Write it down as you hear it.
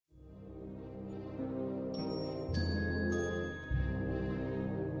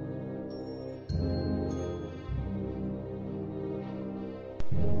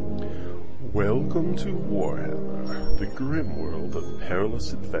Welcome to Warhammer, the grim world of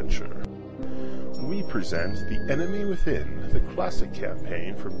perilous adventure. We present The Enemy Within, the classic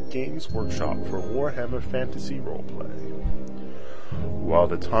campaign from Games Workshop for Warhammer Fantasy Roleplay. While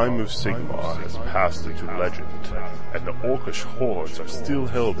the time of Sigmar has passed into legend, and the orcish hordes are still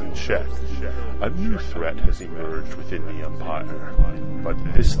held in check, a new threat has emerged within the Empire. But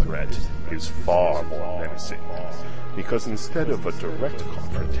this threat is far more menacing, because instead of a direct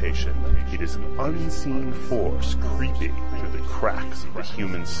confrontation, it is an unseen force creeping through the cracks of the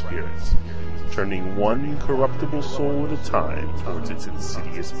human spirit, turning one corruptible soul at a time towards its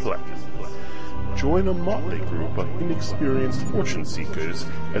insidious plan. Join a motley group of inexperienced fortune seekers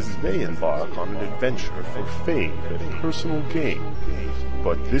as they embark on an adventure for fame and personal gain.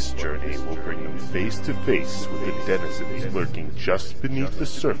 But this journey will bring them face to face with the denizens lurking just beneath the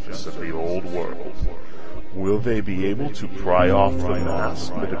surface of the old world. Will they be able to pry off the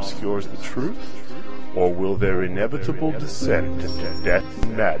mask that obscures the truth? Or will their inevitable descent into death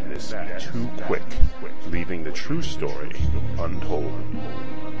and madness be too quick, leaving the true story untold?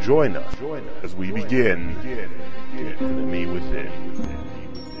 Join us as we begin The Enemy Within.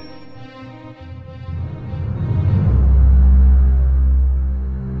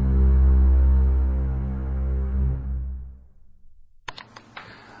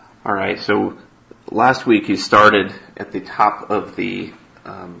 Alright, so last week you started at the top of the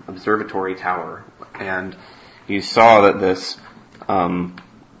observatory tower, and you saw that the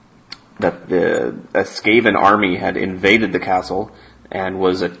Skaven army had invaded the castle and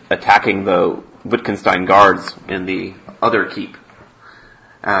was attacking the Wittgenstein guards in the other keep.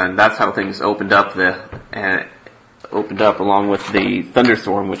 And that's how things opened up along with the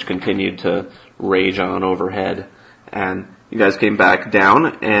thunderstorm, which continued to rage on overhead. And you guys came back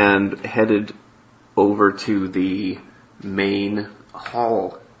down and headed over to the main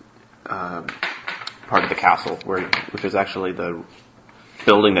hall part of the castle, which is actually the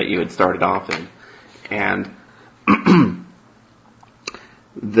building that you had started off in. And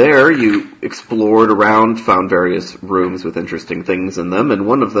there you explored around, found various rooms with interesting things in them, and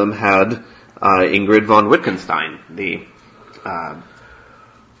one of them had Ingrid von Wittgenstein, the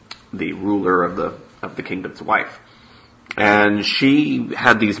ruler of the kingdom's wife. And she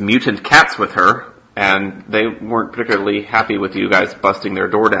had these mutant cats with her, and they weren't particularly happy with you guys busting their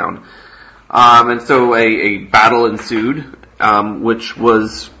door down. And so a battle ensued, which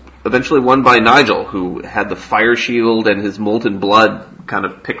was eventually won by Nigel, who had the fire shield and his molten blood kind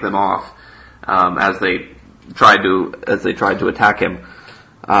of pick them off as they tried to attack him.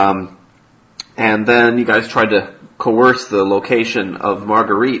 And then you guys tried to coerce the location of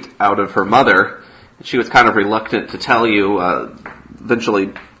Marguerite out of her mother. She was kind of reluctant to tell you.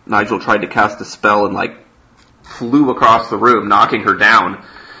 Eventually, Nigel tried to cast a spell and flew across the room, knocking her down.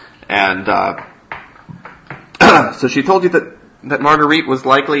 And so she told you that Marguerite was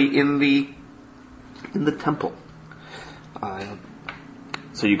likely in the temple.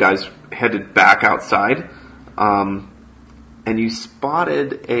 So you guys headed back outside, and you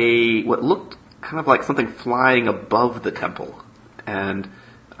spotted what looked kind of like something flying above the temple, and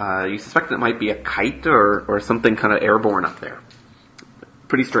you suspected it might be a kite or something kind of airborne up there.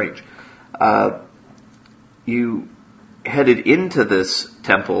 Pretty strange. You headed into this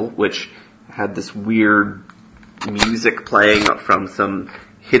temple, which had this weird music playing from some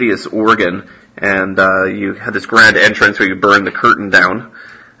hideous organ, and you had this grand entrance where you burned the curtain down,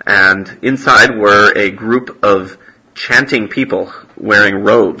 and inside were a group of chanting people wearing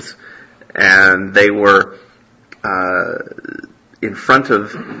robes, and they were in front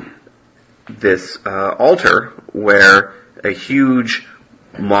of this altar where a huge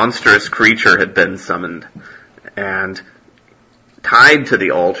monstrous creature had been summoned, and tied to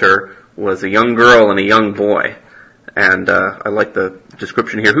the altar was a young girl and a young boy. And I like the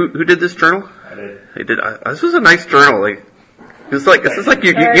description here. Who did this journal? I did. You did. This was a nice journal. This is like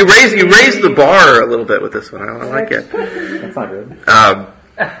you raised the bar a little bit with this one. I like it. That's not good.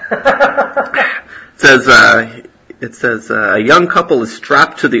 It says a young couple is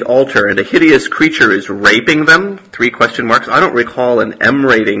strapped to the altar and a hideous creature is raping them. 3 question marks. I don't recall an M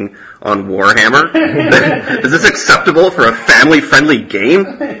rating on Warhammer. Is this acceptable for a family-friendly game?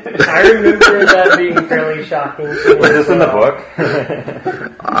 I remember that being fairly shocking. Was this in the book?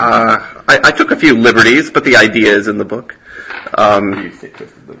 I took a few liberties, but the idea is in the book. You say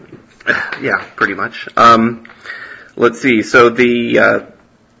twisted liberties. Yeah, pretty much. Let's see. So the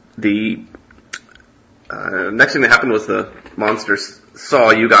next thing that happened was the monster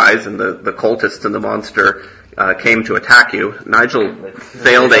saw you guys, and the cultists and the monster came to attack you. Nigel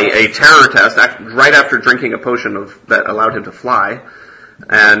failed a terror test right after drinking a potion that allowed him to fly,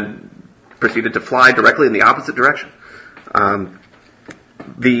 and proceeded to fly directly in the opposite direction.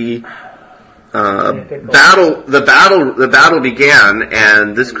 The battle began,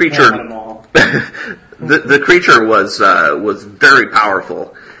 and this creature, the creature was very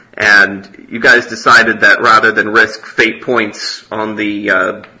powerful. And you guys decided that rather than risk fate points on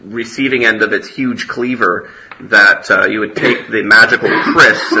the receiving end of its huge cleaver, that you would take the magical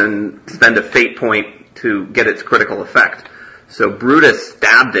Chris and spend a fate point to get its critical effect. So Brutus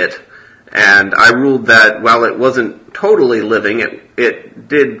stabbed it, and I ruled that while it wasn't totally living, it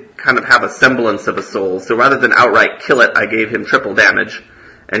did kind of have a semblance of a soul. So rather than outright kill it, I gave him triple damage.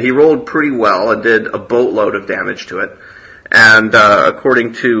 And he rolled pretty well and did a boatload of damage to it. And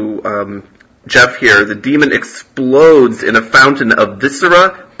according to Jeff here, the demon explodes in a fountain of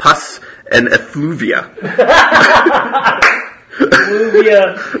viscera, pus, and effluvia.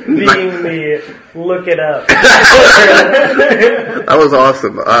 Effluvia being the look it up. That was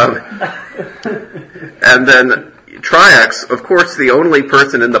awesome. And then Triax, of course the only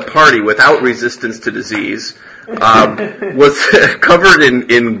person in the party without resistance to disease, was covered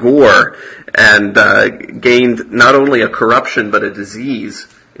in gore and gained not only a corruption but a disease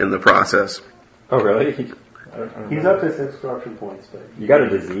in the process. Oh, really? He's up to 6 corruption points, but You got a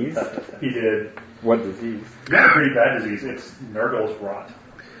disease? he did. What disease? He got a pretty bad disease. It's Nurgle's rot,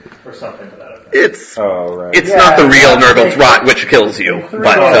 or something to that effect. It's right. it's not the real Nurgle's rot which kills you,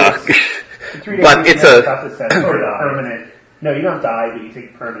 but it's a permanent. No, you don't die, but you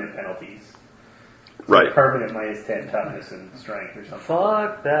take permanent penalties. right. Permanent minus 10 toughness and strength or something.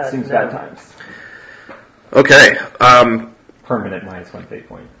 Fuck that. Seems no. bad times. Okay. Permanent minus 1 fate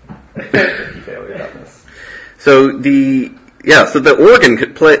point. If you fail your toughness. So the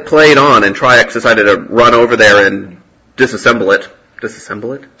organ played on, and Triax decided to run over there and disassemble it,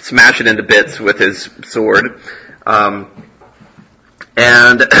 smash it into bits with his sword.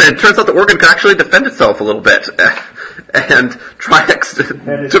 And it turns out the organ could actually defend itself a little bit. And Triax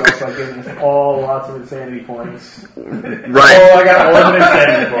took also giving us all lots of insanity points. right. Oh, I got 11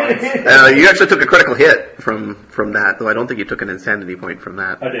 insanity points. You actually took a critical hit from that, though I don't think you took an insanity point from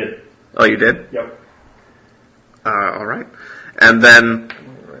that. I did. Oh, you did? Yep. All right. And then,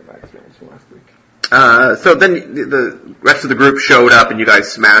 so then the rest of the group showed up, and you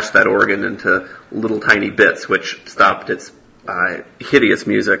guys smashed that organ into little tiny bits, which stopped its hideous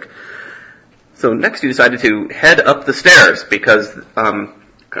music. So next you decided to head up the stairs, because kind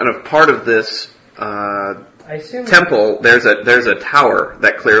of part of this temple, there's a tower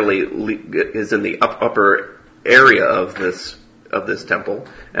that clearly is in the upper area of this temple,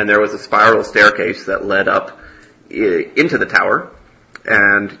 and there was a spiral staircase that led up into the tower,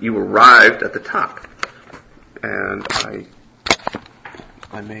 and you arrived at the top. And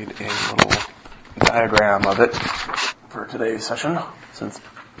I made a little diagram of it for today's session, since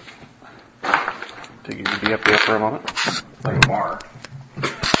to you to be up there for a moment, like a bar.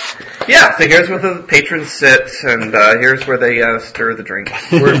 Yeah, so here's where the patrons sit, and here's where they stir the drink.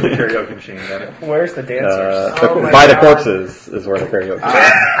 Where's the karaoke machine? Got it. Where's the dancers? By the corpses is where the karaoke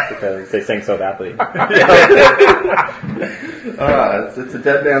is, because they sing so badly. It's a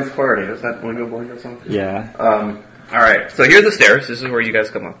dead man's party. Is that Boingo Boingo song? Yeah. Alright, so here's the stairs. This is where you guys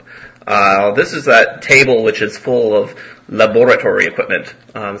come up. This is that table which is full of laboratory equipment.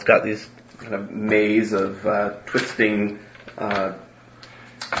 It's got these kind of maze of twisting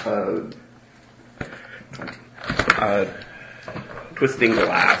twisting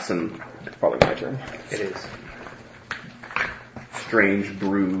glass, and It's probably my turn. it is strange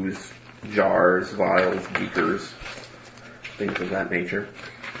brews, jars, vials, beakers, things of that nature.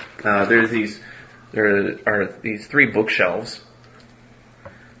 There are these 3 bookshelves.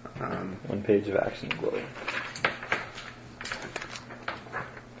 1 page of action and glory.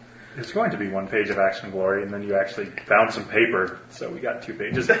 It's going to be 1 page of action and glory, and then you actually found some paper, so we got 2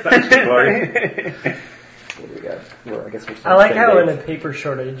 pages of action and glory. What do we got? Well, I guess we're I like how in a paper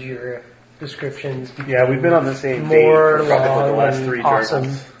shortage your descriptions Yeah, we've been on the same more theme for probably the long last and 3 awesome.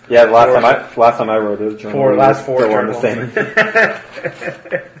 journals. Yeah, the last time I wrote it, journal Last 4 still on the journals. same.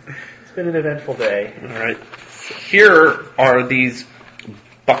 It's been an eventful day. Alright. Here are these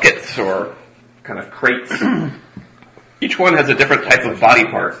buckets, or kind of crates. Each one has a different type of body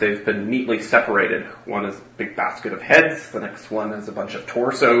part. They've been neatly separated. One is a big basket of heads. The next one has a bunch of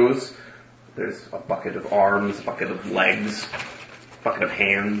torsos. There's a bucket of arms, a bucket of legs, a bucket of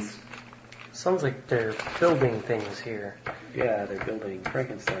hands. Sounds like they're building things here. Yeah, they're building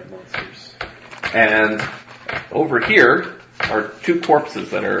Frankenstein monsters. And over here are 2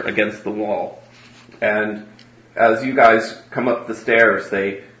 corpses that are against the wall. And as you guys come up the stairs,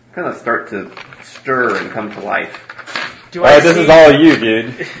 they kind of start to stir and come to life. Do Alright, this is all you,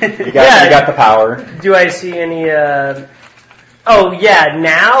 dude. You got the power. Do I see any, oh yeah,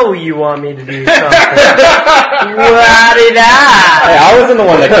 now you want me to do something. Hey, I wasn't the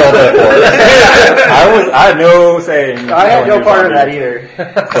one that killed it. I had no say. I had no part of that either.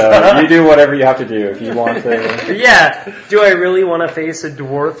 So you do whatever you have to do if you want to. Yeah. Do I really want to face a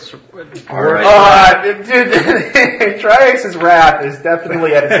dwarf? Dude, Triax's wrath is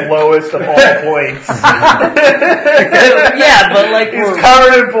definitely at its lowest of all points. Yeah, but like he's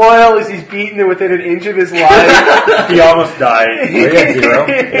covered in boil as he's beaten it within an inch of his life. He almost died. Are you at 0?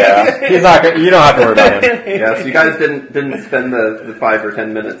 Yeah. He's not. You don't have to worry about him. Yeah, so you guys didn't spend the 5 or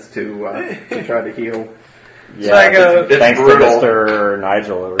 10 minutes to try to heal. Yeah. So I go, It's thanks brutal. to Mr.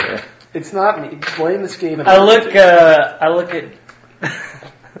 Nigel over here. It's not me. Blame this game. I look at.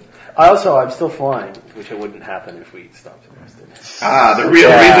 I'm still flying, which it wouldn't happen if we stopped and rested. The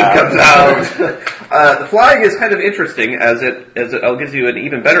real reason comes out. The flying is kind of interesting as it gives you an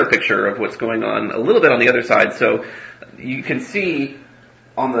even better picture of what's going on a little bit on the other side. So you can see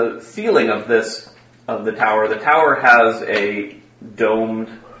on the ceiling of the tower. The tower has a domed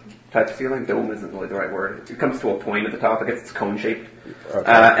type of ceiling. Dome isn't really the right word. It comes to a point at the top. I guess it's cone shaped.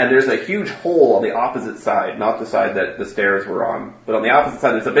 Okay. And there's a huge hole on the opposite side, not the side that the stairs were on, but on the opposite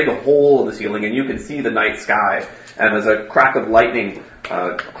side there's a big hole in the ceiling, and you can see the night sky. And there's a crack of lightning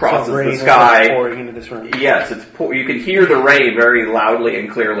crosses the sky. Pouring into this room. Yes, you can hear the rain very loudly and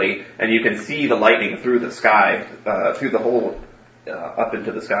clearly, and you can see the lightning through the sky, through the hole up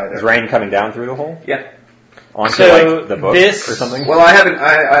into the sky there. Is rain coming down through the hole? Yeah. Onto like the book or something? Well, I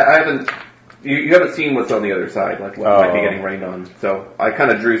haven't. You haven't seen what's on the other side, like what might be getting rained on. So I kind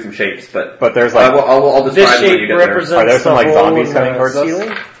of drew some shapes, but there's like I'll This describe when shape you get there. represents Are there some like the hole zombies in coming the towards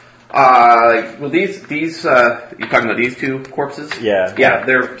ceiling? us? Well, these you're talking about these two corpses? Yeah. Yeah,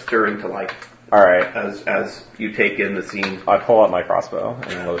 they're stirring to life All right. as you take in the scene. I pull out my crossbow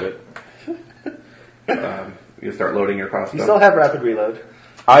and load it. You start loading your crossbow. You still have rapid reload.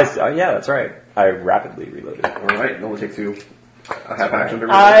 Yeah, that's right. I rapidly reloaded. All right, it only takes you a half action to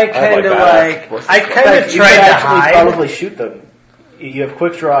reload. I kind of tried to hide. Probably shoot them. You have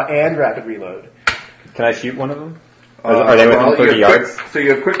quick draw and rapid reload. Can I shoot one of them? Are they within 30 yards? So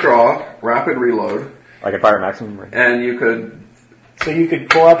you have quick draw, rapid reload, I can fire at maximum range. and you could So you could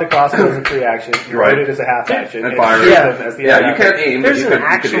pull out the crossbow as a free action, you Right. load it as a half action, and fire shoot it. them as the other You can't action. aim. There's but an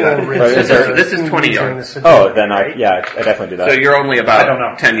you could do actual that. risk. This is 20 yards. Oh, then I definitely do that. So you're only I don't know.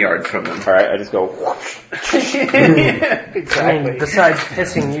 about 10 yards from them. All right, I just go. Exactly. Besides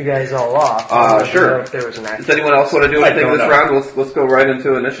pissing you guys all off, I don't sure. know if there was an Does actual. anyone else want to do anything don't this know. round? Let's go right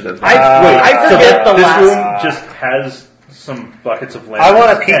into initiative. I forget the This last. room just has some buckets of land. I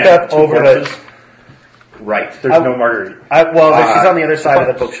want to peek up over the. Right. There's no margarita. She's on the other side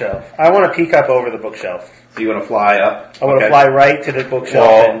of the bookshelf. I want to peek up over the bookshelf. So you want to fly up? I want to fly right to the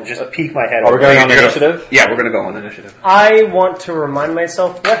bookshelf and just peek my head Are we over. going on initiative? Yeah, we're going to go on initiative. I want to remind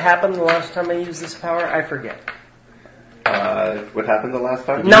myself what happened the last time I used this power. I forget. What happened the last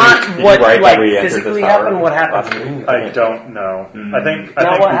time? Not Did you what write that like we entered physically this tower happened. What last happened? week? I don't know. I think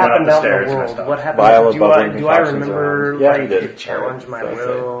Not we what went happened up out the in stairs the and world. stuff. What happened? Vial of Do bubbling I concoctions remember around. Yeah, you like did. it challenged my That's it.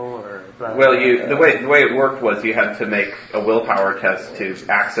 will or? blah, Well, blah, the way it worked was you had to make a willpower test to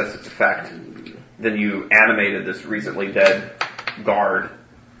access its effect. Then you animated this recently dead guard.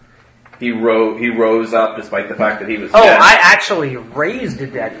 He rose up despite the fact that he was Oh, dead. I actually raised a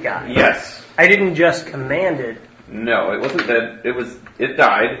dead guy. Yes. I didn't just command it. No, it wasn't dead. It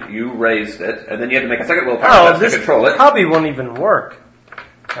died. You raised it, and then you had to make a second willpower Oh, test to this control it. probably won't even work.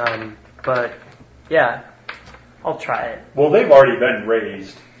 But yeah, I'll try it. Well, they've already been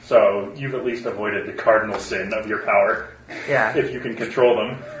raised, so you've at least avoided the cardinal sin of your power, Yeah. if you can control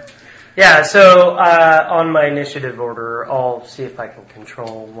them. Yeah, so on my initiative order, I'll see if I can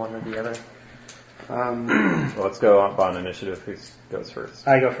control one or the other. Well, let's go up on initiative. Who goes first?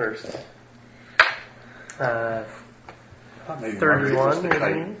 I go first. Maybe 31, Margaret was the isn't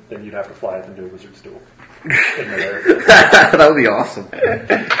kite, then you'd have to fly up and do a wizard's duel. In midair. That would be awesome.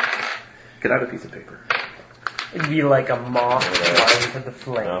 Get out a piece of paper. It'd be like a moth flying to the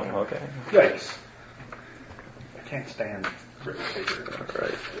flame. No, okay. Yikes. I can't stand written paper.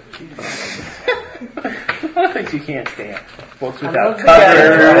 Right. Things you can't stand. Books I without love the guy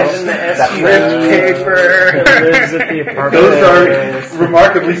that covers. lives in the SUV, ripped paper. that lives at the apartment. Those are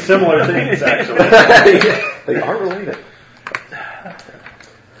remarkably similar things, actually. They are related.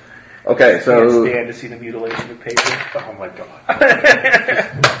 Okay, Can't so stand to see the mutilation of paper. Oh my god.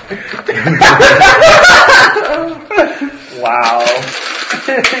 Wow.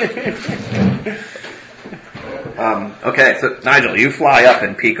 Okay, so Nigel, you fly up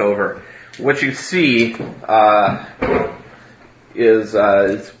and peek over. What you see is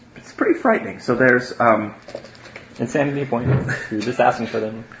it's pretty frightening. So there's Insanity point. You're just asking for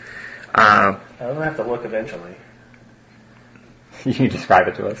them. I'm gonna have to look eventually. You can describe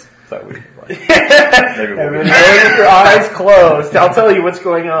it to us. So we. With your eyes closed, I'll tell you what's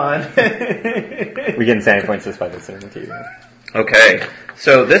going on. We get insanity points just by listening to you. okay.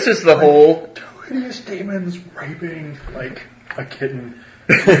 So this is the whole. Two hideous demons raping like a kitten.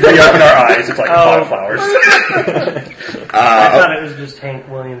 We open our eyes, it's like cauliflowers. I thought it was just Hank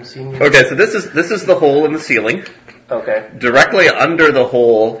Williams Sr. Okay, so this is the hole in the ceiling. Okay. Directly under the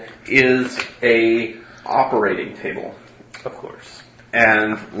hole is a operating table. Of course.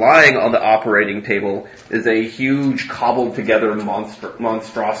 And lying on the operating table is a huge cobbled together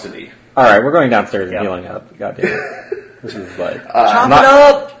monstrosity. Alright, we're going downstairs and healing up. God damn it. This is like... Chop not it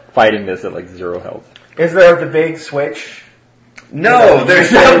up! fighting this at like 0 health. Is there the big switch? No,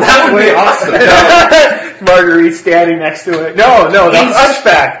 that would be awesome. No. Marguerite standing next to it. No, the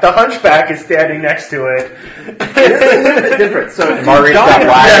hunchback. The hunchback is standing next to it. It's a little bit different. So Marguerite's got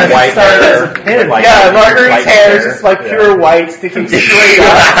black and white hair. Like, Marguerite's hair is just like pure white sticking straight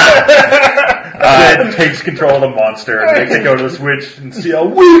up. Takes control of the monster and they can go to the switch and see how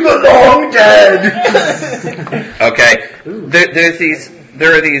we belong dead. Okay,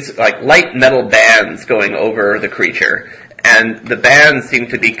 there are these like light metal bands going over the creature, and the bands seem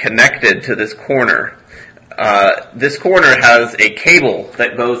to be connected to this corner. This corner has a cable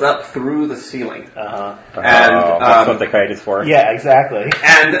that goes up through the ceiling. Uh-huh. And that's what the kite is for. Yeah, exactly.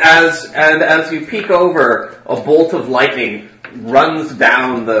 And as you peek over, a bolt of lightning runs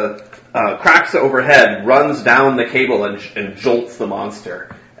down the cracks overhead, runs down the cable and jolts the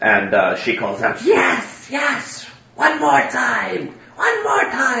monster. And she calls out, "Yes, one more time.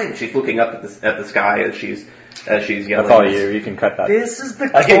 She's looking up at the sky as she's yelling. That's all you. You can cut that. This is the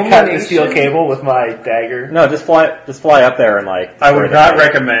I can cut the steel cable with my dagger. No, just fly up there and like. I would not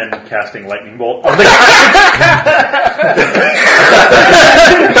recommend casting lightning bolt.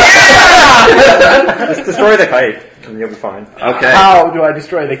 Just destroy the kite and you'll be fine. Okay. How do I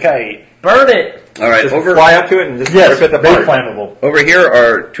destroy the kite? Burn it! All right. Just fly up to it and just rip it apart. flammable. Over here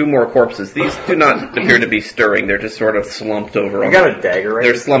are 2 more corpses. These do not appear to be stirring. They're just sort of slumped over. You got a dagger, right?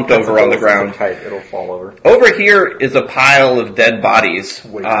 They're slumped over on the ground. Kite, it'll fall over. Over here is a pile of dead bodies.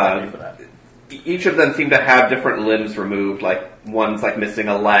 Wait for that. Each of them seem to have different limbs removed. Like one's like missing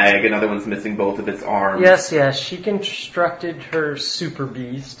a leg, another one's missing both of its arms. Yes, she constructed her super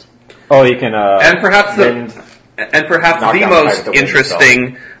beast. Oh, you can. And perhaps knock the down most the wind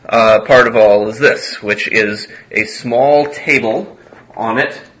interesting part of all is this, which is a small table. On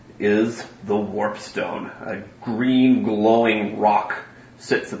it is the Warpstone. A green glowing rock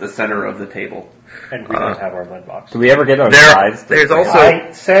sits at the center of the table. And we don't have our lead box. Do we ever get those There- slides? there's also-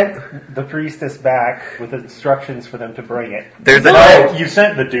 I sent the priestess back with instructions for them to bring it. There's No, you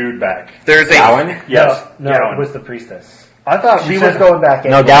sent the dude back. there's a Gowan? Yes. No, Gowan. it was the priestess. I thought she She was said- going back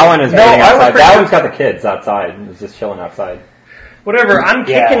in. No, Gowan is No, waiting I was outside. pretty- Gowan's got the kids outside. He's just chilling outside. Whatever, I'm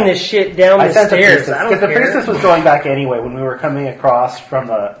Yeah. kicking this shit down I the sent the stairs. priestess I don't because the care. priestess was going back anyway when we were coming across from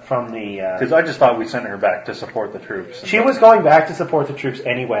the. Because I just thought we sent her back to support the troops. She was going back to support the troops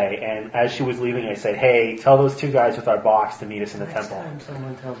anyway, and as she was leaving, I said, "Hey, tell those 2 guys with our box to meet us in the Next temple." time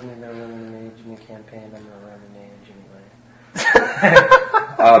someone tells me they're running an age in the campaign, I'm gonna run an age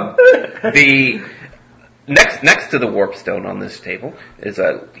anyway. The next to the Warpstone on this table is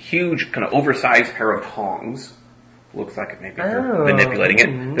a huge, kind of oversized pair of tongs. Looks like it may be manipulating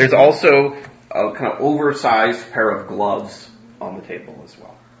it. There's also a kind of oversized pair of gloves on the table as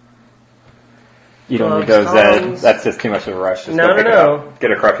well. You don't need Gloves, those. tongs. That's just too much of a rush. Just No, go pick it no. up.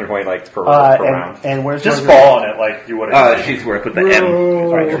 Get a corruption point like per round. And where's Just Margaret? fall on it like you would have. She's where I put the M.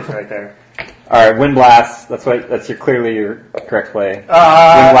 Right there. All right, wind blast. That's clearly your correct play. Wind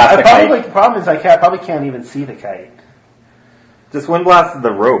I blast the probably kite. the problem is I probably can't even see the kite. Just wind blast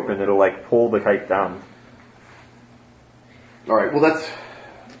the rope and it'll like pull the kite down. All right. Well,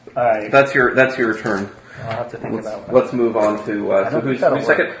 Alright, that's your turn. I'll have to think about that. Let's move on to so who's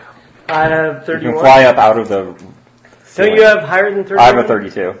second? I have You 31. can fly up out of the. Don't you have higher than 31? I have a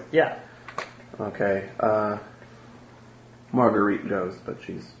 32. Yeah. Okay. Marguerite goes, but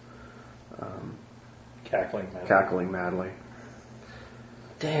she's cackling madly.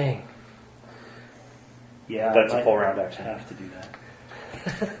 Dang. Yeah, That's a I full round action. have to do that.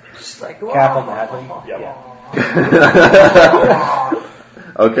 Just like, Cackle madly. Yep.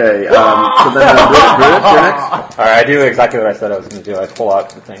 Okay. So then Druid, you're next. All right, I do exactly what I said I was going to do. I pull out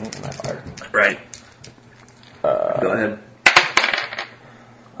the thing and I fire. Right. Go ahead.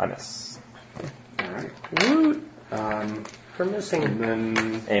 I miss. All right. For missing. And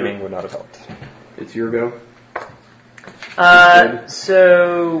then Aiming would not have helped. it's your go.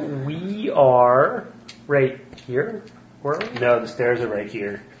 So we are right here. Where are we? No, the stairs are right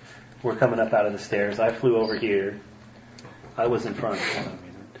here. We're coming up out of the stairs. I flew over here. I was in front for some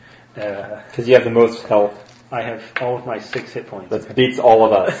reason. Because you have the most health. I have all of my 6 hit points. That beats all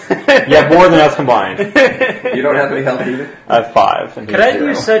of us. You have more than us combined. You don't have any health either? I have 5. And Could I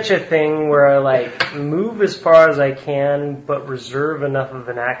do such a thing where I like move as far as I can, but reserve enough of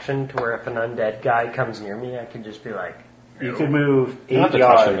an action to where if an undead guy comes near me, I can just be like, You could move You don't 8 have to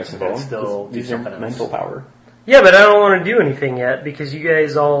touch him, yards Mr. and still do Use your something else. mental power. yeah, but I don't want to do anything yet because you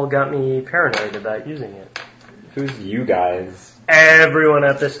guys all got me paranoid about using it. Who's you guys? Everyone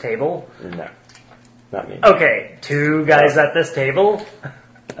at this table. No. Not me. Okay, 2 guys at this table.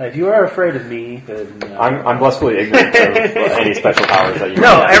 If you are afraid of me, then... I'm blissfully ignorant of any special powers that you No,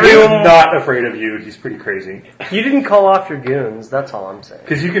 have. everyone. Not afraid of you. He's pretty crazy. You didn't call off your goons. That's all I'm saying.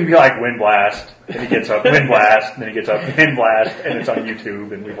 Because you can be like wind blast, and he gets up, wind blast, and then he gets up, wind blast, and it's on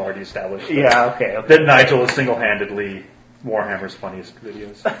YouTube, and we've already established Yeah, okay. that Nigel is single-handedly Warhammer's funniest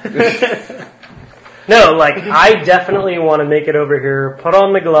videos. No, like, I definitely want to make it over here, put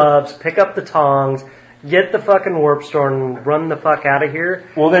on the gloves, pick up the tongs, get the fucking Warpstone, and run the fuck out of here.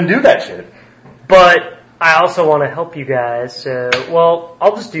 Well, then do that shit. But I also want to help you guys, so, well,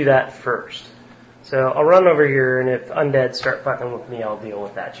 I'll just do that first. So I'll run over here, and if undead start fucking with me, I'll deal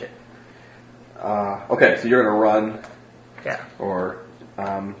with that shit. Okay, so you're gonna run, Yeah. or,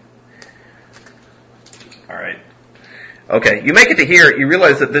 alright. Okay, you make it to here, you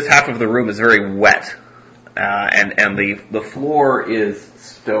realize that this half of the room is very wet, and the floor is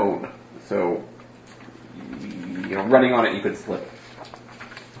stone, so, you know, running on it you could slip.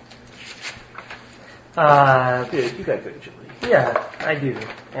 Dude, you got good agility. Yeah, I do.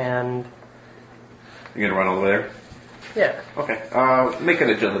 And, You're gonna run over there? yeah. Okay, make an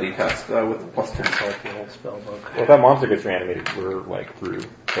agility test, with plus 10. Like the old spell book. Well, if that monster gets reanimated, we're like through,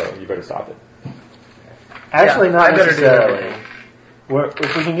 so you better stop it. Actually, Yeah, not I better do necessarily. that.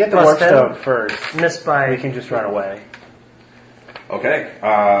 If we can get the Plus 10? Warpstone first, Missed by... we can just run away. Okay,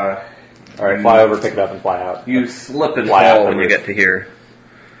 Alright, fly over, pick it up, and fly out. you slip and Fly out fall when you numbers. get to here.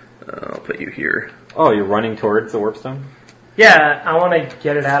 I'll put you here. Oh, you're running towards the Warpstone? Yeah, I want to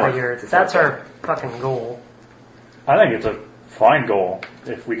get it out of here. It's That's okay. our fucking goal. I think it's a fine goal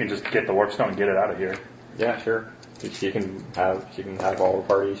if we can just get the Warpstone and get it out of here. Yeah, sure. She can have all the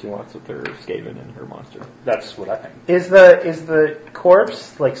parties she wants with her Skaven and her monster. That's what I think. Is the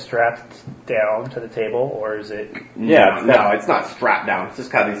corpse like strapped down to the table, or is it? Yeah, No, it's not strapped down. It's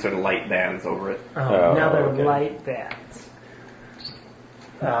just got these sort of light bands over it. Oh, Oh, now they're okay. light bats.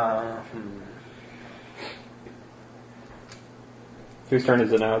 Whose turn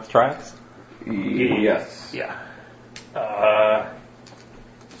is it now? It's Triax? Yes. Yeah,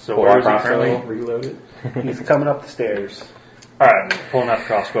 So Pull where out is he crossbow, currently? reload it. he's coming up the stairs. Alright, pulling out the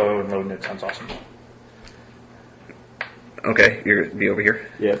crossbow and loading it sounds awesome. Okay, you're gonna be over here.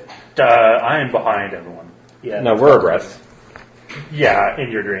 Yep. I am behind everyone. Yeah, No, we're abreast. Yeah,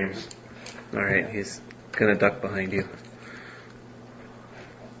 in your dreams. Alright, he's gonna duck behind you.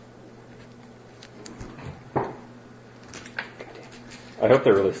 I hope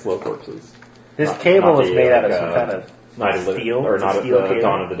they're really slow corpses. This Not- cable not is the, made out of like, some kind of Night of the, steel, or It's a not of steel the cable.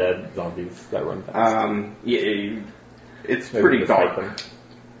 Dawn of the Dead zombies that run fast. Yeah, it's Maybe pretty just fight dark.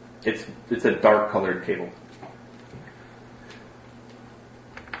 them. It's a dark colored cable.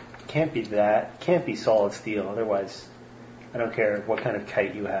 Can't be that. Can't be solid steel. Otherwise, I don't care what kind of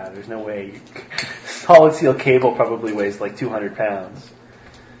kite you have. There's no way. Solid steel cable probably weighs like 200 pounds.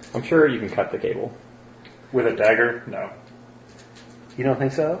 I'm sure you can cut the cable. With a dagger? No. You don't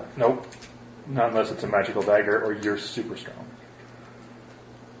think so? Nope. Not unless it's a magical dagger or you're super strong.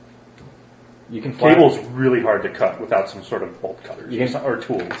 You can fly. Cable's really hard to cut without some sort of bolt cutters You can- or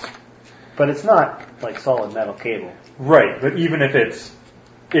tools. But it's not like solid metal cable. Right, but even if it's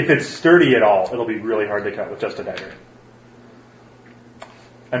sturdy at all, it'll be really hard to cut with just a dagger.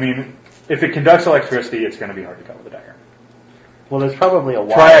 I mean, if it conducts electricity, it's going to be hard to cut with a dagger. Well, there's probably a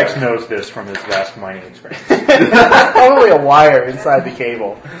wire. Triax knows this from his vast mining experience. Probably a wire inside the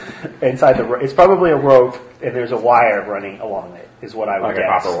cable. It's probably a rope, and there's a wire running along it. Is what I would Like a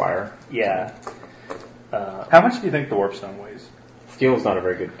guess. copper wire. Yeah. How much do you think the Warpstone weighs? Steel is not a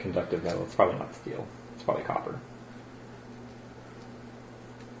very good conductive metal. It's probably not steel. It's probably copper.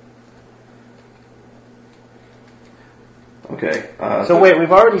 Okay. So wait,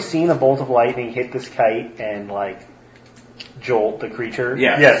 we've already seen a bolt of lightning hit this kite and like jolt the creature.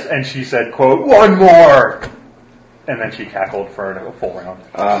 Yeah. Yes, and she said, quote, "One more!" And then she cackled for a full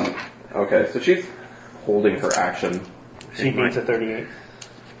round. Okay, so she's holding her action. She beats a 38.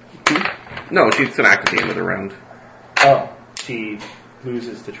 No, she's gonna activate another round. Oh. she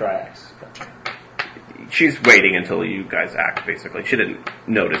loses to Triax. She's waiting until you guys act, basically. She didn't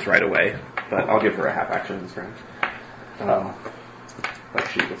notice right away, but I'll give her a half action this round. Like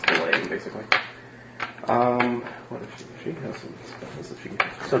she was delaying, basically. What if she has some spells that she can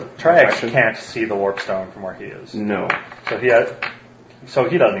cast? So Triax can't see the Warpstone from where he is. No. So he doesn't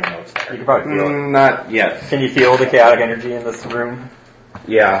even know it's there. You can probably feel it. Not yet. Can you feel the chaotic energy in this room?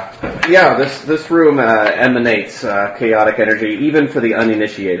 Yeah. This room emanates chaotic energy, even for the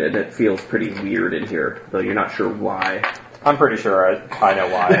uninitiated. It feels pretty weird in here, though you're not sure why. I'm pretty sure I know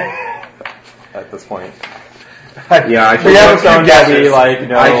why at this point. Yeah, I should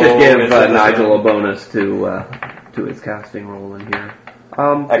give Nigel a bonus to his casting roll in here.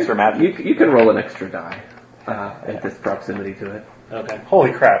 Extra magic. You can roll an extra die at this proximity to it. Okay.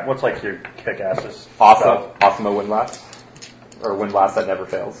 Holy crap! What's like your kick-asses? Awesome Windblast. Or Windblast that never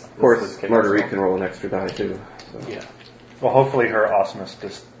fails. Of course, Marguerite can roll an extra die too. So. Yeah. Well, hopefully her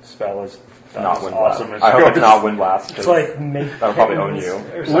awesomest spell is Not as Windblast. awesome as I hope yours. it's not Windblast. It's like make that would probably own you.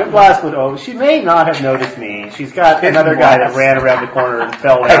 Windblast would own. She may not have noticed me. She's got another guy that ran around the corner and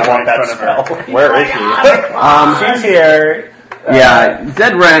fell down right in front of her. Where is she? She's here.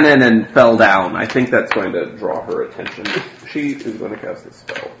 Zed ran in and fell down. I think that's going to draw her attention. She is going to cast this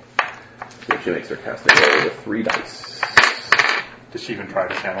spell. So she makes her casting roll with 3 dice. Does she even try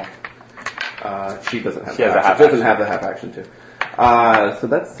to channel? She doesn't have. She has a half doesn't action. have the half action too. So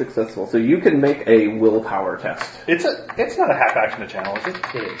that's successful. So you can make a willpower test. It's not a half action to channel, is it?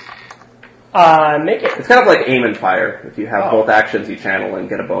 It is. Make it. It's kind of like aim and fire. If you have Oh. both actions, you channel and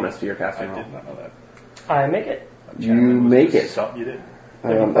get a bonus to your I casting roll. did not know that. Make it. You make it. You did.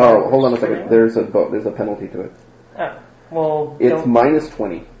 Hold on a second. There's a penalty to it. Oh, well, It's don't- minus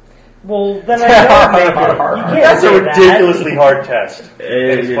 20. well, then I don't make it. You can't That's a say that. ridiculously hard test.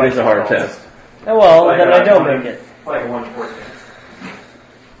 It is a hard test. Oh, well, then I don't make it. Like 1 to 4 chance.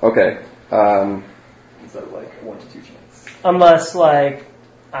 Okay. Instead of like 1 to 2 chance. Unless, like,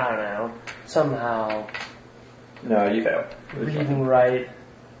 I don't know, somehow No, you fail. read and write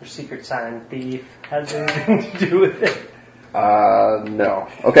or secret sign thief has anything to do with it. No.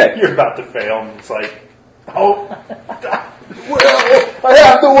 Okay. You're about to fail, and it's like, oh, I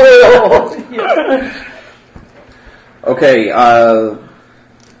have the will! Okay,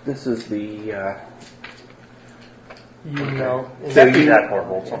 this is the, You know. can't be that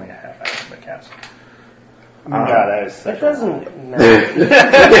horrible. It's only a half action to cast. that is. It doesn't matter. spells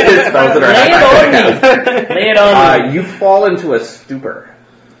that are Lay it on me. you fall into a stupor.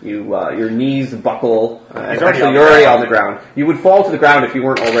 Your knees buckle. already You're on the already ground. on the ground. You would fall to the ground if you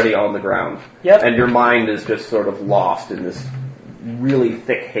weren't already on the ground. Yep. And your mind is just sort of lost in this really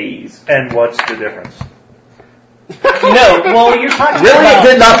thick haze. And what's the difference? No, well, you're talking Really, about... it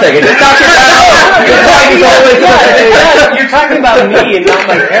did nothing. It did not get better. Your mind is always in the haze. You're talking about me and not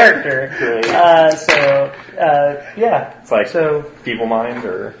my character. Yeah. It's like So, feeble mind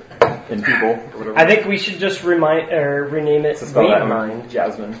or in people or whatever. I think we should just rename it to spell that Weak Mind.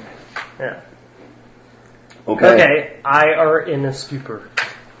 Jasmine. Yeah. Okay. Okay, I are in a stupor.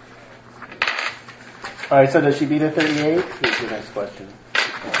 Alright, so does she beat a 38? Is the next question.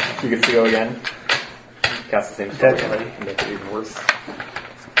 You can steal again. Cast the same spell again Potentially. and make it even worse.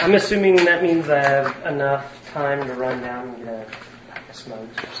 I'm assuming that means I have enough time to run down and get a pack of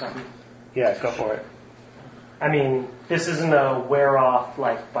smokes or something. Yeah, go for it. I mean, this isn't a wear off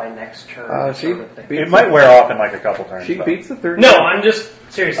like by next turn She sort of thing. It might wear off in like a couple turns. She but- beats the 30. No, I'm just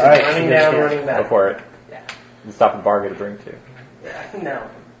seriously All right, running so down, just- running back. Go for it. Yeah. You stop at the bar and get a drink too. Yeah. No,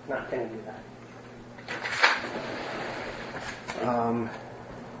 not gonna do that.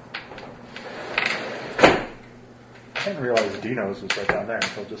 I didn't realize Dino's was right down there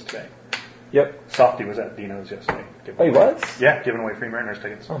until just today. Yep. Softy was at Dino's yesterday. Oh, he was? Yeah, giving away free Mariners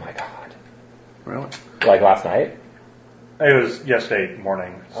tickets. Oh my god. Really? Like last night? It was yesterday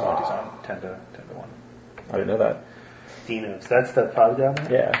morning. Softy's on 10 to 1. I didn't know that. Dino's. That's the pub down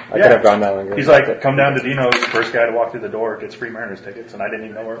there? Yeah. I Yeah. could have gone down and go. He's like, come down to Dino's. First guy to walk through the door gets free Mariners tickets, and I didn't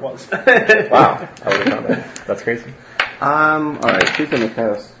even know where it was. Wow. I would have found that. That's crazy. Alright, she's gonna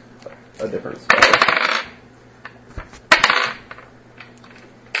cast a different spell.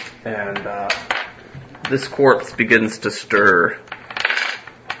 And, this corpse begins to stir.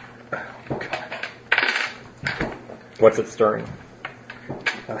 What's it stirring?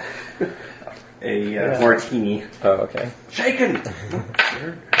 A martini. Oh, okay. Shaken!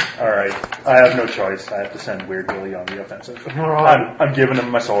 All right, I have no choice. I have to send Weird Willie on the offensive. I'm giving him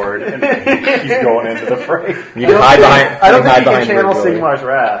my sword, and he's going into the fray. You can hide behind. I don't you can hide think you can behind channel Weird Willie. Sigmar's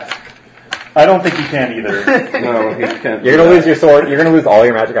wrath. I don't think he can either. No, he can't. You're gonna lose your sword. You're gonna lose all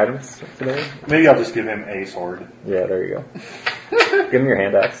your magic items today. Maybe I'll just give him a sword. Yeah, there you go. Give him your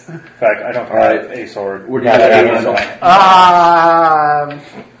hand axe. In fact, I don't have a sword. Would Yeah, you yeah, yeah.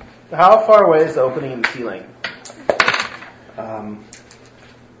 How far away is the opening in the ceiling?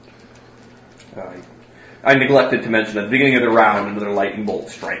 I neglected to mention at the beginning of the round, another lightning bolt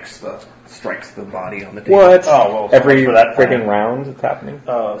strikes the body on the table. What? Oh, well, so Every much for that freaking plan. round it's happening.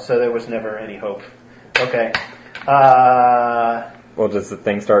 Oh, so there was never any hope. Okay. Well, does the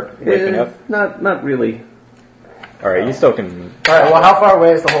thing start waking up? Not really. All right, you still can. Alright, well, how far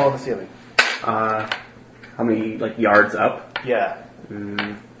away is the hole in the ceiling? How many yards up? Yeah.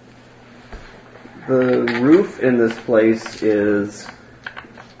 The roof in this place is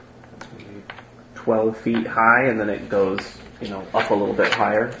 12 feet high, and then it goes, up a little bit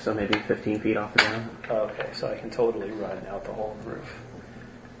higher, so maybe 15 feet off the ground. Okay, so I can totally run out the hole in the roof.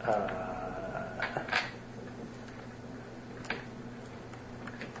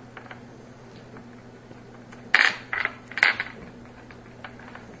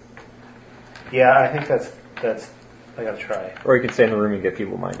 Yeah, I think that's I gotta try. Or you can stay in the room and get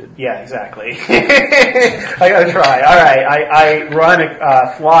feeble-minded. Yeah, exactly. I gotta try. Alright, I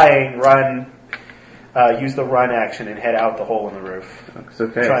run, flying, run, use the run action and head out the hole in the roof. It's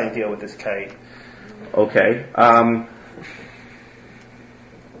okay. Try and deal with this kite. Okay.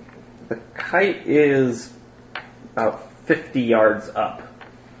 The kite is about 50 yards up.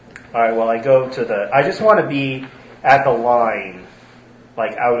 Alright, well I go to I just want to be at the line,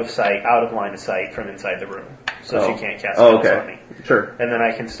 like out of sight, out of line of sight from inside the room. So she can't cast spells on me. Sure. And then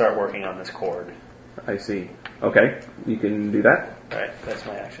I can start working on this cord. I see. Okay. You can do that. Alright, that's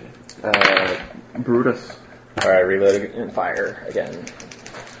my action. Brutus. All right, reload and fire again.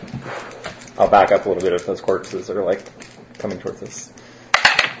 I'll back up a little bit if those corpses are like coming towards us.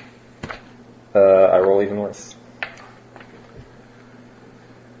 I roll even worse.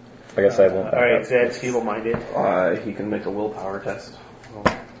 I guess I won't. Alright, Zed's feeble-minded. He can make a willpower test.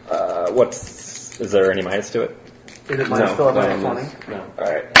 Is there any minus to it? Is it minus still at minus 20? No.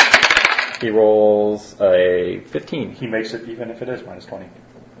 All right. He rolls a 15. He makes it even if it is minus 20.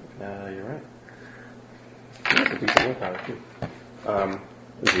 You're right. That's a decent willpower too.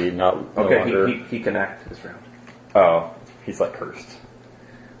 Is he not? No Okay, longer... he can act this round. Oh, he's like cursed.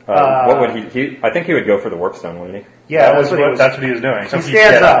 What would he? I think he would go for the warpstone, wouldn't he? Yeah, that's what he was doing. So He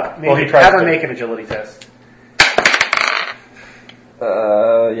stands up. Well, he Maybe tries have him to. make an agility test.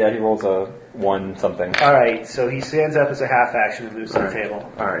 Yeah, he rolls a 1 something. Alright, so he stands up as a half action and moves to the Alright.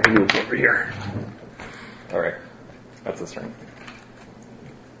 table. Alright, he moves over here. All right, that's his turn.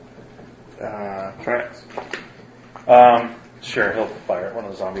 Trax. Sure, he'll fire at one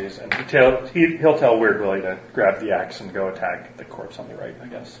of the zombies, and he'll tell Weird Willie to grab the axe and go attack the corpse on the right, I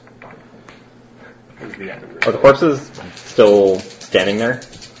guess. This is the end of it. Are the corpses still standing there?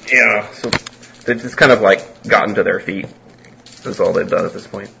 Yeah, so they've just kind of like gotten to their feet. That's all they've done at this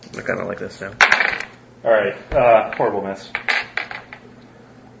point. They're kind of like this now. Alright, horrible miss.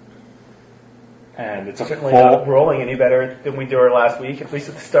 And it's a Certainly full not rolling any better than we did last week, at least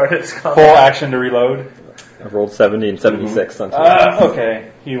at the start of this combat. full action to reload. I rolled 70 and 76 on two.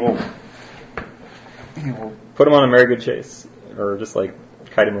 Okay, he will Put him on a merry good chase, or just like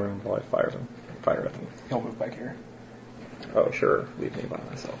kite him around while I fire at him. he'll move back here. Oh sure, leave me by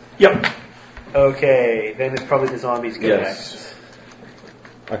myself. Yep. Okay, then it's probably the zombies go Yes. next.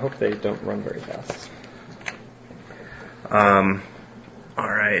 I hope they don't run very fast.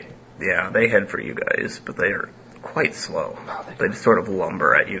 Alright. Yeah, they head for you guys, but they are quite slow. They just sort of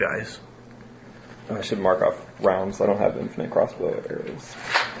lumber at you guys. I should mark off rounds. I don't have infinite crossbow arrows.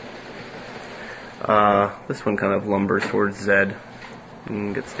 This one kind of lumbers towards Zed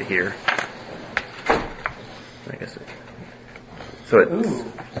and gets to here. I guess it. So it. Ooh.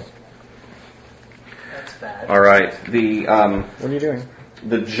 That's bad. All right. The What are you doing?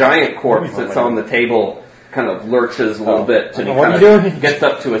 the giant corpse that's on the table kind of lurches a little bit, and he What are kind you of doing? gets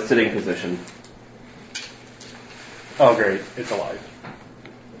up to a sitting position. Oh, great. It's alive.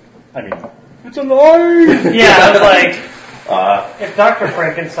 I mean, it's alive! Yeah, I was like, if Dr.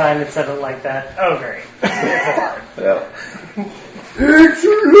 Frankenstein had said it like that, oh great. Yeah.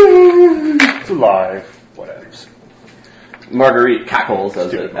 It's alive. Whatever. Marguerite cackles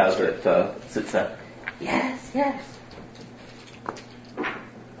as it sits up. Yes, yes.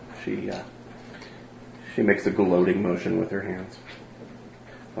 She makes a gloating motion with her hands.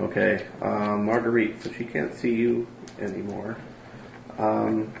 Okay, Marguerite, so she can't see you anymore.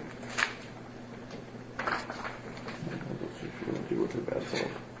 What does she want to do with her bad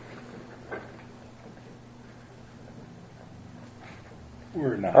self?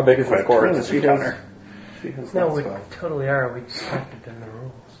 We're not How big is this cord? She counter. No, we totally are. We just have to bend the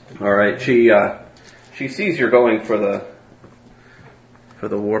rules. All right, she sees you're going for the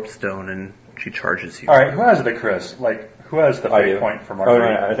Warpstone, and she charges you. All right, who has the Chris? Like, who has the fate point for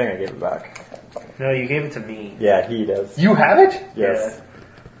Marguerite? Oh, no, I think I gave it back. No, you gave it to me. Yeah, he does. You have it? Yes.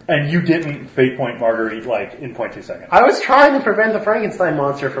 And you didn't fate point Marguerite like in 0.2 seconds. I was trying to prevent the Frankenstein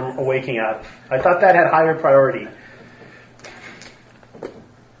monster from waking up. I thought that had higher priority.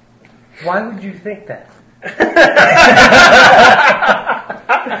 Why would you think that?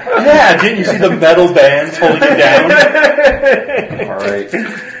 Yeah, didn't you see the metal bands holding it down? All right.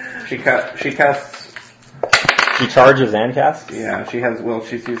 She casts. She charges and casts? Yeah, she has. Well,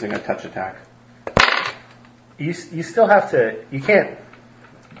 she's using a touch attack. You still have to. You can't.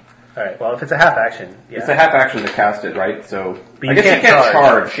 All right. Well, if it's a half action, yeah. It's a half action to cast it, right? So But I you guess she can't can't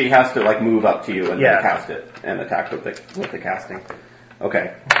charge. She has to like move up to you and Yeah. then cast it and attack with the casting.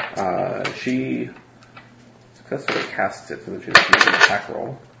 Okay. She successfully casts it, so then she makes an attack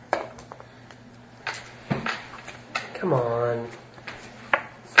roll. Come on.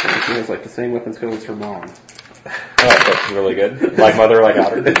 So she has like the same weapon skill as her mom. Oh, that's really good. Like mother, like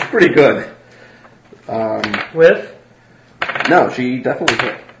daughter. It's pretty good. With? No, she definitely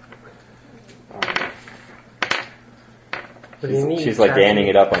hit. What do you need? She's like ganning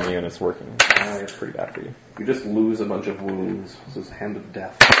it up on you and it's working. It's pretty bad for you. You just lose a bunch of wounds. This is Hand of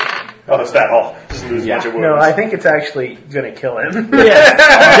Death. Oh, the stat hall. Just lose a bunch of wounds. No, I think it's actually going to kill him. Yeah.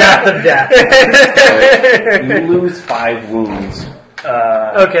 Death of death. You lose 5 wounds.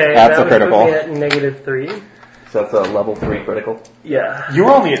 Okay, That's that a critical. would put me at -3. So that's a level 3 critical. Yeah. You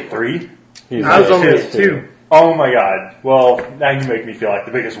were only at 3? He's I was like, only at 2. Oh my god. Well, now you make me feel like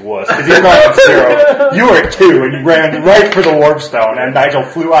the biggest wuss. Because you're not at 0. You were at 2 and you ran right for the Warpstone and Nigel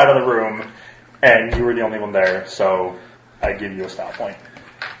flew out of the room and you were the only one there. So I give you a style point.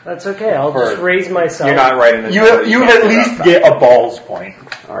 That's okay. I'll just raise myself. You're not right in the You at least get a balls point.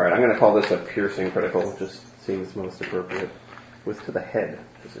 Alright, I'm going to call this a piercing critical. It just seems most appropriate. Was to the head,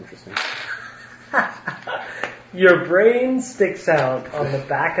 which is interesting. Your brain sticks out on the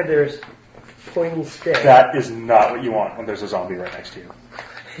back of their pointy stick. That is not what you want when there's a zombie right next to you.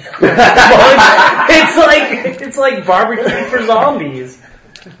 it's like barbecue for zombies.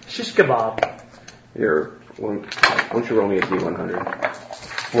 Shish kebab. Why don't you roll me a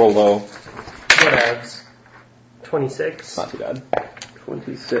D100? roll low. Whatevs. 26. Not too bad.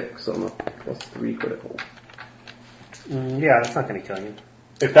 26 on the +3 critical. Yeah, that's not going to kill you.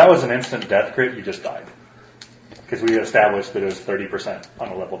 If that was an instant death crit, you just died. Because we established that it was 30% on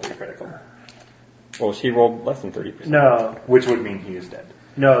a level 3 critical. Well, she rolled less than 30%. No, Which would mean he is dead.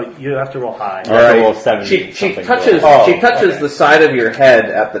 no, you have to roll high. You have to roll 70 She something touches below. the side of your head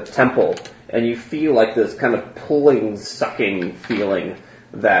at the temple, and you feel like this kind of pulling, sucking feeling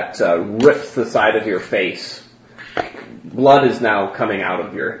that rips the side of your face. Blood is now coming out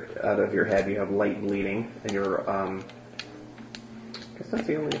of your head. You have light bleeding, and you're I guess that's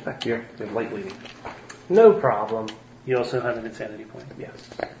the only effect. You have light bleeding. No problem. You also have an insanity point. Yes.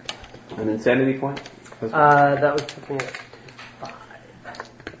 An insanity point. That was put me at 5.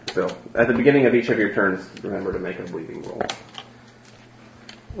 So at the beginning of each of your turns, remember to make a bleeding roll.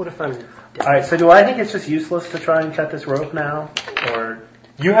 What if I'm... Alright, so do I think it's just useless to try and cut this rope now? Or,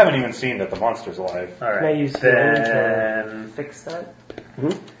 You haven't even seen that the monster's alive. Can I alright, use healing to then... fix that?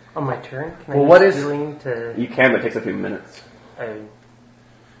 Mm-hmm. On my turn? Can Well, I what use is- healing to... You can, but it takes a few minutes.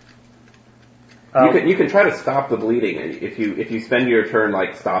 Oh, You can try to stop the bleeding. If you spend your turn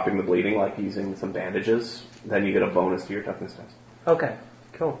like stopping the bleeding, like using some bandages, then you get a bonus to your toughness test. Okay,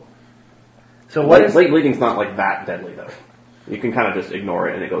 cool. so what is... Late bleeding's not like that deadly though. You can kind of just ignore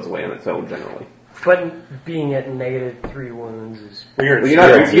it and it goes away on its own generally. But being at -3 wounds is... Well, you're at Well, you're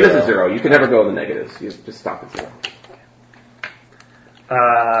not. zero. It is a 0. You can never go in the negatives. You just stop at 0.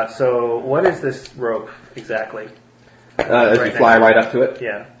 So what is this rope exactly? As Right you fly now. right up to it.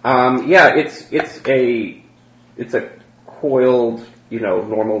 Yeah. Yeah. It's a coiled,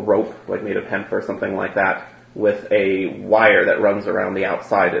 normal rope like made of hemp or something like that, with a wire that runs around the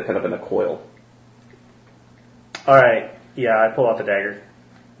outside, kind of in a coil. Alright, yeah, I pull out the dagger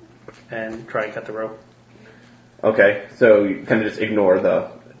and try and cut the rope. Okay, so you kind of just ignore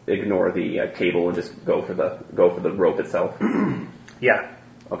the cable and just go for the rope itself. Yeah,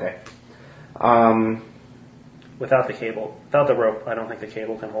 Okay. without the cable. Without the rope, I don't think the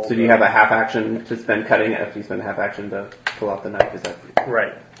cable can hold So do you have a half action to spend cutting after you spend a half action to pull out the knife? Is that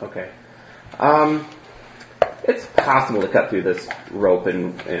Right. okay? It's possible to cut through this rope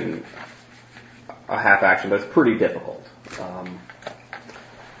in a half action, but it's pretty difficult.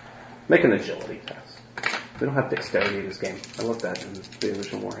 Make an agility test. We don't have dexterity in this game. I love that in the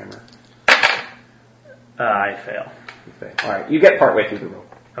original Warhammer. I fail. Alright, you get partway through the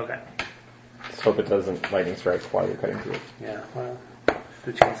rope. Okay. Just hope it doesn't lightning strike while you're cutting through it. Yeah, well,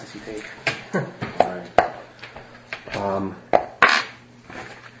 the chances you take. Alright.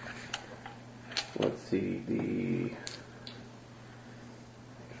 Let's see, the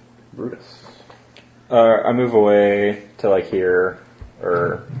Brutus. I move away to like here,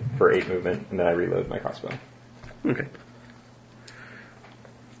 or for 8 movement, and then I reload my crossbow. Okay.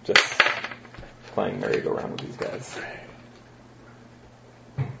 Just playing merry-go-round with these guys.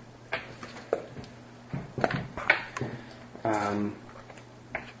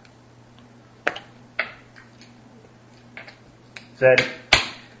 Zed,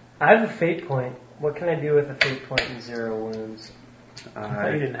 I have a fate point. What can I do with a fate point and 0 wounds? I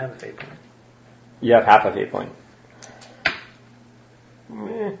thought you didn't have a fate point. You have half a fate point.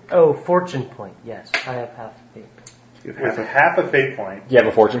 Oh, fortune point. Yes, I have half a fate point. With half a fate point. You have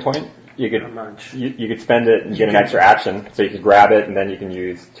a fortune point. You could How much? you could spend it and get an extra action. So you could grab it and then you can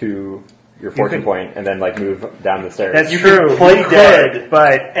use your fortune point and then like move down the stairs. That's You true. can play You could, dead,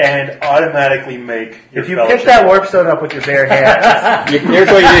 but and automatically make your if you fellowship pick that warpstone up with your bare hands, Here's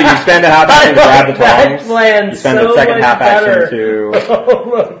what you do: you spend a half action to grab the That tongs. plan You spend the so second much half better. action to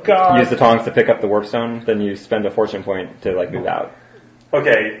Oh my god. use the tongs to pick up the warpstone. Then you spend a fortune point to like move out.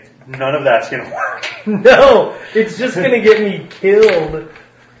 Okay, none of that's gonna work. No, it's just gonna get me killed.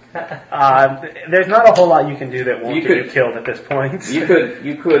 there's not a whole lot you can do that won't You get you could- killed at this point.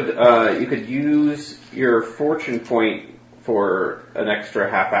 You could use your fortune point for an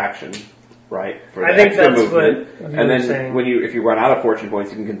extra half action, right? For I the think extra that's movement. what you and were then saying. if you run out of fortune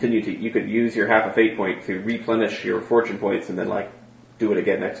points, you can continue to. You could use your half a fate point to replenish your fortune points, and then like do it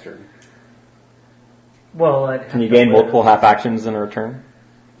again next turn. Well, I'd have Can you to gain live. multiple half actions in a return?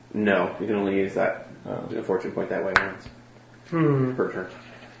 No, you can only use that fortune point that way once per turn.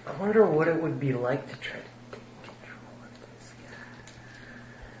 I wonder what it would be like to try to take control of this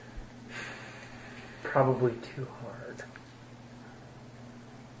guy. Probably too hard.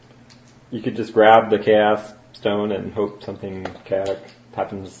 You could just grab the chaos stone and hope something chaotic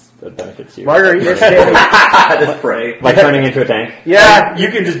happens that benefits you. Marguerite, you're standing. Just pray. Like turning into a tank. Yeah, You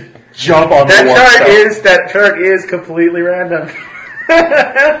can just jump on the that chart is completely random.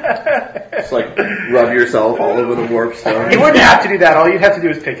 Just like rub yourself all over the warpstone. You wouldn't have to do that. All you'd have to do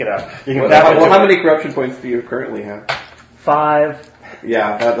is pick it up. How many corruption points do you currently have? 5.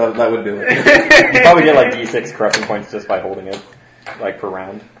 Yeah, that would do it. You probably get like D6 corruption points just by holding it, like per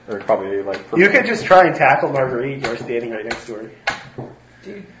round, or probably like. Per You round. could just try and tackle Marguerite. You're standing right next to her.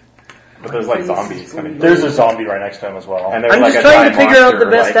 Dude. But there's like zombies coming. There's a zombie right next to him as well. And there's I'm like just a trying to giant figure out the monster,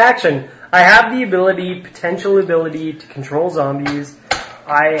 best like- action. I have the potential ability to control zombies.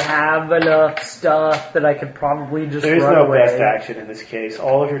 I have enough stuff that I could probably just There is run no away. best action in this case.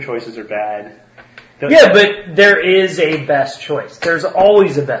 All of your choices are bad. Yeah, but there is a best choice. There's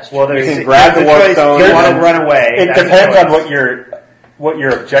always a best choice. Well, there's You can grab the choice. warpstone You want to and- run away. It That's a depends on choice. what your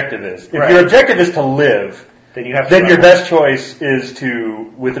objective is. If Right. your objective is to live, Then you have to. then run your away. best choice is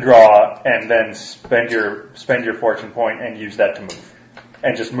to withdraw and then spend your fortune point and use that to move,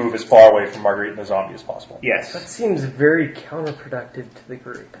 and just move as far away from Marguerite and the zombie as possible. That Yes. seems very counterproductive to the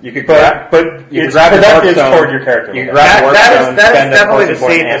group. You could grab, But you it's grab the productive warpstone. toward your character. You level. grab the That warpstone, is spend a definitely the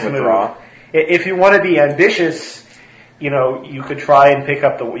fortune point and safest withdraw. move. If you want to be ambitious, you could try and pick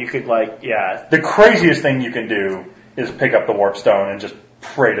up The craziest thing you can do is pick up the warpstone and just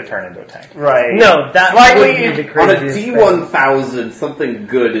pray to turn into a tank. right. No, that would be the On a craziest thing. D1000, something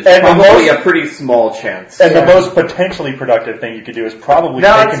good is And the probably most- a pretty small chance. And the most potentially productive thing you could do is probably No,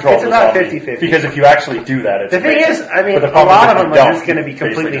 take it's- control it's of the about zombie. 50-50. Because if you actually do that, it's The thing amazing. is, I mean, But the a problem lot is of if them you are don't, just going to be you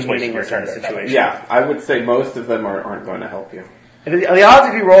basically completely just waste your meaningless in turn this at that point. situation. Yeah, I would say most of them aren't going to help you. And the odds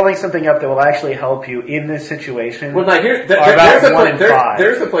of you rolling something up that will actually help you in this situation. Well, now Are about 1 in 5.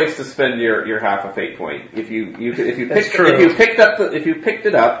 there's a place to spend your half a fate point. If you That's picked true. if you picked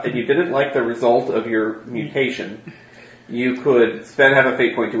it up and you didn't like the result of your mutation, you could spend half a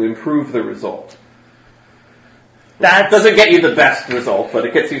fate point to improve the result. That Doesn't get you the best result, but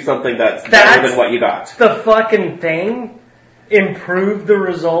it gets you something that's better than what you got. the fucking thing. Improve the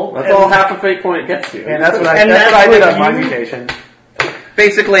result. That's all half a fate point gets you. And that's what And I that's did what on my you- mutation.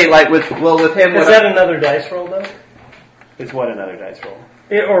 Basically, like with him, Is that another dice roll though? Is what another dice roll.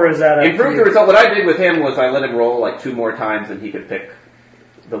 Or is that improve the result. What I did with him was I let him roll like 2 more times, and he could pick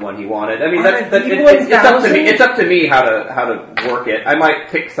the one he wanted. I mean, it's up to me. It's up to me how to work it. I might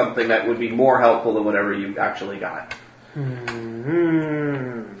pick something that would be more helpful than whatever you actually got.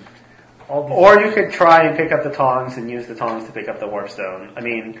 Or you could try and pick up the tongs and use the tongs to pick up the warpstone. I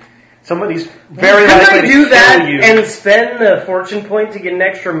mean, Somebody's very Couldn't likely I to do that kill you. and spend the fortune point to get an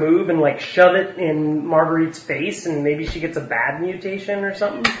extra move and like shove it in Marguerite's face and maybe she gets a bad mutation or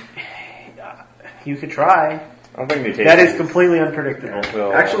something? You could try. I don't think mutation. That is completely unpredictable.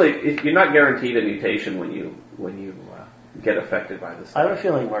 will- Actually, you're not guaranteed a mutation when you get affected by this. I have a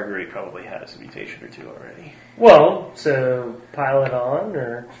feeling Marguerite probably has a mutation or two already. Well, so pile it on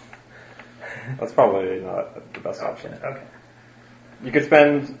or... That's probably not the best option. Okay. You could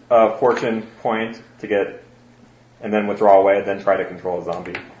spend a fortune point to get, and then withdraw away, then try to control a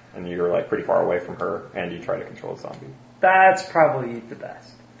zombie. And you're like pretty far away from her, and you try to control a zombie. That's probably the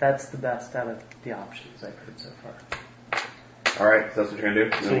best. That's the best out of the options I've heard so far. Alright, so that's what you're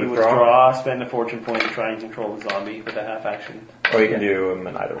going to do? So you withdraw, spend a fortune point, and try and control the zombie with a half action. Or you can do them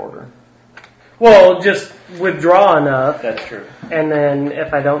in either order. Well, just withdraw enough, That's true. and then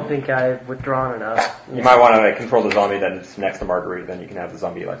if I don't think I've withdrawn enough... You might want to like control the zombie then it's next to Marguerite, then you can have the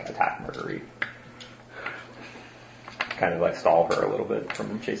zombie like attack Marguerite. Kind of like stall her a little bit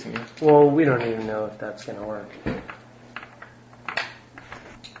from chasing you. Well, we don't even know if that's going to work.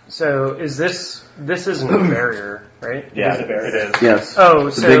 So, is this isn't a barrier, right? Yeah, is a barrier. it is. Yes. Oh,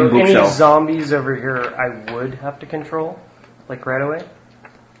 It's a so big any bookshelf. zombies over here I would have to control? Like right away?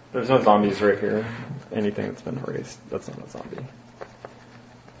 There's no zombies right here. Anything that's been erased, that's not a zombie.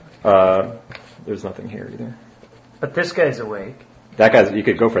 There's nothing here either. But this guy's awake. That guy's, you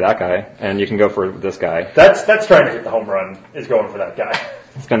could go for that guy, and you can go for this guy. That's trying to hit the home run, is going for that guy.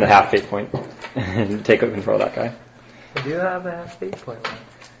 Spend a half fate point, and take control of that guy. I do have a half fate point.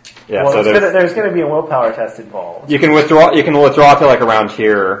 Yeah, Well, so there's going to be a willpower test involved. you can withdraw to like around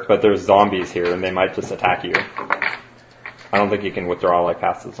here, but there's zombies here, and they might just attack you. I don't think you can withdraw like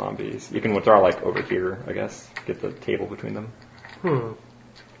past the zombies. You can withdraw like over here, I guess. Get the table between them.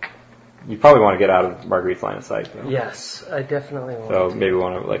 You probably want to get out of Marguerite's line of sight, though. Yes, I definitely want So to. maybe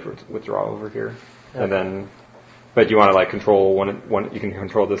want to like withdraw over here, and then, but you want to like control one. You can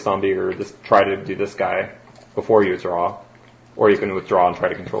control this zombie, or just try to do this guy before you withdraw, or you can withdraw and try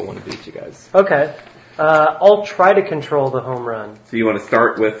to control one of these two guys. Okay. I'll try to control the home run. So you want to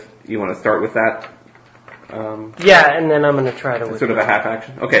start with that? Yeah, and then I'm going to try to Sort of a half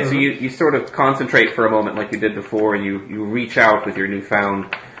action? Okay, so you sort of concentrate for a moment like you did before, and you reach out with your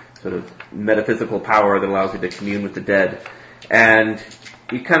newfound sort of metaphysical power that allows you to commune with the dead. And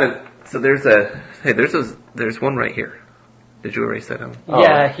you kind of, so there's one right here. Did you erase that out?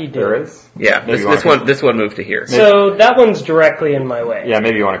 Yeah, he did. There is. Yeah, Maybe you wanna this one moved to here. So that one's directly in my way. Yeah,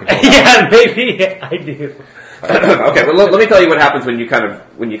 maybe you want to control. Yeah, maybe I do. Okay, well let me tell you what happens when you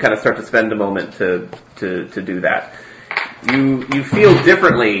kind of start to spend a moment to do that. You feel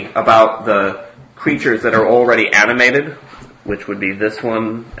differently about the creatures that are already animated, which would be this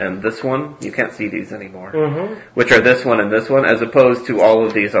one and this one. You can't see these anymore. Mm-hmm. Which are this one and this one, as opposed to all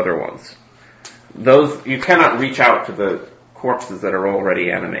of these other ones. Those, you cannot reach out to the corpses that are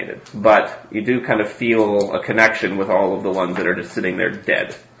already animated, but you do kind of feel a connection with all of the ones that are just sitting there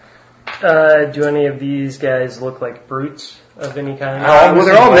dead. Do any of these guys look like brutes of any kind? Well,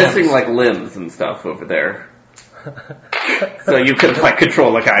 they're all missing like limbs and stuff over there. So you could like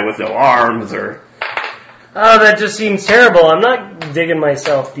control a guy with no arms or... Oh, that just seems terrible. I'm not digging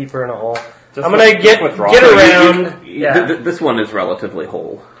myself deeper in a hole. Just I'm gonna get around. Yeah. This one is relatively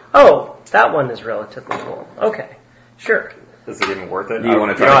whole. Oh, that one is relatively whole. Okay, sure. Is it even worth it? Do you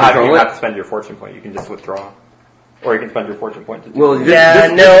want to try You don't to have, control you it? have to spend your fortune point. You can just withdraw, or you can spend your fortune point to do. Well, it.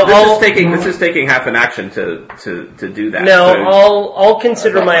 this is taking half an action to do that. No, So- I'll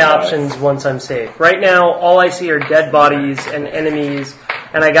consider my options once I'm safe. Right now, all I see are dead bodies and enemies,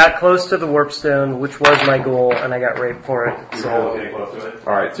 and I got close to the Warpstone, which was my goal, and I got raped for it. So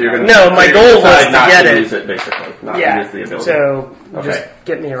All right, so you're going No, my goal was to not get to it. use it, basically. Not to yeah, use the ability. so Okay. just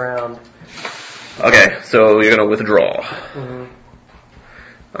get me around. Okay, so you're going to withdraw. Mm-hmm.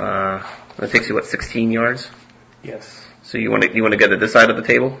 That takes you, 16 yards? Yes. So you want to get to this side of the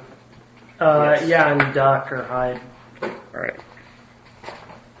table? Yeah, and duck or hide. All right.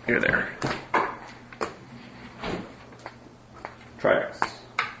 You're there. Try X.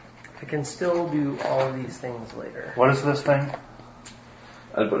 I can still do all of these things later. What is this thing?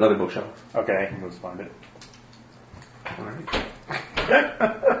 Another bookshelf. Okay, let's find it. All right.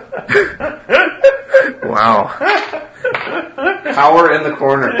 Wow. Power in the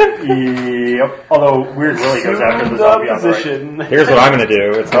corner. Yep. Although Weird Willie goes after the zombie on the right. Here's what I'm gonna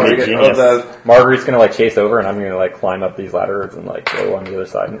do. It's gonna be Oh, genius. Marguerite's gonna like chase over, and I'm gonna like climb up these ladders and like go on the other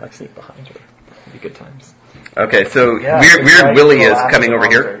side and like sneak behind her. It'll be good times. Okay, so Yeah, Weird Willie go is after coming the over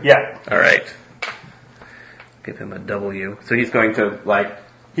here. monster. Yeah. All right. Give him a W. So he's going to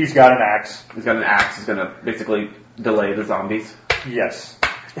He's got an axe. he's got an axe. He's going to basically delay the zombies. Yes.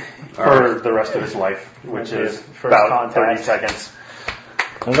 for the rest of his life, which is about 30 seconds.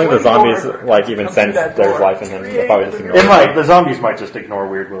 I don't think the zombies even sense there's life in him. They'll probably just ignore It it. might. The zombies might just ignore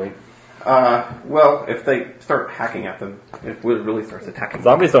Weird Willie. Well, if they start hacking at them, if Weird Willie starts attacking them.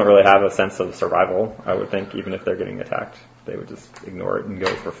 Zombies don't really have a sense of survival, I would think, even if they're getting attacked. They would just ignore it and go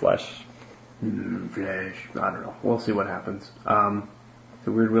for flesh. Flesh. I don't know. We'll see what happens.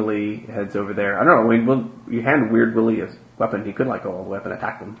 So Weird Willie heads over there. I don't know. You hand Weird Willie a weapon. He could go all the way up and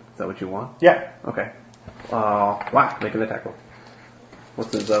attack them. Is that what you want? Yeah. Okay. Wow. Make an attack roll.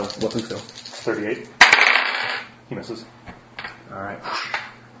 What's his weapon skill? 38. He misses. All right.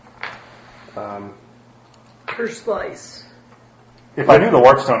 First slice. If I knew the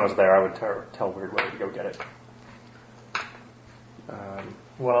Warpstone was there, I would tell Weird Willie to go get it.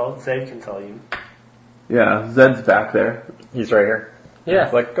 Well, Zed can tell you. Yeah, Zed's back there. He's right here. Yeah.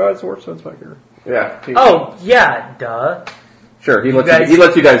 It's like, guys, Warpstone's back here. Yeah. Oh, yeah, duh. Sure. He You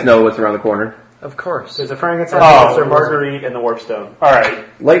lets you guys know what's around the corner. Of course. There's a Frankenstein, Sir Marguerite, and the Warpstone. All right.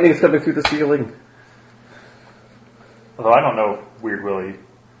 Lightning's coming through the ceiling. Although I don't know Weird Willie.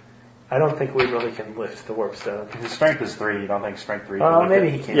 I don't think we really can lift the Warpstone. His strength is 3. You don't think strength 3 can lift Maybe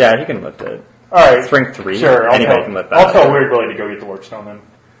it? he can. Yeah, he can lift it. All right. Strength 3. Sure. Anybody can lift that. I'll tell Weird Willie to go get the Warpstone then.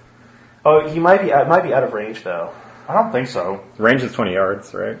 Oh, he might be out of range, though. I don't think so. Range is 20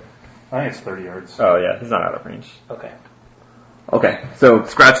 yards, right? I think it's 30 yards. Oh, yeah, he's not out of range. Okay. Okay. So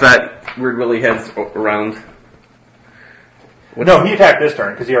scratch that. Weird Willie heads around. No, he attacked this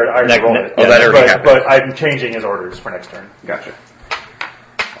turn because he already rolled it. Oh, that already happened. But I'm changing his orders for next turn. Gotcha.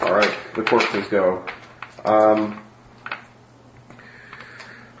 All right. The corpses go. All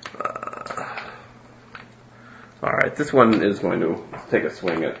right. This one is going to take a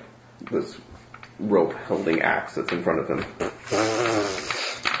swing at this rope holding axe that's in front of him.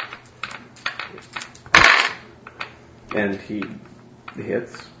 And he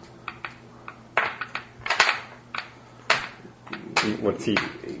hits. What's he?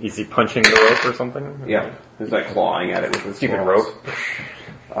 Is he punching the rope or something? Yeah. He's clawing at it with his Stupid claws.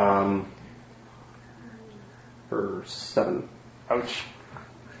 rope. For 7. Ouch.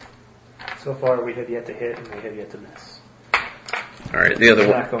 So far, we have yet to hit, and we have yet to miss. All right. The other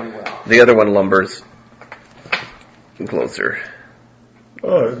It's one. not going well. The other one lumbers closer.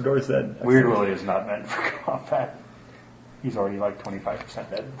 Oh, ignores that. Weird Willie is not meant for combat. He's already 25%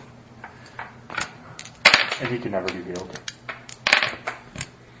 dead. And he can never be healed.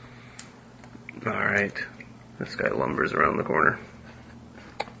 All right. This guy lumbers around the corner.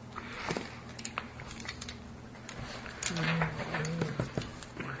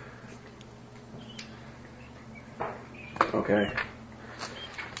 Okay.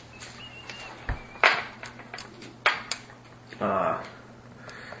 I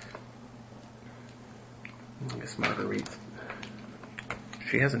guess Marguerite.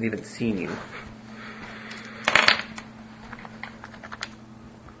 She hasn't even seen you.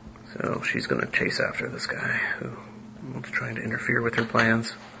 So she's going to chase after this guy who's trying to interfere with her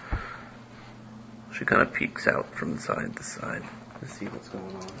plans. She kind of peeks out from the side to side to see what's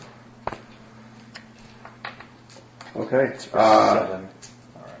going on. Okay. 7.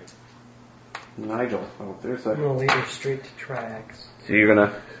 Alright. Nigel. Oh, there's I'm a... going to lead her straight to tracks. So you're going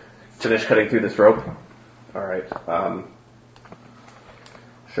to finish cutting through this rope? Alright.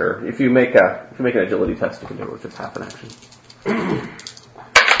 Sure. If you make an agility test, you can do it with just half an action.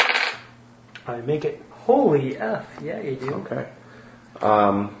 I make it. Holy F. Yeah, you do. Okay.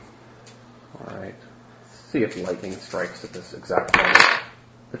 Alright. Let's see if lightning strikes at this exact moment.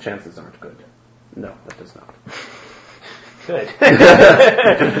 The chances aren't good. No, that does not. Good.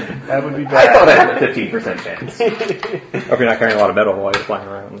 That would be bad. I thought I had a 15% chance. Hope you're not carrying a lot of metal while you're flying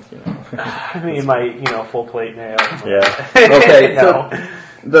around. I mean, my full plate nail. Yeah. Okay, No. so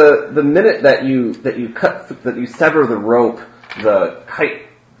the minute that you sever the rope, the kite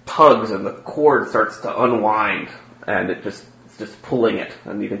tugs and the cord starts to unwind, and it's just pulling it,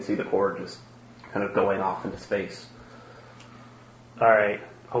 and you can see the cord just kind of going off into space. All right.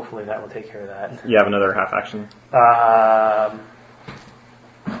 Hopefully that will take care of that. You have another half action. All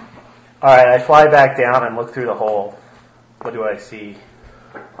right. I fly back down and look through the hole. What do I see?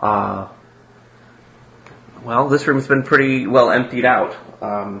 Well, this room's been pretty well emptied out.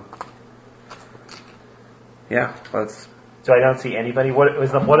 Yeah, that's. So I don't see anybody. What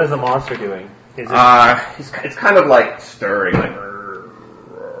is the monster doing? Is it? It's kind of like stirring,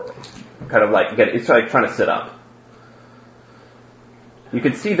 it's like trying to sit up. You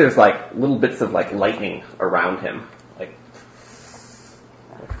can see there's little bits of lightning around him,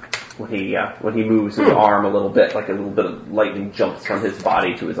 when he moves his arm a little bit, a little bit of lightning jumps from his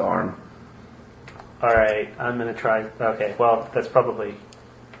body to his arm. All right. I'm gonna try. Okay. Well, that's probably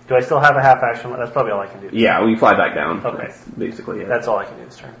Do I still have a half action? That's probably all I can do. Yeah, well, you fly back down. Okay. That's basically it. That's all I can do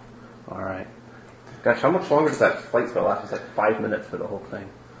this turn. All right. Gosh, how much longer does that flight spell last? It's like 5 minutes for the whole thing.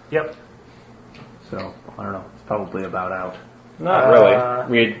 Yep. So, I don't know. It's probably about out. Not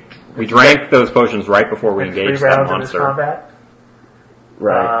really. We drank those potions right before we engaged 3 that rounds in this monster. combat.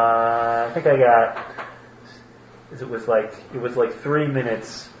 Right. I think I got. It was like 3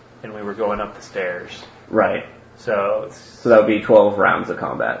 minutes, and we were going up the stairs. Right. So that would be 12 rounds of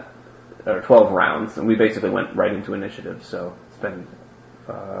combat. Or 12 rounds, and we basically went right into initiative, so it's been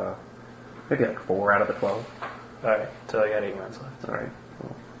maybe like 4 out of the 12. Alright, so I got 8 rounds left. Alright.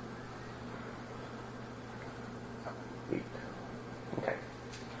 Cool. 8. Okay.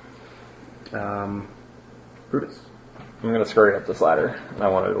 Brutus. I'm going to scurry up this ladder. I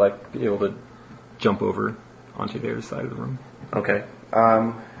want to like be able to jump over onto the other side of the room. Okay.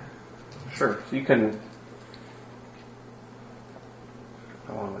 Sure. So you can.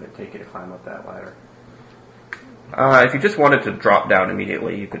 How long would it take you to climb up that ladder? If you just wanted to drop down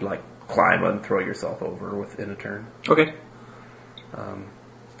immediately, you could like climb and throw yourself over within a turn. Okay. All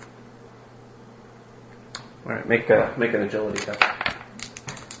right. Make an agility test.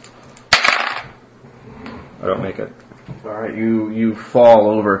 I don't make it. All right. You fall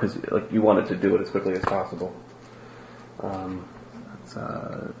over because like you wanted to do it as quickly as possible. Can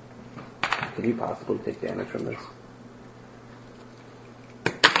you possibly take damage from this?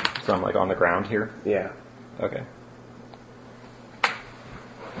 So I'm like on the ground here? Yeah. Okay.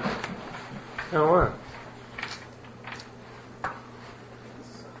 Oh, wow.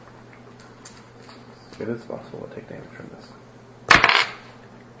 It is possible to take damage from this.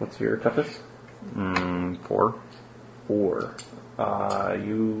 What's your toughest? 4. 4.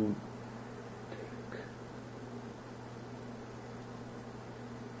 You take...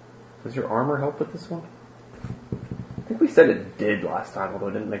 Does your armor help with this one? I think we said it did last time, although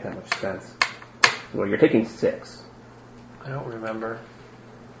it didn't make that much sense. Well, you're taking 6. I don't remember.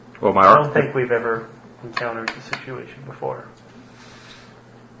 Well, I don't think we've ever encountered the situation before.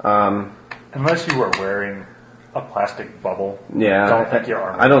 Unless you were wearing a plastic bubble. Yeah. I don't think your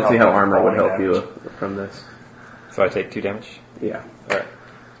armor. I don't see how help armor would rolling help damage. you from this. So I take 2 damage? Yeah. Alright.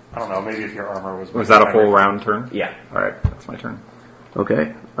 I don't know. Maybe if your armor was. Was that a full round turn? Yeah. Alright, that's my turn.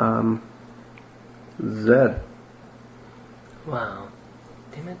 Okay. Zed. Wow.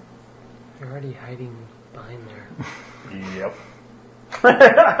 Damn it. You're already hiding behind there. Yep.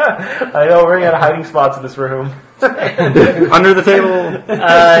 I know, we're running out of hiding spots in this room. Under the table!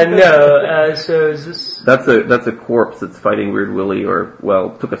 No, so is this... That's a corpse that's fighting Weird Willie, or,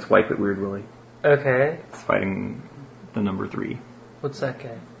 well, took a swipe at Weird Willie. Okay. It's fighting the number 3. What's that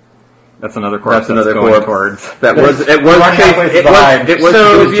guy? That's another corpse That's another going corpse. towards... It was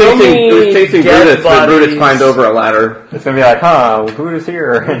chasing Brutus, but Brutus climbed over a ladder. It's gonna be like, Buddha's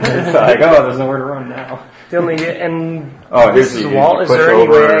here. And it's like, there's nowhere to run now. The only... And here's this is the- a wall. you Is push there any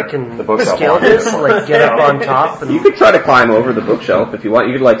over way I can the bookshelf scale wall. this? Like, get up on top and... You could try to climb over the bookshelf if you want.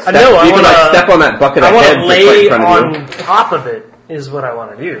 You could like step, I could like step on that bucket of I want heads to that's right lay in front of you. on top of it, is what I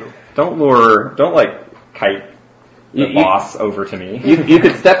want to do. Don't like kite the boss over to me. You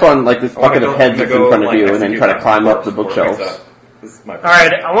could step on like this bucket of heads that's in front of you and then try to climb up the bookshelves.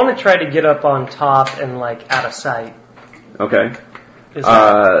 Alright, I want to try to get up on top and like out of sight. Okay. Is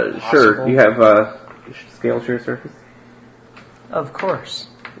that Sure. possible? You have scale sheer surface? Of course.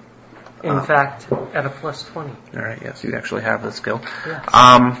 In fact, at a plus 20. Alright, yes, you actually have the skill. Yes.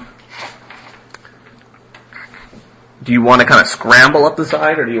 Do you want to kind of scramble up the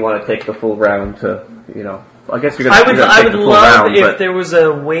side, or do you want to take the full round to, I guess you're going to I take would the full love round, if but there was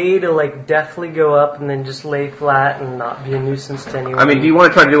a way to like deftly go up and then just lay flat and not be a nuisance to anyone. I mean, do you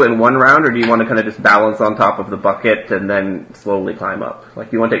want to try to do it in one round, or do you want to kind of just balance on top of the bucket and then slowly climb up? Like,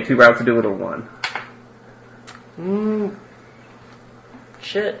 do you want to take 2 rounds to do it, or 1?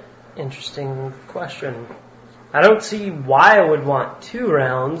 Shit. Interesting question. I don't see why I would want 2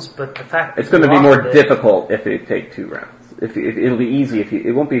 rounds, but the fact that It's going to you be more offered it- difficult if you take 2 rounds. It'll be easy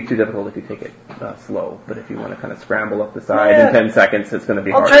it won't be too difficult if you take it slow. But if you want to kind of scramble up the side in 10 seconds, it's going to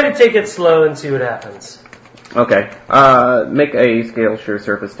be I'll hard. try to take it slow and see what happens. Okay. Make a scale sheer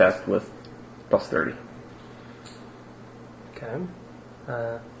surface test with plus 30. Okay.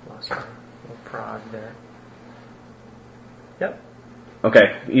 Lost my little prod there. Yep.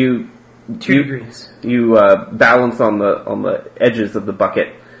 Okay. You 2 degrees. You balance on the edges of the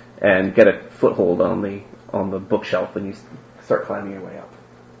bucket and get a foothold on the bookshelf, and you start climbing your way up.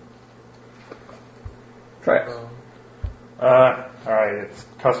 Try it. Alright, it's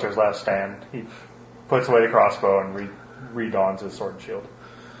Custer's last stand. He puts away the crossbow and redons his sword and shield.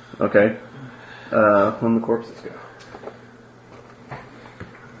 Okay. When the corpses go.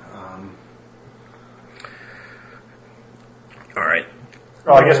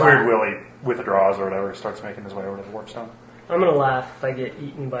 Oh, I guess Weird Willie withdraws or whatever, starts making his way over to the Warpstone. I'm gonna laugh if I get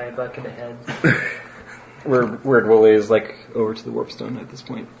eaten by a bucket of heads. Weird Willie is like over to the Warpstone at this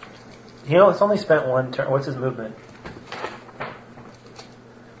point. It's only spent one turn. What's his movement?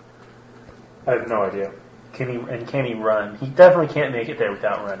 I have no idea. Can he run? He definitely can't make it there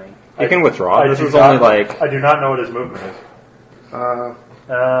without running. He can withdraw. This is I do not know what his movement is.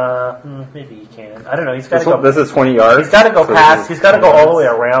 Maybe he can. I don't know. He's got to go. This is 20 yards. He's got to go past. He's got to go all the way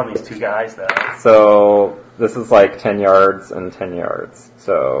around these two guys, though. So this is like 10 yards and 10 yards.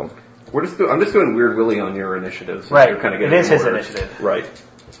 So I'm just doing Weird Willie on your initiative. So right. You're kind of it is his initiative. Right.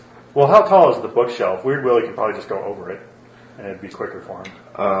 Well, how tall is the bookshelf? Weird Willie could probably just go over it, and it'd be quicker for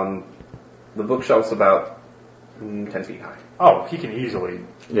him. The bookshelf's about 10 feet high. Oh, he can easily.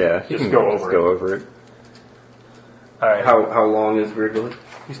 yeah, he Just can go just over go it. over it. All right. How long is Weird Willie?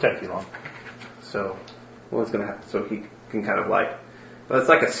 He's 10 feet long. So, well, it's gonna have. So he can kind of like. But it's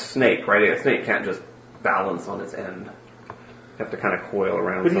like a snake, right? A snake can't just balance on its end. You have to kind of coil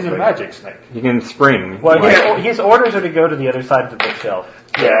around. But he's a something. magic snake. He can spring. Well, his orders are to go to the other side of the bookshelf.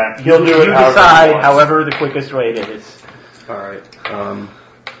 Yeah, he'll do it You however he decide wants. however the quickest way it is. All right.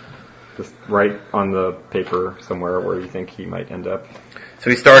 Just right on the paper somewhere where you think he might end up. So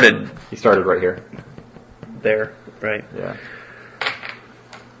he started He started right here. there, right? Yeah.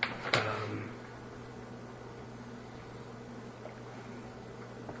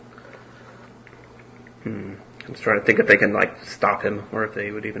 I'm just trying to think if they can like stop him, or if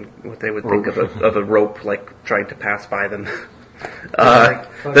they would think of a rope like trying to pass by them.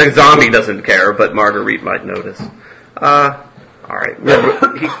 The zombie doesn't care, but Marguerite might notice. All right,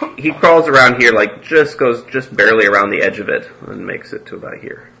 he crawls around here, like goes just barely around the edge of it, and makes it to about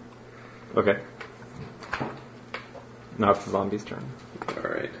here. Okay. Now it's the zombie's turn. All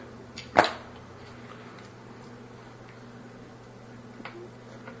right.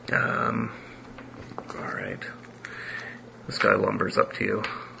 All right. This guy lumbers up to you.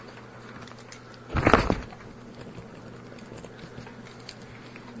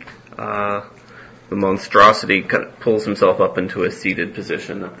 The monstrosity pulls himself up into a seated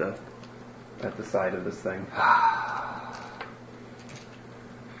position at the side of this thing. I'll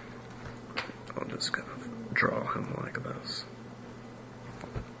just kind of draw him like this.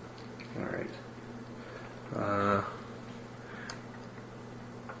 All right.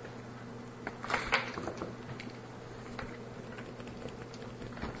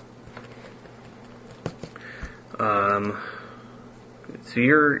 So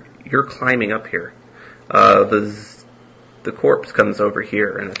you're climbing up here. The corpse comes over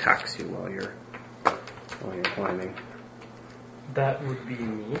here and attacks you while you're climbing. That would be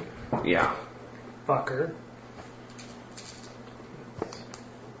me. Yeah. Fucker.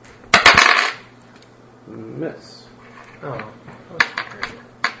 Miss. Oh, that's great.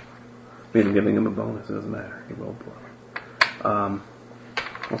 Even giving him a bonus, it doesn't matter. He rolled poorly.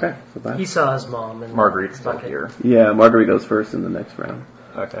 Okay, so that. He saw his mom and Marguerite's still bucket. here. Yeah, Marguerite goes first in the next round.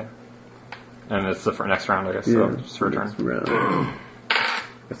 Okay. And it's the next round, I guess, so it's her turn. Next round.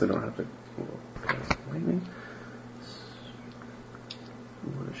 Guess I don't have to cast lightning.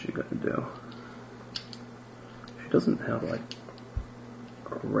 What is she going to do? She doesn't have, like,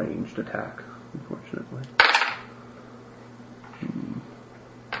 a ranged attack, unfortunately.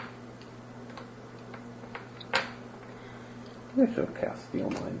 I should have cast Steel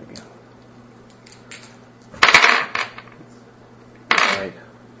Mind again. Alright.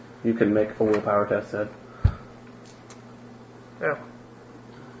 You can make a willpower test, Ed. Oh.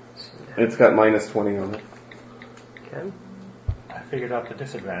 It's got minus 20 on it. Okay. I figured out the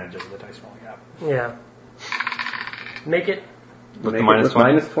disadvantages of the dice rolling app. Yeah. Make it. With Make the it minus with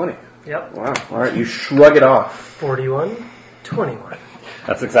 20? minus 20. Yep. Wow. Alright, you shrug it off. 41, 21.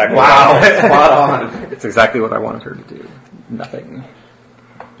 That's exactly Wow, what spot on. It's exactly what I wanted her to do. Nothing.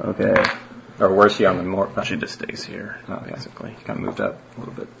 Okay. Or where's she on the more? She just stays here, Okay. basically. Kind of moved up a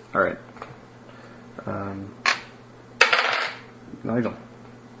little bit. All right. Nigel.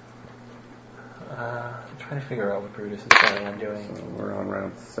 I'm trying to figure out what Brutus is planning on doing. So we're on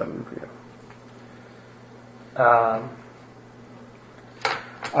round 7 for you.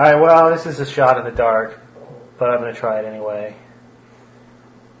 Alright, well, this is a shot in the dark, but I'm going to try it anyway.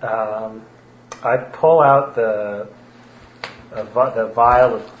 I'd pull out the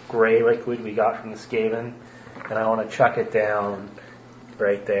vial of gray liquid we got from the Skaven, and I want to chuck it down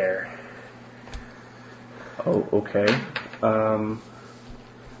right there. Oh, okay. I'm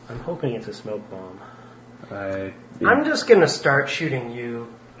hoping it's a smoke bomb. I'm just gonna start shooting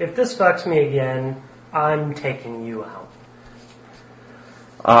you. If this fucks me again, I'm taking you out.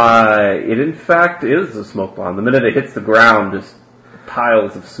 It in fact is a smoke bomb. The minute it hits the ground, just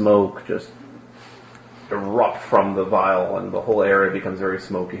piles of smoke just erupt from the vial, and the whole area becomes very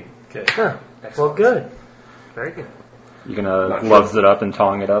smoky. Okay. Huh. Well, good. Very good. You gonna Not gloves it up and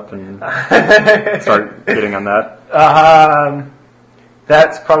tongue it up and start getting on that?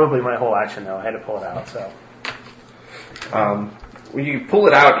 That's probably my whole action, though. I had to pull it out, so. When you pull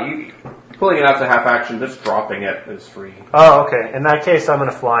it out, pulling it out to half action, just dropping it is free. Oh, okay. In that case, I'm going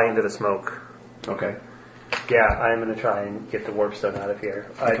to fly into the smoke. Okay. Yeah, I'm going to try and get the Warpstone out of here.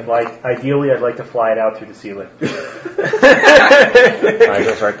 Ideally, I'd like to fly it out through the ceiling. It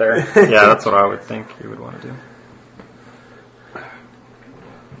goes right there. Yeah, that's what I would think you would want to do.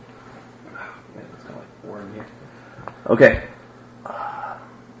 It's kind of like warm here. Okay.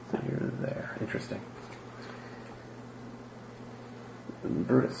 So you're there. Interesting.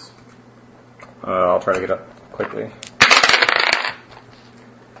 Brutus. I'll try to get up quickly.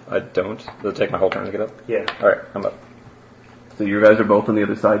 I don't. Does it take my whole turn to get up? Yeah. Alright, I'm up. So you guys are both on the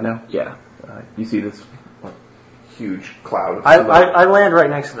other side now? Yeah. You see this huge cloud of smoke. I land right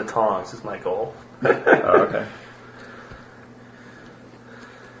next to the tongs is my goal. Oh, okay.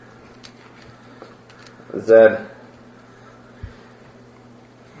 Zed.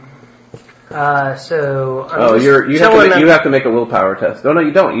 So I'm Oh, just you chilling have to make a willpower test. Oh no,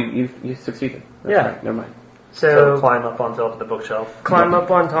 you don't. You succeeded. That's Yeah. right. Never mind. So So climb up on top of the bookshelf. climb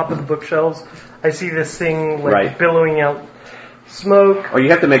up on top of the bookshelves. I see this thing like Right. billowing out smoke. Oh, you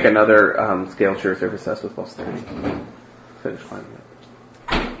have to make another scale sure surface test with +30. Finish climbing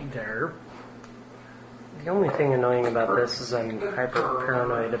it. There. The only thing annoying about this is I'm hyper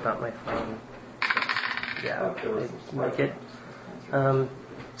paranoid about my phone. Yeah, I like it.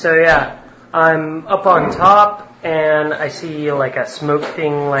 So yeah, I'm up on top and I see like a smoke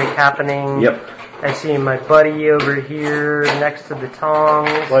thing like happening. Yep. I see my buddy over here next to the tongs.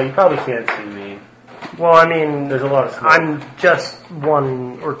 Well, you probably can't see me. Well, I mean, There's a lot of smoke. I'm just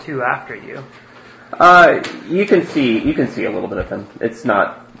 1 or 2 after you. You can see a little bit of him. It's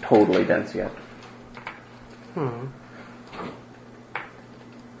not totally dense yet.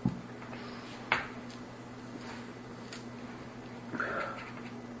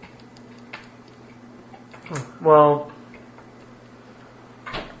 Well,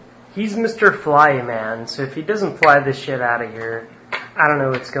 he's Mr. Flyman, so if he doesn't fly this shit out of here, I don't know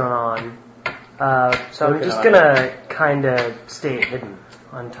what's going on. So I'm just gonna kind of stay hidden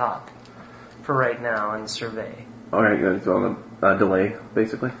on top for right now and survey. Alright, you're on a delay,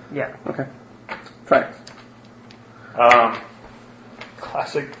 basically? Yeah. Okay. Try it.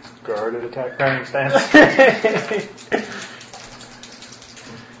 Classic guarded attack running stance.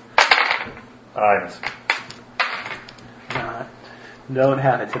 I miss. Don't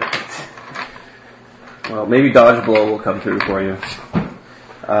have it tonight. Well, maybe dodge blow will come through for you.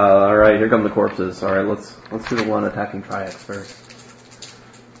 Alright, here come the corpses. Alright, let's do the one attacking Triax first.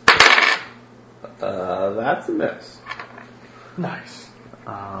 That's a miss. Nice.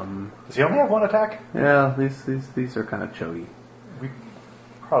 Um, Does he only have one attack? yeah, these are kind of chogy. We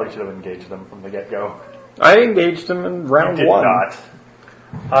probably should have engaged them from the get-go. I engaged him in round Did 1. not.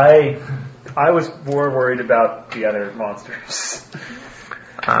 I was more worried about the other monsters.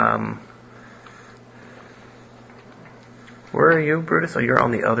 Where are you, Brutus? Oh, you're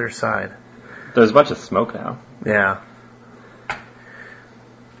on the other side. There's a bunch of smoke now. Yeah.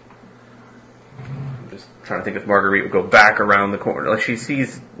 I'm just trying to think if Marguerite would go back around the corner. Like, she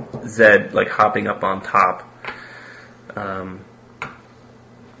sees Zed, like, hopping up on top.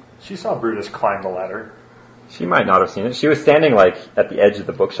 She saw Brutus climb the ladder. She might not have seen it. She was standing like at the edge of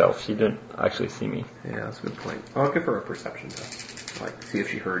the bookshelf. She didn't actually see me. Yeah, that's a good point. I'll give her a perception test. Like, see if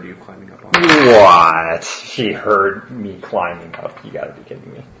she heard you climbing up on What? She heard me climbing up. You gotta be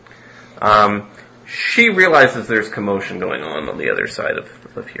kidding me. She realizes there's commotion going on the other side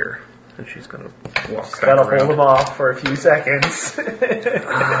of here. And she's gonna walk back Gotta hold around. him off for a few seconds.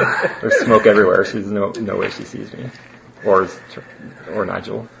 There's smoke everywhere. She's no way she sees me. Or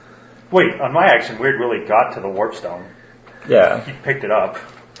Nigel. Wait, on my action, Weird Willie got to the Warpstone. Yeah. He picked it up.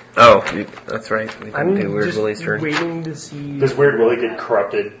 Oh, that's right. We I'm can do Weird just Willie's turn. waiting to see. Does Weird Willie get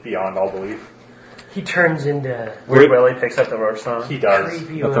corrupted beyond all belief? He turns into Weird Willie picks up the Warpstone. He does.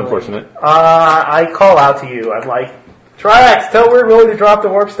 creepy That's Willie. unfortunate. I call out to you. I'm like, Triax, tell Weird Willie to drop the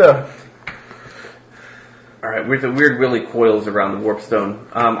Warpstone. Alright, the Weird Willie coils around the Warpstone.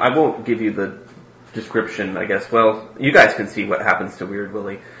 I won't give you the description, I guess. Well, you guys can see what happens to Weird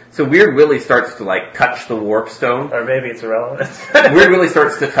Willie. So Weird Willie starts to, like, touch the Warpstone. Or maybe it's irrelevant. Weird Willie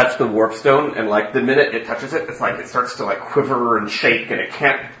starts to touch the Warpstone, and, like, the minute it touches it, it's like it starts to, like, quiver and shake, and it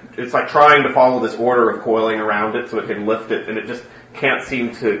can't... It's like trying to follow this order of coiling around it so it can lift it, and it just can't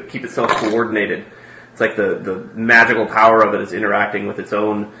seem to keep itself coordinated. It's like the magical power of it is interacting with its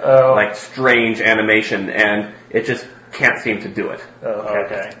own like strange animation, and it just can't seem to do it.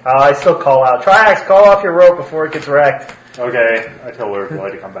 Okay. I still call out, Triax, call off your rope before it gets wrecked. Okay, I tell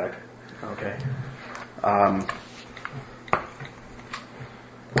Lurkboy to come back. Okay.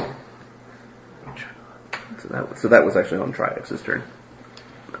 So that was actually on Triax's turn.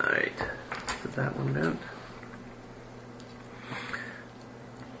 Alright. Put that one down.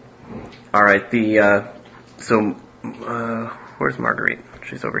 Alright, where's Marguerite?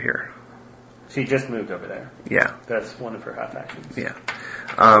 She's over here. She just moved over there. Yeah. That's one of her half actions. Yeah.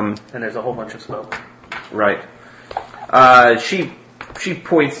 And there's a whole bunch of smoke. Right. She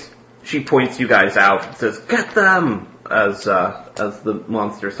points you guys out and says, "Get them!" as the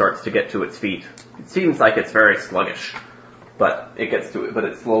monster starts to get to its feet. It seems like it's very sluggish, but it gets to it. But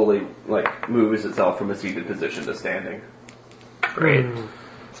it slowly moves itself from a seated position to standing. Great.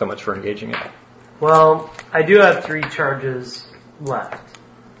 So much for engaging it. Well, I do have 3 charges left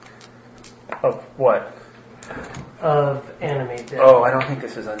Of what? of animate death. Oh, I don't think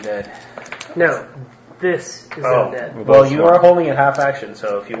this is undead. No, this is undead. Well, you are holding it half action,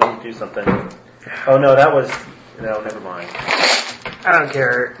 so if you want to do something... Oh, no, no, never mind. I don't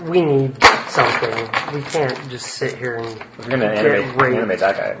care. We need something. We can't just sit here and We're going to animate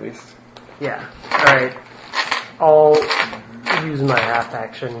that guy at least. Yeah. Alright. I'll use my half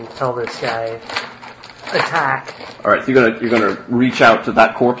action, tell this guy, attack. Alright, so you're gonna reach out to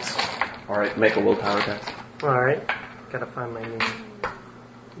that corpse. Alright, make a willpower test. Alright. Gotta find my new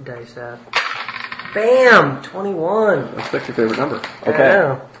dice app. Bam! 21. That's your favorite number. I Okay.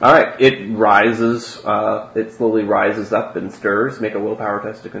 know. Alright, it rises, it slowly rises up and stirs. Make a willpower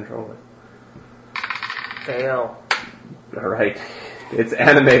test to control it. Fail. Alright. It's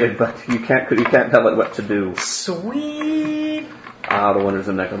animated, but you can't tell it what to do. Sweet! The wonders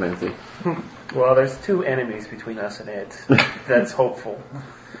of necromancy. Well, there's 2 enemies between us and it. That's hopeful.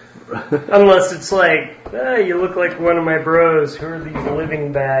 Unless it's like, you look like one of my bros. Who are these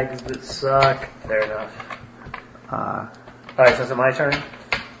living bags that suck? Fair enough. Alright, so is it my turn?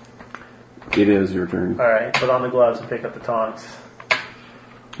 It is your turn. Alright, put on the gloves and pick up the taunts.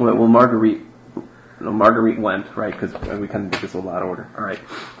 Well, Marguerite went, right, because we kind of did this a lot of order. Alright,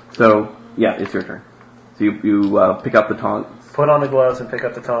 so, yeah, it's your turn. So you pick up the taunts. Put on the gloves and pick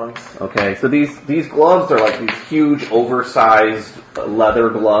up the tongs. Okay, so these gloves are like these huge, oversized leather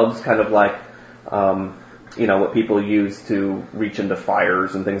gloves, kind of like, what people use to reach into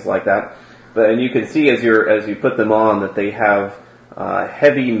fires and things like that. And you can see as you put them on that they have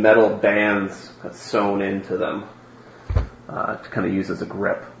heavy metal bands sewn into them to kind of use as a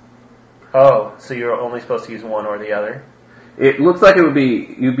grip. Oh, so you're only supposed to use one or the other? It looks like you'd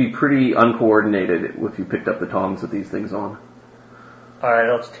be pretty uncoordinated if you picked up the tongs with these things on. Alright,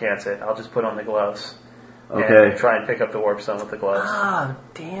 I'll just chance it. I'll just put on the gloves. Okay. And try and pick up the Warpstone with the gloves. Ah,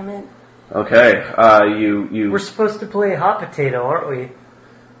 damn it. Okay, you... We're supposed to play hot potato, aren't we?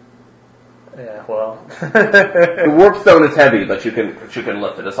 Yeah, well. The Warpstone is heavy, but you can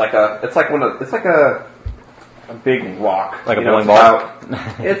lift it. It's like a big rock. Like a bowling ball?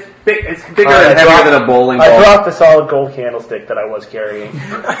 It's big. It's bigger and heavier than a bowling ball. I dropped the solid gold candlestick that I was carrying.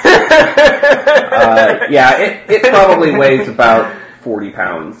 It probably weighs about 40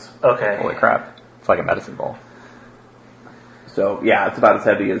 pounds. Okay. Holy crap. It's like a medicine ball. So, yeah, it's about as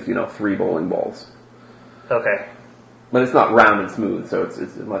heavy as, 3 bowling balls. Okay. But it's not round and smooth, so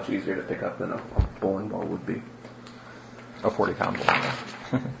it's much easier to pick up than a bowling ball would be. A 40-pound bowling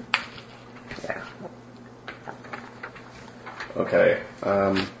ball. Yeah. Okay.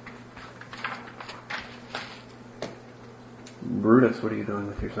 Brutus, what are you doing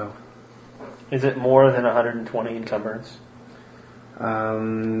with yourself? Is it more than 120 encumbrance?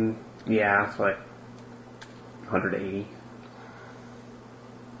 Yeah, it's like 180.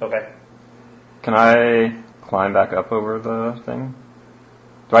 Okay. Can I climb back up over the thing?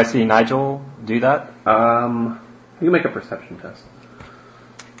 Do I see Nigel do that? You can make a perception test.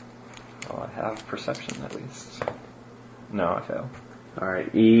 Oh, I have perception at least. No, I fail.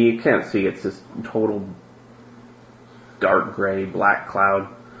 Alright, you can't see, it's this total dark gray, black cloud.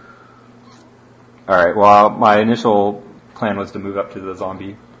 Alright, well, my initial plan was to move up to the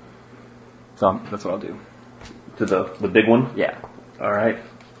zombie. So that's what I'll do. To the big one? Yeah. Alright.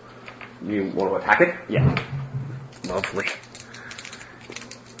 You want to attack it? Yeah. Lovely.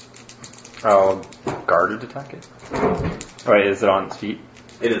 I'll guarded attack it. Alright, is it on its feet?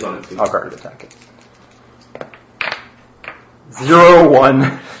 It is on its feet. I'll guarded attack it.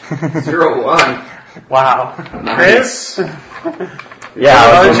 0-1. 0-1. Wow. Nice. Chris?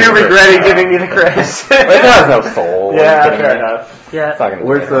 Yeah. Aren't you regretting giving me the Chris? It has no soul. Yeah, fair enough. Yeah. It's not gonna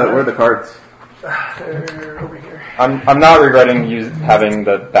Where are the cards? Over here. I'm not regretting having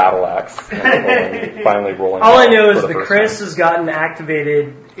the battle axe and finally rolling. All I know is for the first Chris time. has gotten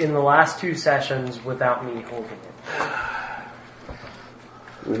activated in the last 2 sessions without me holding it.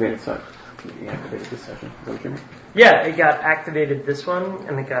 We made it start. We activated this session. Is that what you mean? Yeah, it got activated this one,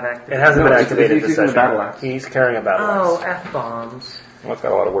 and it got activated. It hasn't been No, activated he's this using the session. battle axe. He's carrying a battle Oh, axe. F-bombs. Well, it's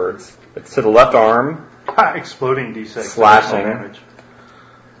got a lot of words. It's to the left arm, Exploding D6. Slashing. Damage.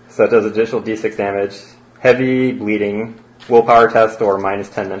 so it does additional d6 damage, heavy bleeding, willpower test, or minus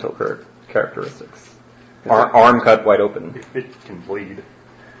 10 mental characteristics. Arm cut wide open. If it can bleed.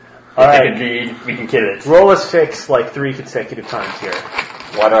 All If it right. can bleed, we can kill it. Roll us fix like 3 consecutive times here.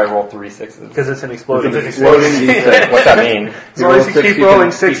 Why do I roll 3 sixes? Because it's an exploding. It's an exploding D6. What's that mean? As long as you roll keep six, you rolling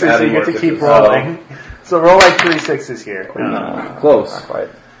can sixes, keep adding you get to more keep sixes. rolling. So roll like 3 sixes here. Close. Not quite.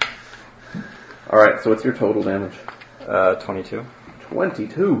 Alright, so what's your total damage? 22.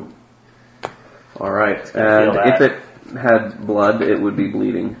 22. Alright, gonna and feel if that. it had blood, it would be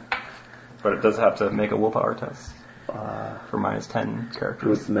bleeding. But it does have to make a willpower test for minus 10 characters.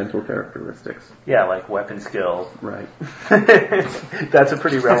 With mental characteristics. Yeah, like weapon skill. Right. That's a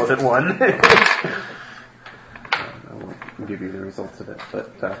pretty relevant one. I won't give you the results of it,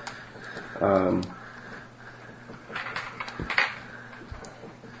 but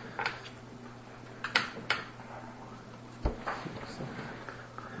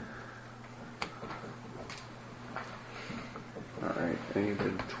alright, and you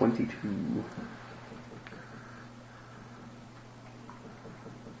did 22.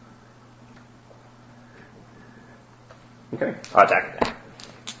 Okay. Attack.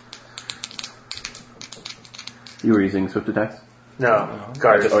 You were using swift attacks? No,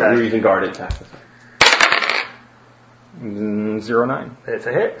 guard Oh, you were attack. using guarded attacks. 09. It's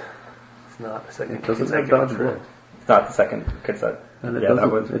a hit. It's not a second. It doesn't have consecutive dodge crit. blow. It's not the second cassette. And it Yeah, doesn't,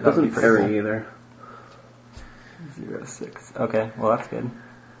 that would it be doesn't pretty parry cool. either. 06. Okay, well that's good.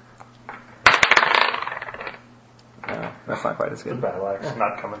 No, that's not quite as The good. battle axe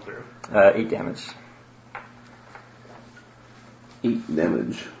not coming through. 8 damage. 8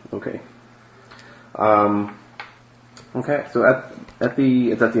 damage. Okay. Okay, so at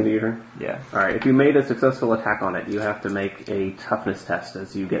the, is that the end of your turn? Yeah. Alright, if you made a successful attack on it, you have to make a toughness test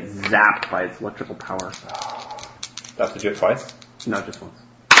as you get zapped by its electrical power. Have to do it twice? Not just once.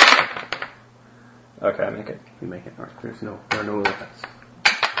 Okay, I make it. You make it. Alright, there are no effects.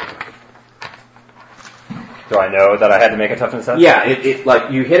 Do I know that I had to make a toughness test? Yeah, it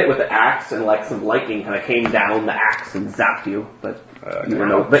like, you hit it with the axe and like some lightning kind of came down the axe and zapped you, but you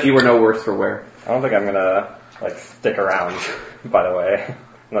were no worse for wear. I don't think I'm gonna, like, stick around, by the way.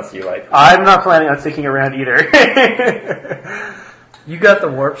 Unless you, like... I'm not planning on sticking around either. You got the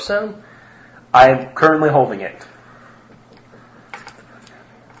Warpstone? I'm currently holding it.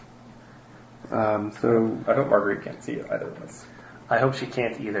 So, I hope Marguerite can't see either of us. I hope she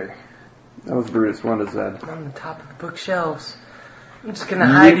can't either. that was Brutus, one to Zed. On the top of the bookshelves. I'm just gonna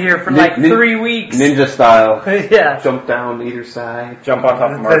hide here for like 3 weeks. Ninja style. Yeah. Jump down either side. Jump on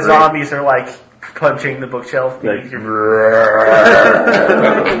top of The Marguerite. zombies are like punching the bookshelf. Like, Do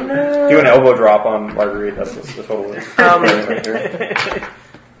an elbow drop on Marguerite, that's just the total.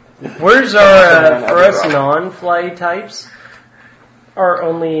 Where's our, for us non-fly types, our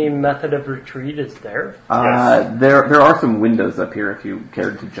only method of retreat is there? There are some windows up here if you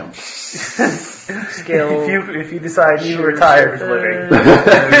cared to jump. Scale. if you decide you retire from living.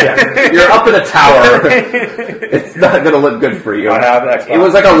 Yeah. You're up in a tower. It's not going to look good for you. I have Xbox. It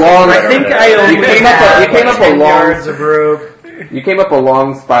was like a long. I think I only you came have up a 10 long. yards of rope. You came up a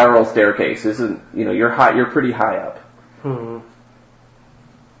long spiral staircase. Isn't you're high. You're pretty high up.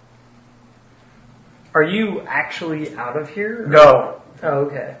 Are you actually out of here? No. Oh,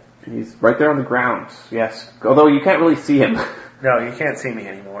 okay. He's right there on the ground. Yes, although you can't really see him. No, you can't see me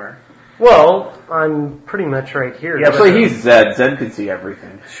anymore. Well, I'm pretty much right here. Yeah, Actually, he's Zed. Zed can see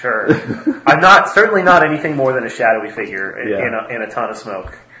everything. Sure. I'm certainly not anything more than a shadowy figure in a ton of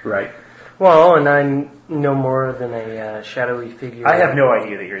smoke. Right. Well, and I'm no more than a shadowy figure. I have no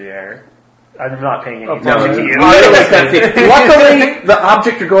idea that you're there. I'm not paying any Oh, attention to you. Luckily, the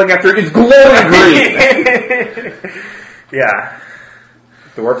object you're going after is glowing green. Yeah.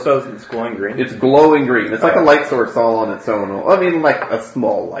 The Warpstone is glowing green. It's glowing green. It's like a light source all on its own. I mean, like a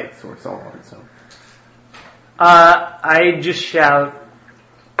small light source all on its own. I just shout.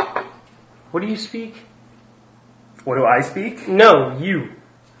 What do you speak? What do I speak? No, you.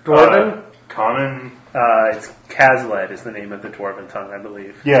 Dwarven? Common. It's Kazled is the name of the Dwarven tongue, I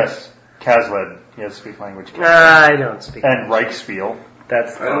believe. Yes. Kazled. Yes, speak language. I don't speak. And Reichspiel.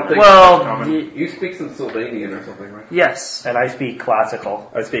 That's I don't think Well, common. You speak some Sylvanian or something, right? yes. and I speak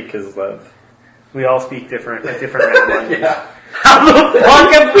classical. I speak Kislev. We all speak a different language. Yeah. How the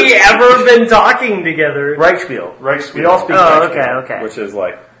fuck have we ever been talking together? Reichspiel. We all speak Oh, Reichspiel. okay. Which is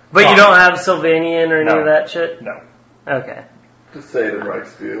like, But you don't have Sylvanian or any No. of that shit? No. Okay. Just say the right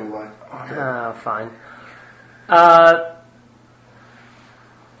spiel. Like, Oh, fine.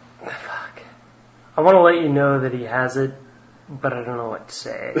 Fuck. I want to let you know that he has it, but I don't know what to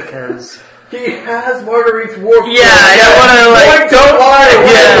say, because... he has Marguerite's Warpstone. Yeah, I want to, like... Don't lie.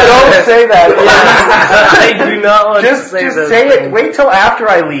 Don't say that. I do not want to say Just those say things. it. Wait till after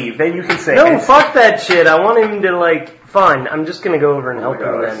I leave, then you can say No, it. fuck that shit. I want him to, like... Fine, I'm just going to go over and help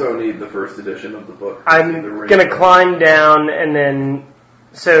him then. I so need the first edition of the book. I'm going to climb down and then...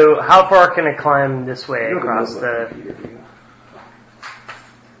 So, how far can I climb this way across the...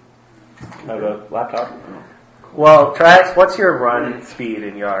 have a laptop. Well, Trax, what's your run speed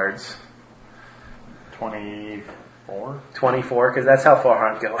in yards? 24? 24, because that's how far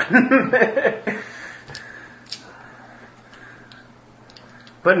I'm going.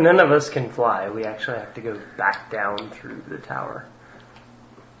 But none of us can fly. We actually have to go back down through the tower.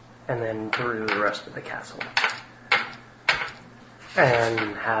 And then through the rest of the castle.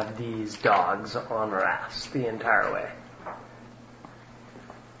 And have these dogs on our ass the entire way.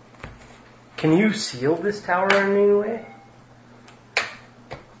 Can you seal this tower in any way?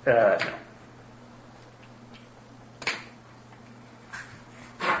 No.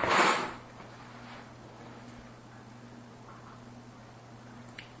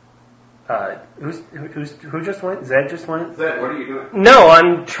 Who just went? Zed just went? Zed, what are you doing? No,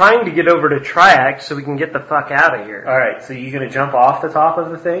 I'm trying to get over to Triax so we can get the fuck out of here. Alright, so you gonna jump off the top of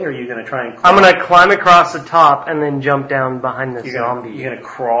the thing, or are you gonna try and I'm gonna climb across the top and then jump down behind the zombie. You're gonna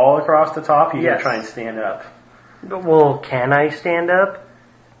crawl across the top, or you're Yes. gonna try and stand up? Well, can I stand up?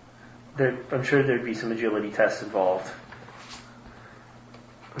 I'm sure there'd be some agility tests involved.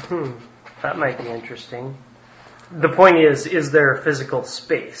 That might be interesting. The point is there a physical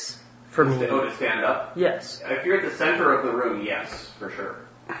space for me? Oh, to stand up? Yes. If you're at the center of the room, yes, for sure.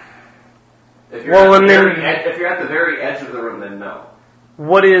 If you're, Well, at, the and then- very edge, if you're at the very edge of the room, then no.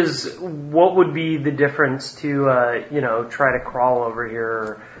 What would be the difference to try to crawl over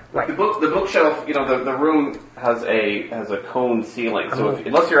here? Like the bookshelf, the room has a cone ceiling, so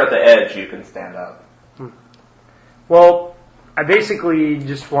unless you're at the edge, you can stand up. Well, I basically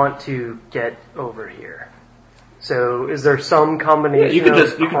just want to get over here. So, is there some combination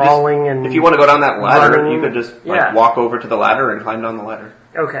of crawling and if you want to go down that ladder, running? you could just walk over to the ladder and climb down the ladder.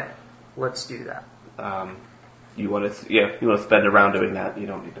 Okay, let's do that. You want to spend a round doing that. You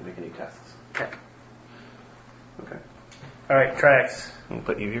don't need to make any tests. Okay. Okay. Alright, Trax. We'll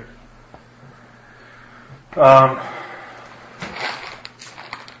put you here.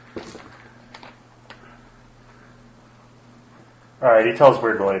 Alright, he tells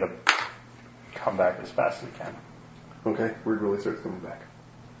Weird Willie to come back as fast as he can. Okay. Weird Willie starts coming back.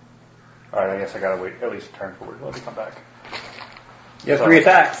 Alright, I guess I gotta wait at least a turn for Weird Willie to come back. You have 3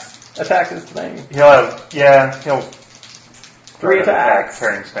 attacks. Attack is the thing. He'll 3 attacks.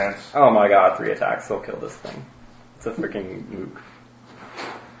 Turning stance. Oh my god, 3 attacks. They'll kill this thing. It's a freaking mook.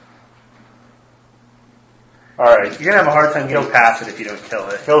 Alright, You're gonna have a hard time getting past it if you don't kill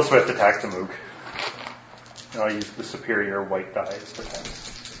it. he'll swift attack the mook. I'll use the superior white die as defense.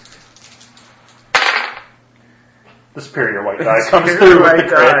 The superior white die comes through with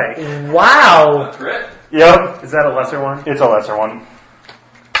the crit. Wow! Crit? Yep, Is that a lesser one? it's a lesser one.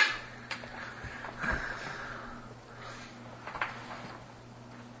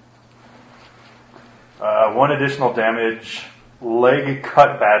 One additional damage, leg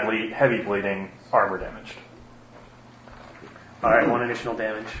cut badly, heavy bleeding, armor damaged. Alright, one additional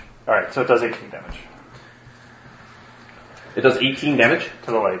damage. Alright, so it does 18 damage It does 18 damage.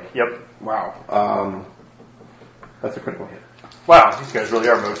 to the leg. Yep. Wow. That's a critical hit. Wow, these guys really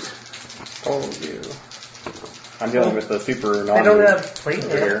are moves. Told you. I'm dealing with the super I don't have plate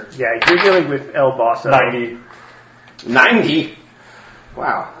here. Yeah, you're dealing with El Bosso. 90. 90.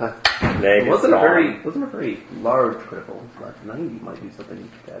 Wow. Leg It wasn't a gone. very large critical, but 90 might be something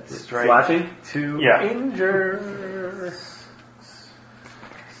that's Strike. slashing. To Yeah. injure.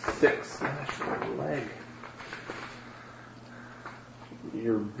 6 slash your leg.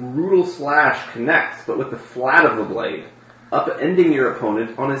 Your brutal slash connects, but with the flat of the blade, upending your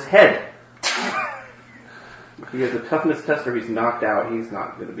opponent on his head. If he has a toughness test or he's knocked out, he's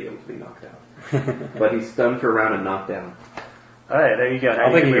not going to be able to be knocked out. But he's stunned for a round and knocked down. Alright, there you go. I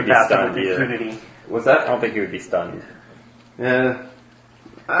don't think he would be stunned with either. impunity. What's I that? don't think he would be stunned.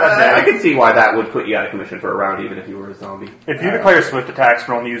 I can see why that would put you out of commission for a round, even if you were a zombie. If you declare swift attacks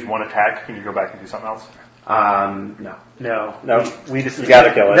but only use one attack, can you go back and do something else? No. No. No. We just You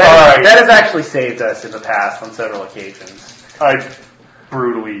gotta kill it. That, Alright. that has actually saved us in the past on several occasions. I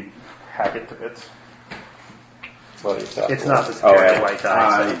brutally hack it to bits. What do you say? It's not the Oh, superior yeah. white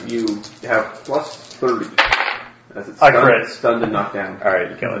die. So. You have plus 30. As it's I stunned, crit. stunned and knocked down. Alright,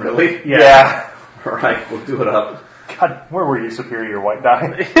 you kill it. Really? Yeah. Alright, we'll do it up. God, where were you, superior white die?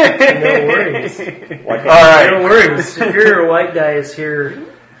 No worries. Alright. No worries. Superior white die is here.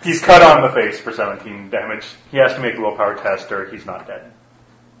 He's cut on the face for 17 damage. He has to make a willpower test or he's not dead.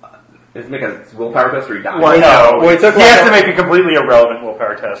 Is it make a willpower test or he dies? No, Well, he took he like has a- to make a completely irrelevant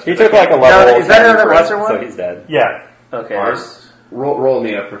willpower test. He took like a level. Is that 10 another crit, lesser one? So he's dead. Yeah, Okay. Alright. there's- Roll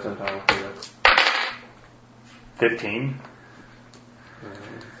me a percentile. 15.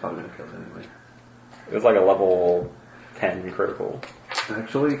 Probably gonna kill it anyway. It was like a level 10 critical.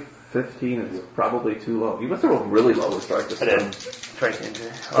 Actually, 15 is probably too low. You must have rolled really low to strike this I did. time. Strike to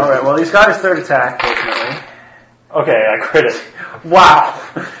injure. Alright, well, he's got his third attack, fortunately. Okay, I crit it. Wow.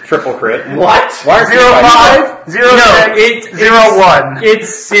 Triple crit. What? Why are you 0-5, 0-6, 0-1.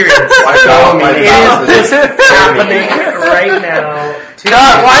 It's serious. It is just happening right now.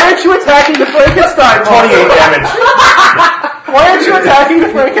 God, why aren't you attacking the Frankenstein? 28 damage. Why aren't you attacking the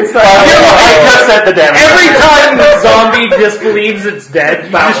Frankenstein? I just said the damage. Every time the zombie disbelieves it's dead,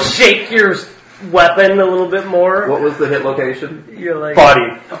 you just shake your weapon a little bit more. What was the hit location? You're like,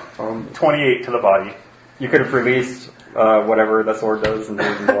 Body. 28 to the body. You could have released whatever the sword does and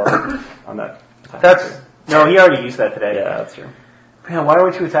do more on that. No, he already used that today. Yeah, that's true. Man, why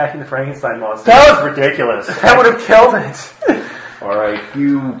weren't you attacking the Frankenstein monster? That was ridiculous. That would have killed it. Alright,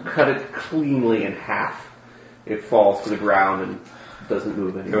 you cut it cleanly in half. It falls to the ground and doesn't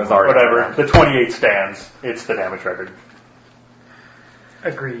move anymore. It was already Whatever. The 28 stands. It's the damage record.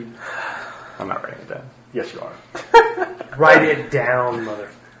 agreed. I'm not writing it down. Yes, you are. Write it down, mother.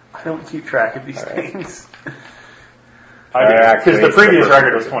 I don't keep track of these Alright. things. I do. Actually, Because the it's previous the first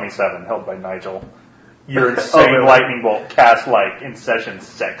record was person. 27, held by Nigel. Your insane really? lightning bolt cast like in session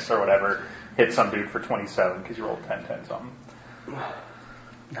 6 or whatever hit some dude for 27 because you rolled 10 something.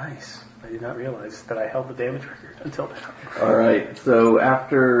 Nice. I did not realize that I held the damage record until now. Alright, so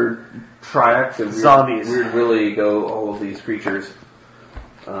after Triax and Zombies. Weird Willy go all of these creatures.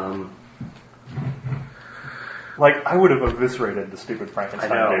 Like, I would have eviscerated the stupid I Frankenstein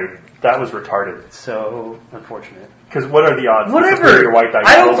know. dude. That was retarded. So unfortunate. Because what are the odds? Whatever. Your white die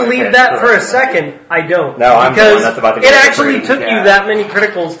I don't rolls a believe hit that for a second. I don't. No, I'm the one because that's about to it get actually separated. took Yeah. you that many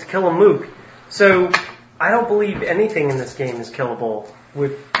criticals to kill a mook. So I don't believe anything in this game is killable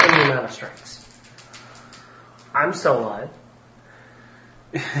with any amount of strikes. I'm still alive.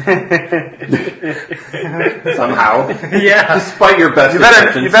 Somehow. Yeah. Despite your best You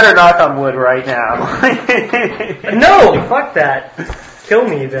intentions. better knock on wood right now. No, fuck that. Kill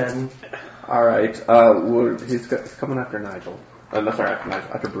me then. Alright, he's coming after Nigel. No, sorry, after Nigel,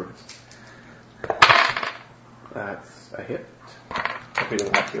 after Bruce. That's a hit. He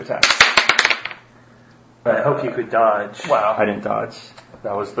doesn't have to attack. I hope you could dodge. Wow. I didn't dodge.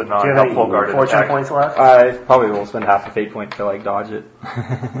 That was the Do you have any non-helpful guarded fortune attack. points left? I probably will spend half a fate point to like dodge it.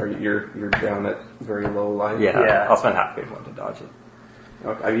 Or you're down at very low life. Yeah. I'll spend half a fate point to dodge it.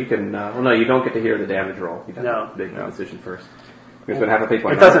 Okay, you can. Well, no, you don't get to hear the damage roll. You have No. to make the decision first. You're going to have a pay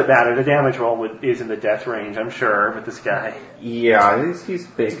point. It doesn't matter. The damage roll is in the death range, I'm sure, with this guy. Yeah, he's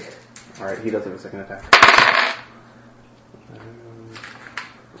big. All right, he does have a second attack.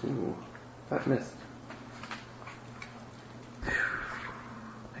 Ooh, that missed.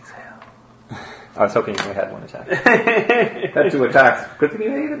 Exhale. I was hoping you only had one attack. Had 2 attacks. Good thing you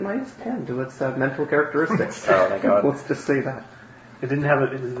made it -10 to its mental characteristics. Oh, thank God. Let's just say that. It didn't have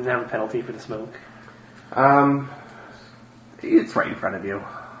a penalty for the smoke. It's right in front of you.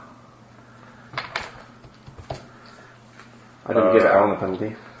 I didn't give Alan a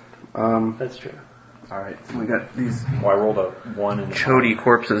penalty. That's true. All right, so we got these Well, I rolled a 1 and chody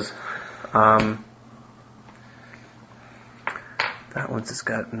corpses. That one's just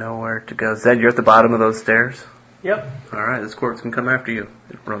got nowhere to go. Zed, you're at the bottom of those stairs. Yep. All right, this corpse can come after you.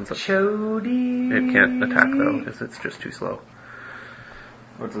 It runs up. Chody. It can't attack though, because it's just too slow.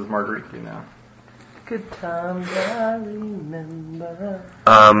 What does Marguerite do now? Good times I remember.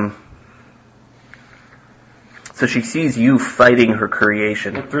 So she sees you fighting her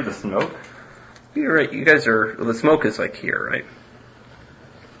creation. Look through the smoke? You're right. You guys are. Well, the smoke is like here, right?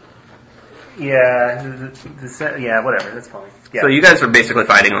 Yeah. Yeah. Whatever. That's fine. Yeah. So you guys are basically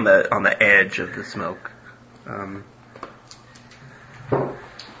fighting on the edge of the smoke.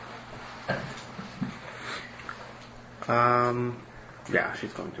 Yeah,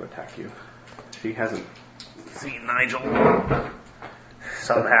 she's going to attack you. She hasn't seen Nigel.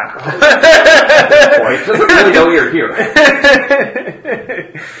 something happened. Boy, it doesn't really know you're here.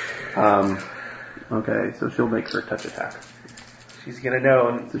 Okay, so she'll make her touch attack. She's gonna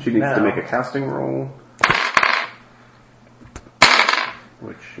know. So she needs to make a casting roll,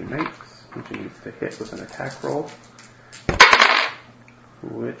 which she makes, and she needs to hit with an attack roll,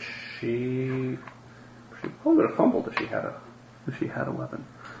 which she probably would have fumbled if she had a weapon,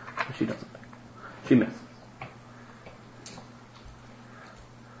 but she doesn't. She misses.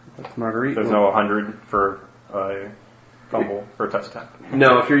 That's Marguerite. There's no 100 for a fumble for a touch attack.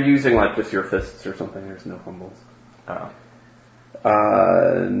 No, if you're using like just your fists or something, there's no fumbles. Oh.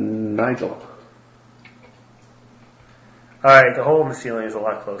 Nigel. Alright, the hole in the ceiling is a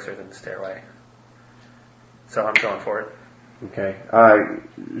lot closer than the stairway. So I'm going for it. Okay.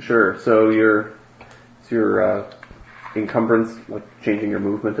 Sure. So your encumbrance, like changing your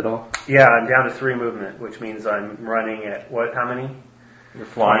movement at all? Yeah, I'm down to 3 movement, which means I'm running at what? How many? You're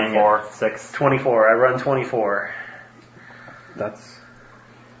flying 24. at 6. 24. I run 24. That's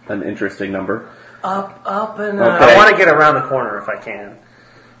an interesting number. Up, and Okay. I want to get around the corner if I can.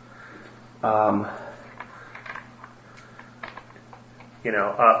 Up,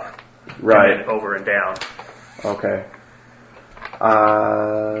 Right. and then over and down. Okay.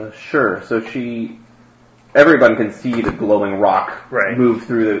 Sure. So everyone can see the glowing rock Right. move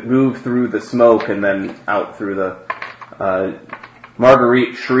through the smoke and then out through the.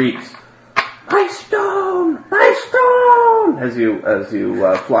 Marguerite shrieks, "My stone! My stone!" as you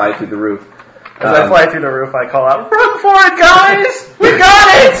fly through the roof. As I fly through the roof, I call out, "Run for it, guys! We got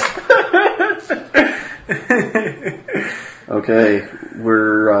it!" Okay,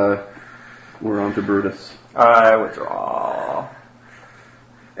 we're on to Brutus. I withdraw.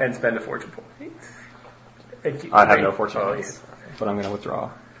 And spend a fortune point. I have no fortune Oh, points, but I'm going to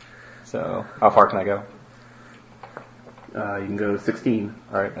withdraw. So, how far can I go? You can go 16.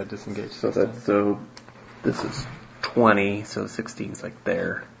 All right, I disengage. So this is 20. So 16's like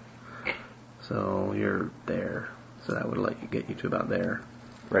there. So you're there. So that would get you to about there.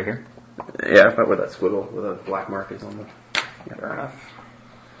 Right here? Yeah, about where that squiggle with a black mark is on the. Yeah. Fair enough.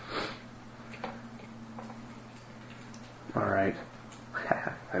 All right.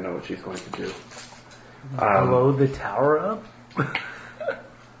 I know what she's going to do. Blow the tower up?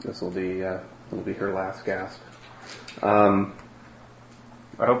 This will be her last gasp. I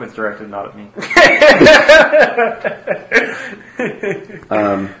hope it's directed not at me.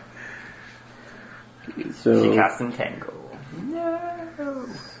 So She casts Entangle. No.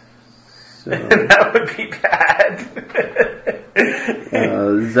 So That would be bad.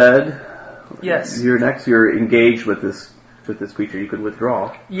 Zed, Yes. you're next. You're engaged with this creature. You could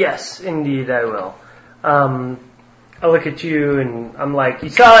withdraw. Yes, indeed I will. I look at you and I'm like, you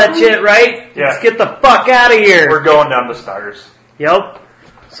saw that shit, right? Yeah. Let's get the fuck out of here. We're going down the stairs. Yep.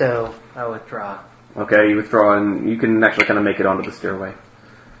 So, I withdraw. Okay, you withdraw, and you can actually kind of make it onto the stairway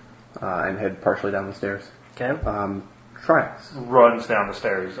and head partially down the stairs. Okay. Triax. Runs down the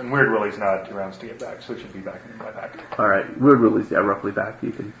stairs, and Weird Willie's not at 2 rounds to get back, so he should be back in my back. All right, Weird Willie's roughly back.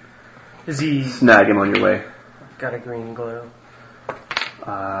 You can Is he snag him on your way. got a green glow?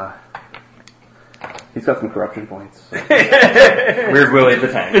 He's got some corruption points. So. Weird Willie the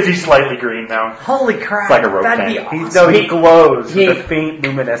tank. Is he slightly green now? Holy crap. It's like a rope That'd tank. be awesome. No, he glows He- with a faint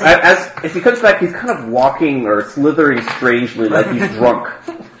luminescence. As he comes back, he's kind of walking or slithering strangely, like he's drunk.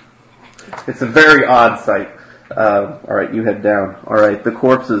 It's a very odd sight. All right, you head down. All right, the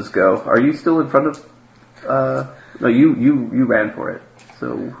corpses go. Are you still in front of? No, you ran for it.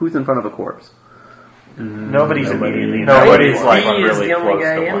 So who's in front of a corpse? Nobody's immediately. Nobody's like He is really the only close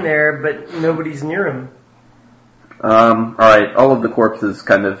guy to in one. there, but nobody's near him. All right, all of the corpses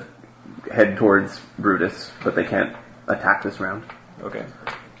kind of head towards Brutus, but they can't attack this round. Okay.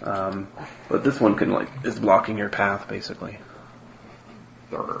 But this one can is blocking your path basically.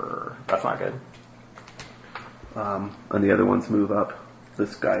 That's not good. And the other ones move up.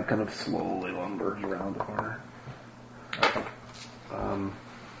 This guy kind of slowly lumbers around the corner.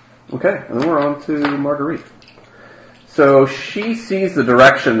 Okay, and then we're on to Marguerite. So she sees the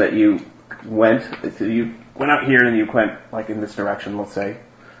direction that you went. So you went out here and you went in this direction, let's say.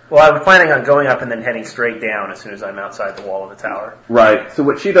 Well, I'm planning on going up and then heading straight down as soon as I'm outside the wall of the tower. Right. So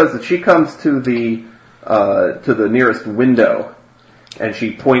what she does is she comes to the nearest window, and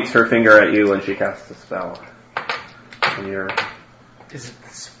she points her finger at you, and she casts a spell. And you're Is it the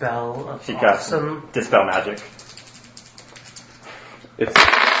spell of She casts awesome? Dispel Magic. it's.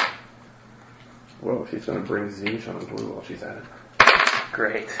 Whoa! She's going to bring Zinch on blue while she's at it.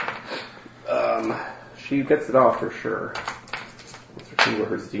 Great. She gets it off for sure. Let's see what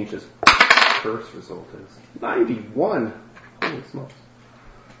her Zinch's first result is. 91. Holy smokes.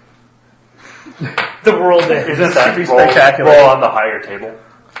 The world is Isn't that pretty roll spectacular. on the higher table?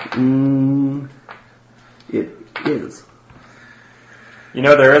 It is. You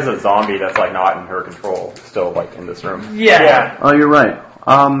know, there is a zombie that's like not in her control, still like in this room. Yeah. Oh, you're right.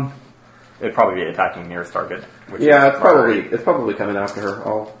 It'd probably be attacking nearest target. Which Yeah, is it's probably coming after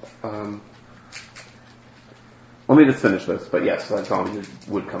her. Let me just finish this. But yes, that zombie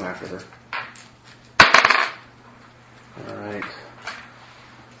would come after her. All right.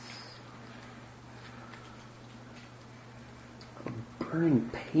 A burning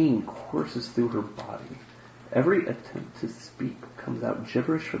pain courses through her body. Every attempt to speak comes out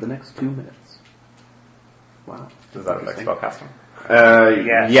gibberish for the next 2 minutes. Wow. Does that affect spellcasting?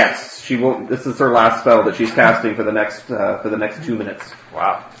 Yes. She won't. This is her last spell that she's casting for the next 2 minutes.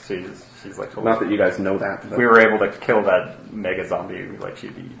 Wow. She's like totally. Not that you guys know that. If we were able to kill that mega zombie, like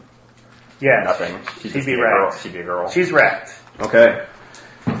she'd be nothing. She'd She'd be be a girl. wrecked. She'd be a girl. She's wrecked. Okay.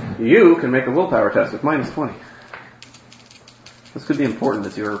 You can make a willpower test with -20. This could be important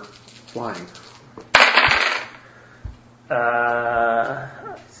as you're flying. Do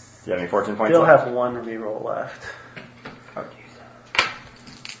you have any fortune points? Still left? have one reroll left.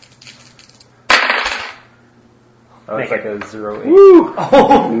 Oh, it's like a 0.8. Woo!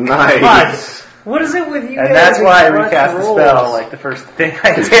 Oh, Nice. what is it with you? And guys that's why I and recast the rolls? spell like the first thing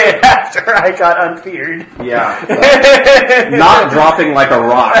I did after I got unfeared. Yeah. Not dropping like a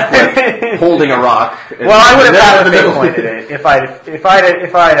rock, but holding a rock. Well, I would have had to fate pointed it if I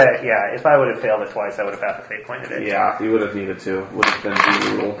would have failed it twice. I would have had to fate pointed it. Yeah, you would have needed to. Would have been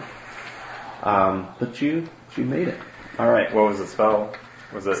brutal. But you made it. All right. What was the spell?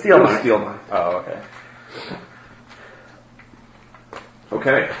 Was it Steal Mind. Steal Mind. Oh, okay.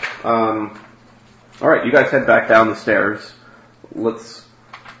 Okay. All right. You guys head back down the stairs. Let's.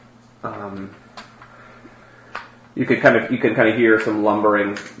 You can kind of hear some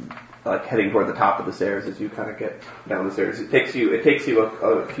lumbering, like heading toward the top of the stairs as you kind of get down the stairs. It takes you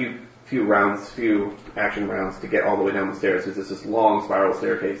a few action rounds to get all the way down the stairs. Because there's this long spiral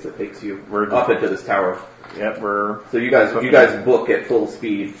staircase that takes you up into this tower. Yep, So you guys book at full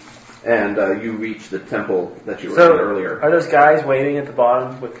speed, and you reach the temple that you were So, in earlier. are those guys waiting at the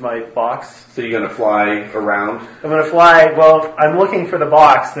bottom with my box? So you're gonna fly around. I'm gonna fly. Well, I'm looking for the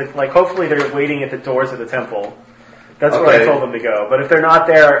box. That, like, hopefully they're waiting at the doors of the temple. That's where I Okay. told them to go. But if they're not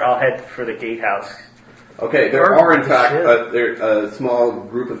there, I'll head for the gatehouse. Okay, there Where are in the fact ship? a small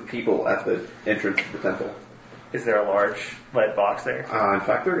group of people at the entrance to the temple. Is there a large lead box there? In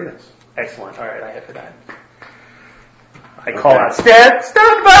fact, there is. Excellent. All right, I head for that. I Okay. call out, "Stand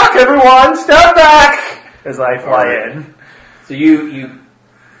back, everyone! Stand back!" As I fly All right. in. So you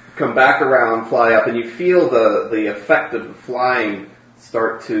come back around, fly up, and you feel the effect of flying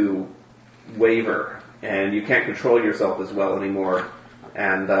start to waver, and you can't control yourself as well anymore,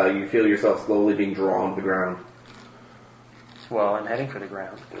 and you feel yourself slowly being drawn to the ground. Well, I'm heading for the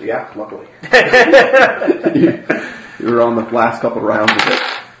ground. Yeah, luckily. You were on the last couple rounds of it.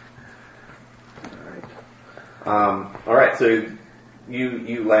 All right. So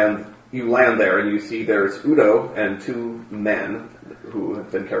you land there, and you see there's Udo and two men who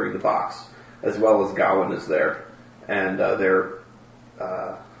have been carrying the box, as well as Gowan is there, and they're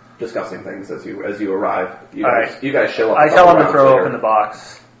discussing things as you arrive. You guys show up. I a tell couple them to throw rounds open the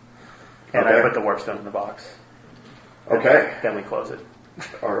box, and Okay. I put the warpstone in the box. Okay. Then we close it.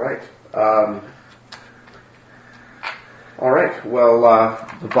 All right. All right. Well,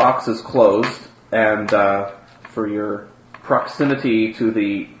 the box is closed, and for your proximity to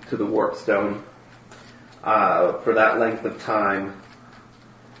the warpstone, for that length of time,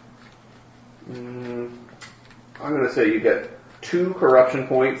 I'm going to say you get 2 corruption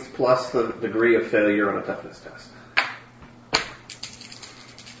points plus the degree of failure on a toughness test.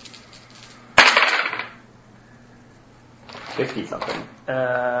 $50-something.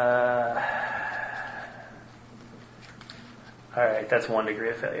 All right, that's 1 degree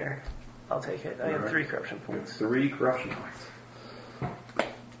of failure. I'll take it. I have All right. 3 corruption points. 3 corruption points.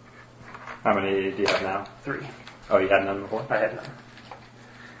 How many do you have now? 3. Oh, you had none before? I had none.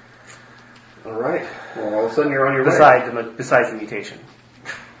 All right. Well, all of a sudden you're on your way. Besides the mutation,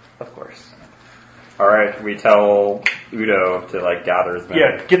 of course. Alright, we tell Udo to gather his men.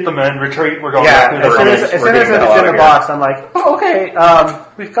 Yeah, get the men, retreat, we're going Yeah, back to as the soon village. as we're getting the it's hell out in of the here. box, I'm like, oh, okay,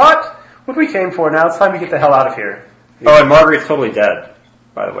 we've got what we came for. Now it's time to get the hell out of here. Oh, and Margaret's totally dead,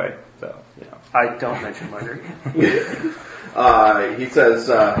 by the way. So, I don't mention Margaret. He says,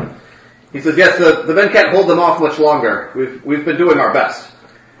 yes, the men can't hold them off much longer. We've been doing our best,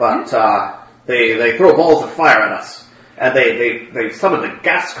 but they throw balls of fire at us, and they summoned a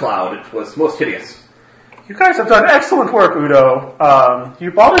gas cloud. It was most hideous. You guys have done excellent work, Udo.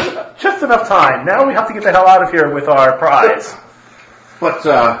 You bought us just enough time. Now we have to get the hell out of here with our prize. But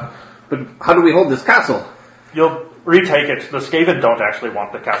how do we hold this castle? You'll retake it. The Skaven don't actually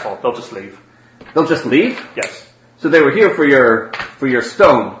want the castle. They'll just leave. They'll just leave? Yes. So they were here for your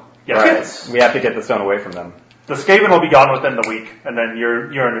stone. Yes. We have to get the stone away from them. The Skaven will be gone within the week, and then you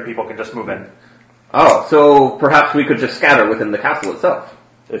and your people can just move in. Oh, so perhaps we could just scatter within the castle itself.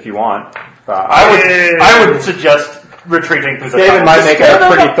 If you want. I would suggest retreating through the Skaven tunnels. might make a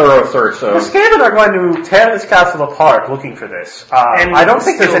pretty thorough search, so... The Skaven are going to tear this castle apart looking for this. And I don't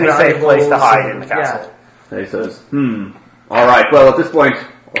think there's steal any safe place to valuables hide in the and- castle. And he says, alright, well at this point,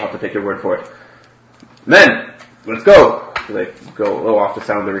 I'll have to take your word for it. Men, let's go! So they go off to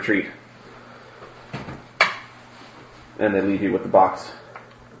sound the retreat. And they leave you with the box.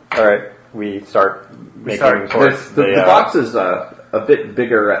 Alright, we start making towards The box is a bit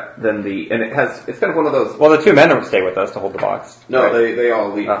bigger than and it's kind of one of those... Well, the two men will stay with us to hold the box. No, right? they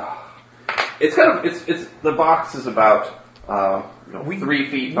all leave. It's kind of, it's the box is about, 3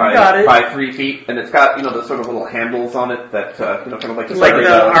 feet by 3 feet, and it's got, the sort of little handles on it that, kind of like... Like the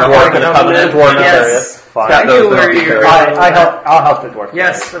Dwarf of the Covenant. Yes. Fine. I know where you're going. I'll help the dwarf.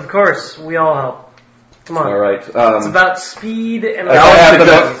 Yes, of course. We all help. Come on. Alright. It's about speed and... Alex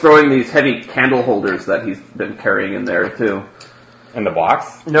suggests throwing these heavy candle holders that he's been carrying in there, too. In the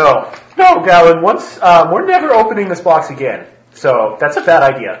box? No, Galen. Once we're never opening this box again. So that's a bad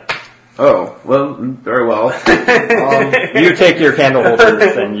idea. Oh, well, very well. You take your candle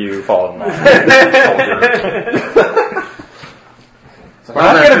holders and you follow them. We're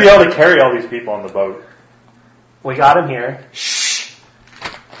not going to be able to carry all these people on the boat. We got him here. Shh.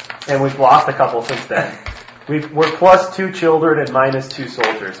 And we've lost a couple since then. We're plus 2 children and minus 2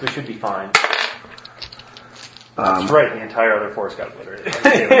 soldiers. We should be fine. That's right. The entire other force got obliterated.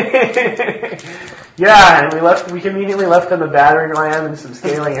 Yeah, and we conveniently left them a battering ram and some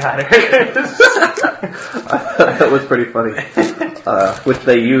scaling ladders. That was pretty funny. Which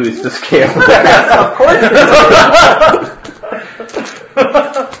they used to scale. Of course.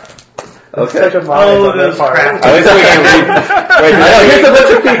 Okay. Such a mind on that part. At least we can read. Wait, Here's a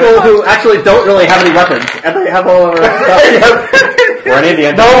bunch of people who actually don't really have any weapons, and they have all of our stuff. Were any of the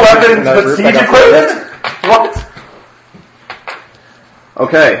engines No weapons, in that but group siege that got equipment? What?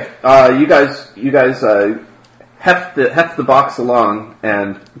 Okay, you guys heft the box along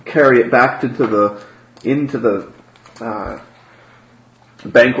and carry it back into the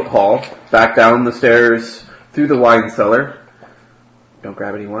banquet hall, back down the stairs, through the wine cellar. Don't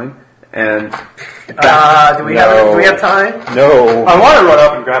grab any wine. And do we have time? No. I want to run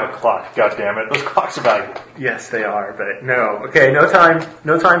up and grab a clock. God damn it. Those clocks are valuable. Yes, they are, but no. Okay, no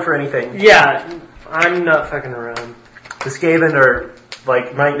time for anything. Yeah, I'm not fucking around. The Skaven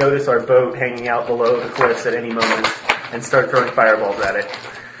might notice our boat hanging out below the cliffs at any moment and start throwing fireballs at it.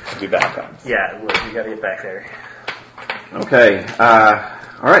 I'll be back on. Yeah, look, we gotta get back there. okay,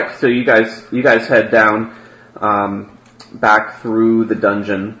 alright, so you guys head down, back through the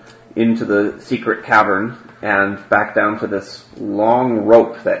dungeon into the secret cavern and back down to this long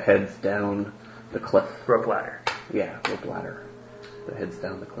rope that heads down the cliff. Rope ladder. Yeah, rope ladder that heads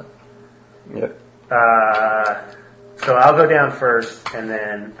down the cliff. Yep. So I'll go down first and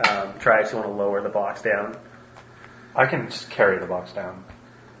then try if you want to lower the box down I can just carry the box down.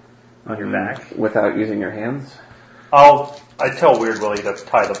 on your back. Without using your hands? I tell Weird Willie to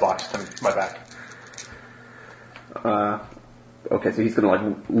tie the box to my back. Okay, so he's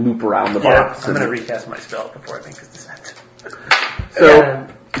gonna loop around the Yeah, box. I'm gonna recast my spell before I make this descent. So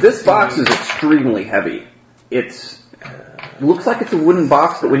this box is extremely heavy. Looks like it's a wooden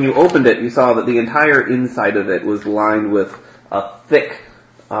box, but when you opened it, you saw that the entire inside of it was lined with a thick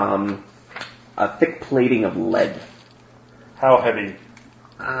plating of lead. How heavy?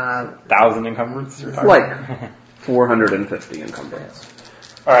 1,000 encumbrance? It's like 450 encumbrance.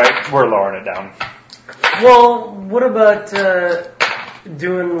 Alright, we're lowering it down. Well, what about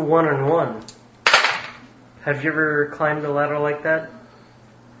doing 1-on-1? Have you ever climbed a ladder like that?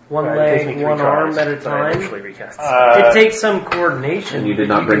 One It takes me leg, 3 one arm tries, at a but I time? actually recast it. It takes some coordination. And you did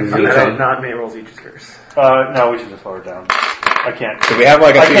not bring can the do I that. did not make rolls each curse. No, we should just lower it down. I can't. Do we have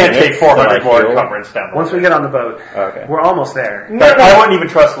like a I few can't minutes take 400 to, more heal? encumbrance down. Once we get on the boat, Okay. we're almost there. But I wouldn't even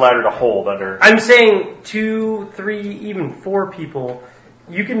trust the ladder to hold under. I'm saying 2, 3, even 4 people.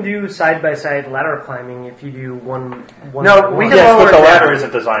 You can do side-by-side ladder climbing if you do one. No, we can Yes, lower but it the ladder down.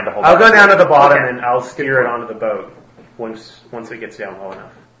 isn't designed to hold. I'll go on. down to the bottom Okay. and I'll steer it onto the boat once it gets down low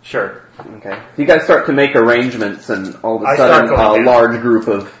enough. Sure. Okay. You guys start to make arrangements, and all of a I start sudden, going a down. large group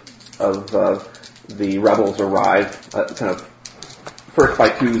of the rebels arrive, kind of first by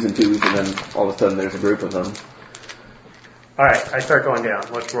twos and twos, and then all of a sudden there's a group of them. Alright, I start going down.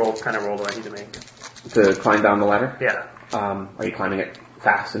 What kind of roll do I need to make? To climb down the ladder? Yeah. Are you climbing it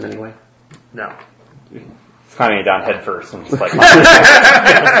fast in any way? No. It's climbing it down head first and just like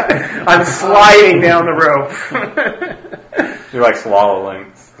I'm sliding down the rope. you're like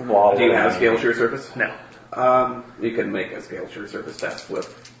swallowing. Do you have scale shear surface? No. You can make a scale shear surface test with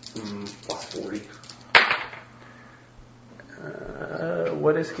plus 40.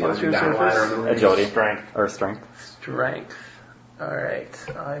 What is scale shear Down the ladder surface? on the Agility. Strength. Or strength. Strength. Alright,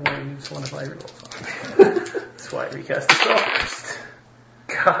 I will use one of my rolls. That's why I recast the spell first.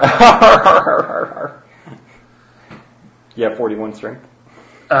 God. You have 41 strength?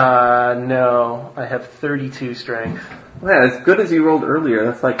 No. I have 32 strength. Yeah, as good as you rolled earlier,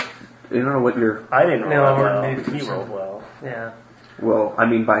 that's like, you don't know what your... I didn't roll No, well. maybe He 2%. rolled well. Yeah. Well, I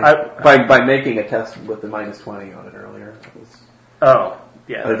mean, by making a test with the minus 20 on it earlier, that was Oh,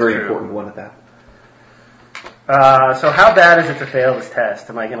 yeah. a That's very true. important one at that. So how bad is it to fail this test?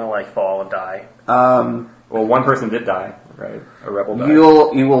 Am I gonna fall and die? Well, one person did die, right? A rebel died.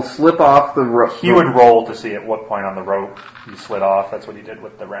 You will slip off the rope. He would roll to see at what point on the rope you slid off. That's what he did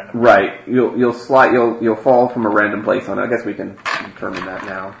with the random. Right. You'll slide. You'll fall from a random place on it. I guess we can determine that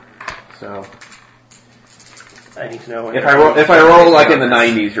now. So I need to know. if I roll like in the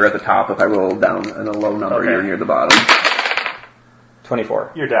 90s, you're at the top. If I roll down in a low number, Okay. you're near the bottom.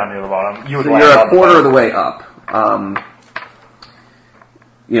 24. You're down near the bottom. You would So land you're on a quarter of the the way up.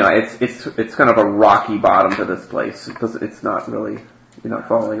 It's kind of a rocky bottom to this place because it's not really, you're not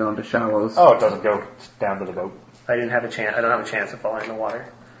falling onto shallows. Oh, it doesn't go down to the boat. I didn't have a chance. I don't have a chance of falling in the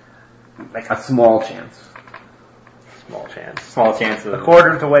water. A small chance. Small chance. Small chance A of... quarter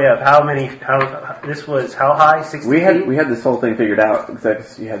of the way up. How this was how high? 60 We feet? had this whole thing figured out.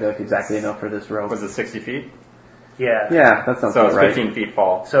 You had like exactly enough for this rope. Was it 60 feet? Yeah. Yeah, that sounds So it's about right. 15 feet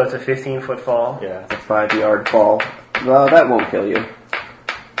fall. So it's a 15-foot fall. Yeah. A 5-yard fall. Well, that won't kill you.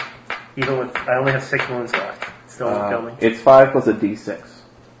 Even with I only have 6 wounds left. Still won't kill me. It's 5 plus a d6.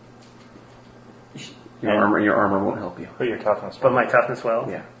 Your And- armor won't help you. But your toughness. But my toughness will.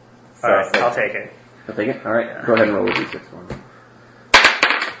 Yeah. So All right, it's like- I'll take it. I'll take it. All right, go ahead and roll a d6 for me.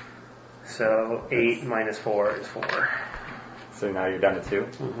 So 8 minus 4 is 4. So now you're down to 2.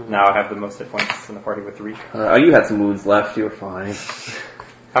 Now I have the most hit points in the party with 3. You had some wounds left. You were fine.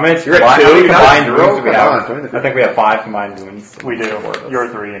 How many You're at combined, 2, how many you're not combined at wounds do we 0. have? Come on, join the I think we have 5 combined wounds. We do. Four of us. You're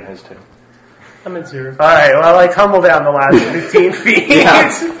 3 and his 2. I'm at 0. All right. Well, I tumble down the last 15 feet.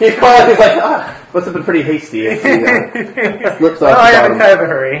 Yeah. He's like, must have been pretty hasty. As he, slips off Well, I the am in bottom. kind of a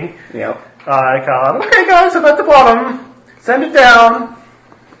hurry. Yep. I call out, okay, guys, I'm at the bottom. Send it down.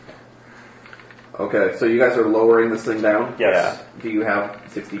 Okay, so you guys are lowering this thing down? Yes. Do you have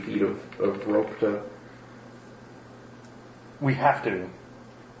 60 feet of rope to... We have to.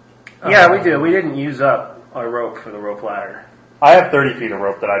 Yeah, we do. We didn't use up our rope for the rope ladder. I have 30 feet of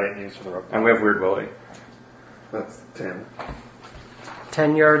rope that I didn't use for the rope. And we have Weird Willie. That's 10.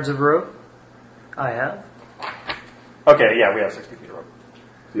 10 yards of rope. I have. Okay, yeah, we have 60 feet of rope.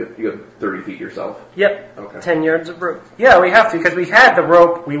 You have 30 feet yourself. Yep. Okay. 10 yards of rope. Yeah, we have to because we had the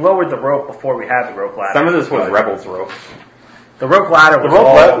rope. We lowered the rope before we had the rope ladder. Some of this was Rebels rope. The rope ladder was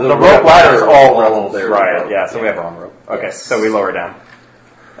The rope ladder is all rebels. there. Right, yeah, so we have our own rope. Okay, Yes. so we lower down.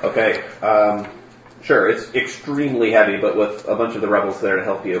 Okay. Sure, it's extremely heavy, but with a bunch of the rebels there to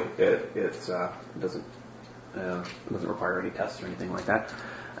help you, it doesn't require any tests or anything like that.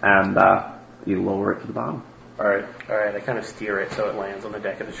 And you lower it to the bottom. All right. I kind of steer it so it lands on the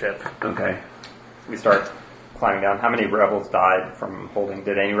deck of the ship. Okay. We start climbing down. How many rebels died from holding?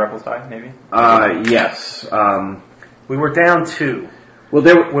 Did any rebels die, maybe? Yes. We were down 2 Well,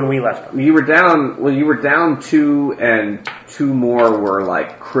 when we left them. you were down 2, and 2 more were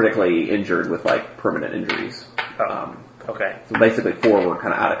like critically injured with like permanent injuries. Oh, okay. So basically 4 were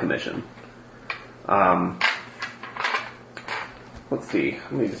kind of out of commission. Let's see.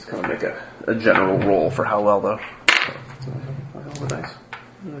 Let me just kind of make a general roll for how well the dice.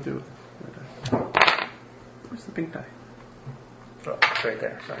 What do I do with the dice? Where's the pink die? Oh, it's right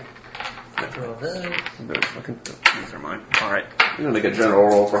there. Sorry. I think these are mine. All right. I'm gonna make a general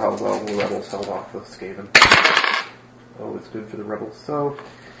roll for how well the rebels held off the Skaven. Oh, it's good for the rebels. So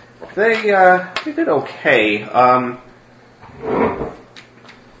they did okay.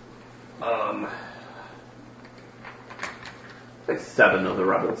 Like 7 of the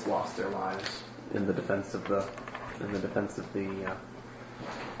rebels lost their lives in the defense of the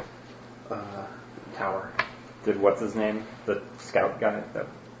tower. Did what's his name? The scout guy that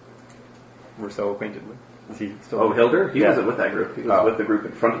we're so acquainted with? Is he still? Oh, Hilder? He Yeah. wasn't with that group. He was with the group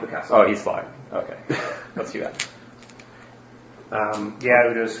in front of the castle. Oh, he's flying. Okay. Let's do that. Yeah,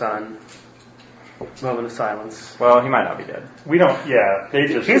 Udo's son. Moment of silence. Well, he might not be dead. We don't. Yeah, they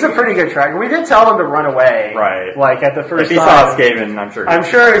just. He's a pretty good tracker. We did tell him to run away. Right. Like at the first If he time. saw Skaven, I'm sure. I'm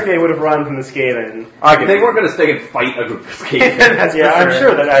sure if they would have run from the Skaven. They weren't going to stay and fight a group of Skaven. That's Yeah, for I'm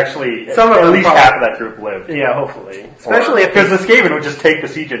sure that actually Some of at them least probably- half of that group lived. Yeah, hopefully. Especially if Because the Skaven would just take the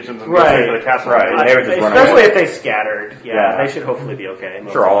siege engines and go Right. straight to the castle. Right. They would just run especially away. if they scattered. Yeah, Yeah. they should hopefully be okay. I'm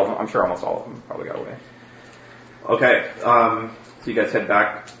sure all of them. I'm sure almost all of them probably got away. Okay, so you guys head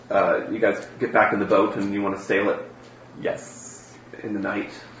back. You guys get back in the boat and you want to sail it Yes. in the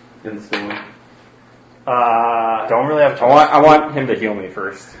night, in the storm. Don't really have. I want him to heal me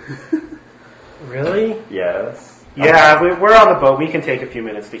first. Really? Yes. Yeah, we're on the boat. We can take a few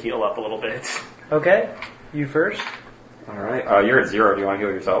minutes to heal up a little bit. Okay. You first. All right. You're at 0. Do you want to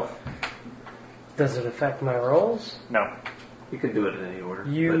heal yourself? Does it affect my rolls? No. You can do it in any order.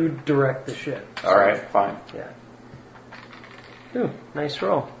 You direct the ship. All right. Fine. Yeah. Ooh, nice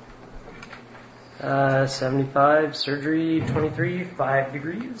roll. 75, surgery, 23, 5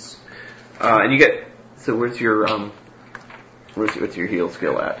 degrees. And you get. So where's your what's your heal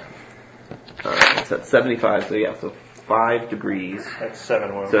skill at? It's at 75. So yeah, so 5 degrees. That's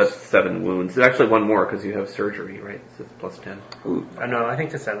 7 wounds. So that's 7 wounds. There's actually one more because you have surgery, right? So it's plus 10. Ooh. No, I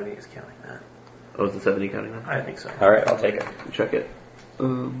think the 70 is counting that. Oh, is the 70 counting that? I think so. All right. I'll take it. Check it.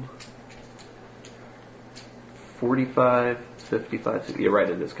 45, 55. 60. You're right.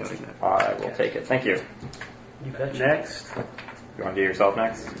 It is counting that. I will take it. Thank you. You betcha. Next. You want to do yourself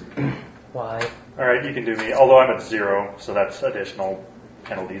next? Why? All right, you can do me. Although I'm at 0, so that's additional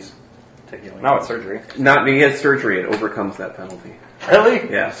penalties to healing. No, it's surgery. Not me. He has surgery. It overcomes that penalty.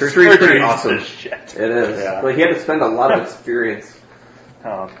 Really? Yeah, surgery is pretty Surgery's awesome. the shit. It is. Yeah. But he had to spend a lot of experience,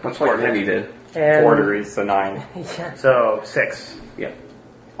 Oh, much like Manny did. And 4 degrees, so 9. Yeah. So 6. Yeah.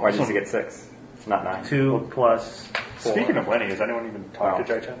 Why did you get 6? Not 9. 2 plus 4. Speaking of Lenny, has anyone even talked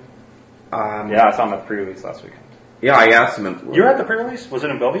to Jai Chen? Yeah, I saw him at the pre-release last weekend. Yeah, I asked him. You were at the pre-release? Was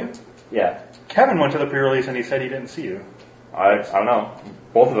it in Bellevue? Yeah. Kevin went to the pre-release and he said he didn't see you. I don't know.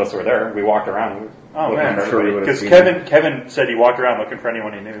 Both of us were there. We walked around. Oh looking man, at everybody. because Kevin said he walked around looking for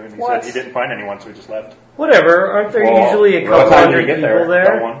anyone he knew, and he What? said he didn't find anyone, so he just left. Whatever. Aren't there Well, usually a what couple time did hundred you get people there?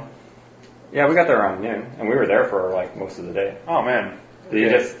 That there? one. Yeah, we got there around noon, and we were there for like most of the day. Oh man. Did you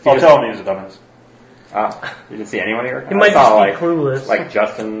Okay. just- I'll tell him he was a dumbass. You didn't see anyone here? He might I saw, just be clueless. Like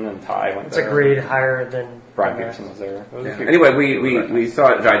Justin and Ty went It's there. a grade higher than Brian than Peterson was there. It was a Yeah. few- Anyway, we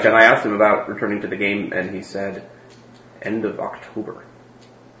saw Jai Chen. I asked him about returning to the game, and he said end of October.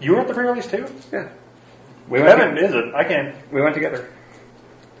 You were at the pre-release too? Yeah. we went. Kevin isn't. I can't. We went together.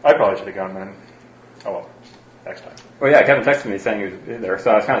 I probably should have gone then. Oh well. Next time. Well, yeah, Kevin texted me saying he was there,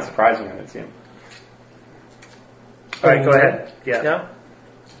 so I was kind of surprised when I didn't see him. All right, go ahead. Yeah. Yeah.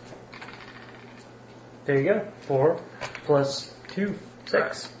 There you go. 4 plus 2,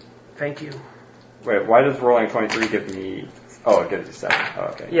 6. Thank you. Wait, why does rolling 23 give me? Oh, it gives you 7. Oh,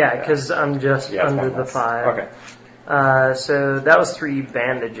 okay. Yeah, because I'm just Yeah, it's under one the less. 5. Okay. So that was 3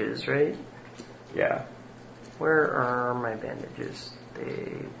 bandages, right? Yeah. Where are my bandages?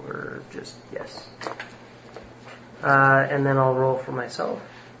 They were just, yes. And then I'll roll for myself.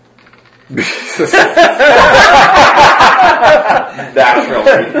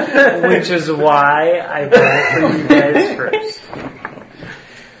 Naturally. Which is why I roll for you guys first.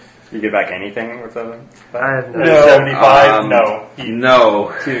 You get back anything with the? I have no. No. 75? No. No.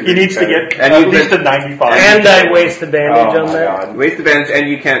 He needs to get And at you least did- a 95. And I waste the bandage Oh on my that. god. Waste the bandage, and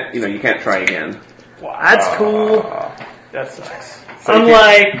you can't try again. That's cool. That sucks. I'm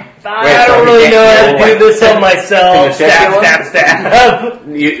like, I so don't you really can't know how to roll do this on myself. Can you check Stab, stab,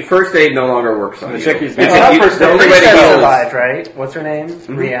 stab. First aid no longer works on The you. chickies- You Oh, can- you- First, the only way to Lisa heal is survived, right? What's her name?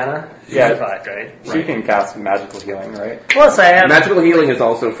 Rihanna? She Yeah. survived, right? She can cast magical healing, right? Plus, I have. magical healing is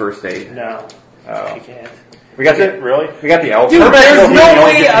also first aid. No, Oh. she can't. We got the Really? elf. Dude, there's no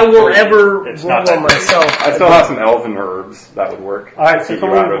way I will ever It's roll not that on myself. I still have some elven herbs that would work. Alright, so Get can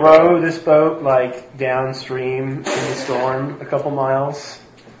you we out of row this boat, like, downstream in the storm a couple miles?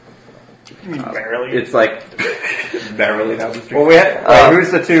 Barely. It's like barely down the street. Well, we had,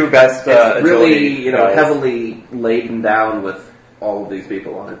 who's the 2 best It's really, agility guys? heavily laden down with all of these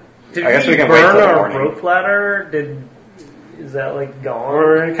people on it. Did I guess we can wait burn till the our morning. rope ladder? Is that like gone?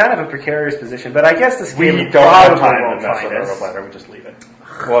 We're in kind of a precarious position, but I guess the we Skaven don't have probably time won't to mess find with our us. rope ladder. We just leave it.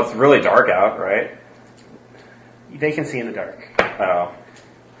 Well, it's really dark out, right? They can see in the dark. Oh.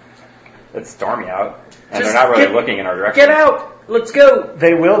 It's stormy out, and Just they're not really get- looking in our direction. Get out! Let's go!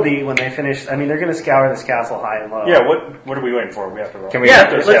 They will be when they finish. I mean, they're going to scour this castle high and low. Yeah. What are we waiting for? We have to roll. Can we? Yeah,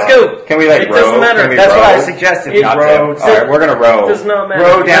 let's go! Can we like It row? doesn't matter. Can we That's row? what I suggested. We Not row. All right, we're gonna row. It does not matter.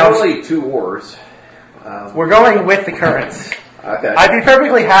 Row There's down. only 2 oars. We're going with the currents. Okay. I'd be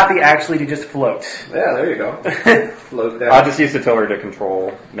perfectly happy actually to just float. Yeah, there you go. Float down. I'll just use the tiller to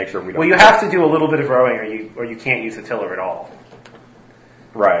control, make sure we don't... Well, you have to do a little bit of rowing, or you can't use the tiller at all.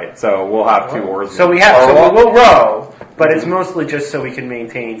 Right, so we'll have 2 oars. So we'll row, but it's mostly just so we can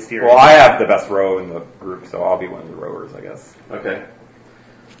maintain steering. Well, I have the best row in the group, so I'll be one of the rowers, I guess. Okay.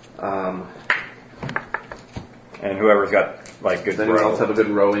 And whoever's got, like, good Does anyone else have a good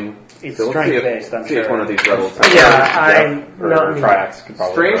rowing? It's So let's strength-based, I'm see if sure. one of these rebels. Or Triax could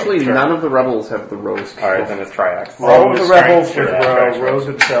probably Strangely, row. Sure. none of the rebels have the row skill. Alright, then it's Triax. All of the rebels should strength, row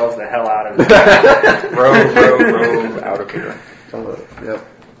themselves the hell out of it. row out of here. Yep.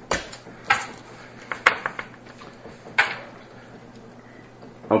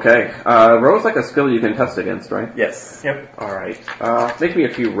 Okay. Row's like a skill you can test against, right? Yes. Yep. Alright. Make me a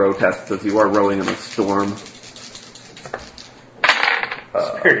few row tests as you are rowing in a storm.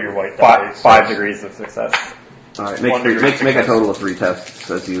 Compared to your white dice. 5 degrees of success. Alright, One degree make a success. total of 3 tests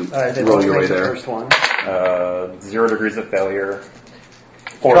as you Then roll let's your way make the there. first one. 0 degrees of failure.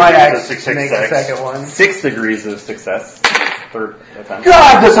 4 Triax degrees makes the of success. second one. 6 degrees of success. Third attempt.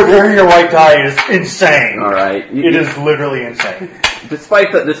 God, this comparing your white die is insane. Alright. It is literally insane.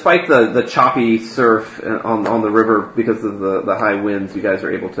 Despite the choppy surf on the river because of the high winds, you guys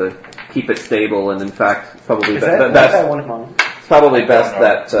are able to keep it stable, and in fact, probably Is that best. one of mine? It's probably best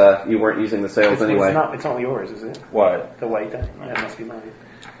that you weren't using the sails anyway. It's not yours, is it? What? The white die? That must be mine.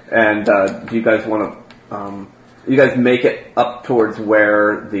 And do you guys want to? You guys make it up towards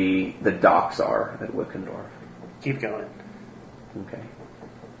where the docks are at Wickendorf. Keep going. Okay.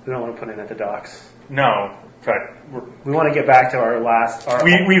 We don't want to put in at the docks. No. In fact, We want to get back to our last...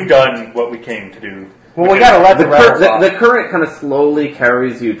 we've done what we came to do. Well, we got to let the rebels off. The current kind of slowly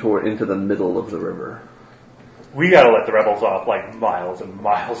carries you into the middle of the river. We got to let the rebels off like miles and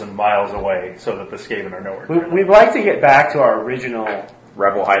miles and miles away so that the Skaven are nowhere. We'd like to get back to our original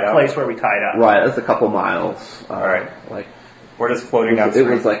Rebel hideout. place where we tied up. Right, that's a couple miles. Alright. Like We're just floating It was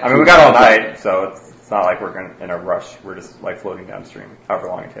downstream. like I mean, we got all night, so it's not like we're in a rush. We're just like floating downstream, however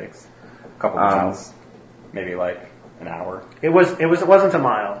long it takes. A couple miles, maybe like an hour. It wasn't a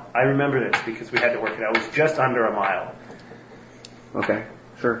mile. I remember this because we had to work it out. It was just under a mile. Okay,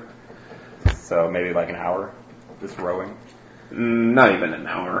 sure. So maybe like an hour, just rowing. Not even an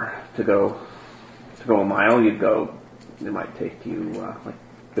hour to go a mile. It might take you like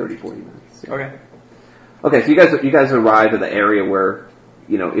 30, 40 minutes. Yeah. Okay. Okay, so you guys arrive at the area where,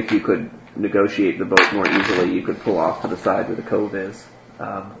 if you could negotiate the boat more easily, you could pull off to the side where the cove is,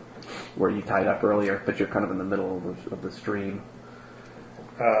 where you tied up earlier, but you're kind of in the middle of the stream.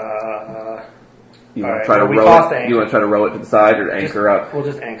 You want to try to row it? You want to try to row it to the side or anchor up? We'll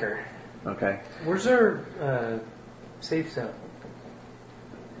just anchor. Okay. Where's our safe zone?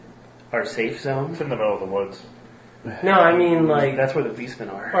 Our safe zone? It's in the middle of the woods. No, I mean like That's where the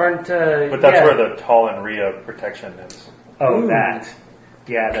beastmen are. aren't. But that's where the Tall and Rhea protection is. Oh, Ooh. that.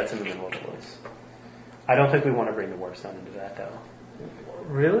 Yeah, that's in the middle of the woods. I don't think we want to bring the Warpstone into that, though.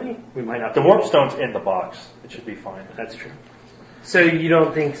 Really? We might not. The be- Warpstone's in the box. It should be fine. That's true. So you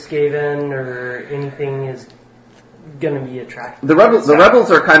don't think Skaven or anything is gonna be attractive? The rebels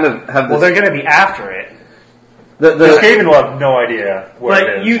are kind of have this. Well, they're going to be after it. The Skaven will have no idea where it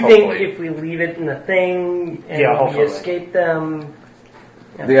But is, you hopefully. think if we leave it in the thing and Yeah, we hopefully. escape them?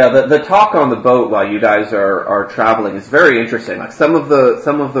 The talk on the boat while you guys are traveling is very interesting. Like some of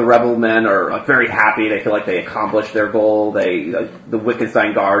the rebel men are like very happy. They feel like they accomplished their goal. The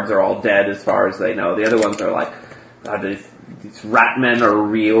Wittgenstein guards are all dead as far as they know. The other ones are like, these rat men are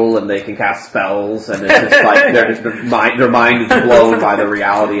real and they can cast spells, and it's just like their mind is blown by the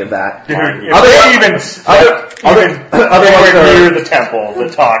reality of that. Dude, if they even near the temple, the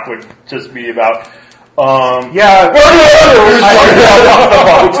talk would just be about, Are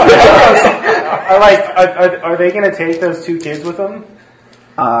they going to take those 2 kids with them?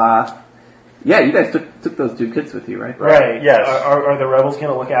 Yeah, you guys took those 2 kids with you, right? Right. Yes. Are the rebels going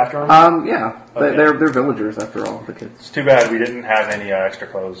to look after them? Yeah. Okay. They're villagers after all, the kids. It's too bad we didn't have any extra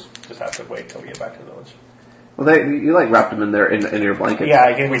clothes. Just have to wait till we get back to the village. Well, you like wrapped them in in your blankets. Yeah,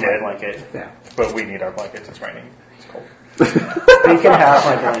 I gave We them my did. blanket. Yeah. But we need our blankets. It's raining. It's cold. They can have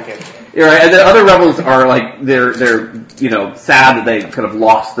my blanket. You're right, and the other rebels are like they're sad that they kind of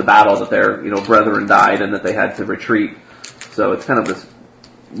lost the battle, that their brethren died and that they had to retreat. So it's kind of this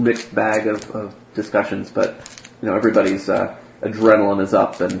mixed bag of discussions, but everybody's adrenaline is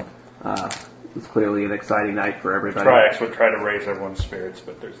up, and it's clearly an exciting night for everybody. Triax would try to raise everyone's spirits,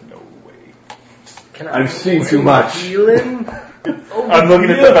 but there's no way. I've seen too much. Feeling? I'm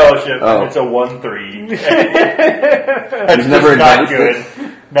looking at the fellowship, Oh. and it's a 1-3. You've That's never just not advanced good.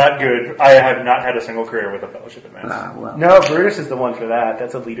 it? Not good. I have not had a single career with a fellowship advance. Ah, well. No, Brutus is the one for that.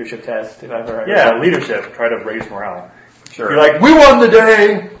 That's a leadership test, if I've ever heard Yeah, of it. leadership. Try to raise morale. Sure. You're like, we won the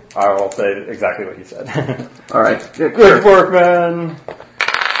day! I will say exactly what he said. All right. Good work, man.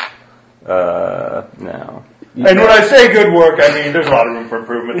 No. And when I say good work, I mean there's a lot of room for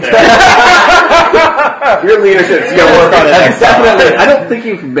improvement there. Your leadership's gonna work on it. Definitely. I don't think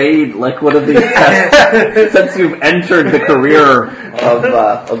you've made like one of these tests since you've entered the career of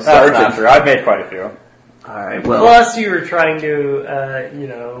That's not sergeant. true. I've made quite a few. All right. Well, Plus, you were trying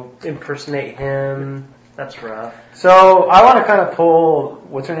to, impersonate him. That's rough. So I want to kind of pull,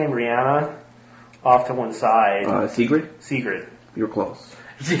 what's her name, Rihanna, off to one side. Sigrid, Sigrid. you're close.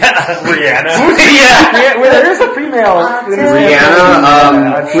 Yeah. Rihanna. Yeah, well, there's a female.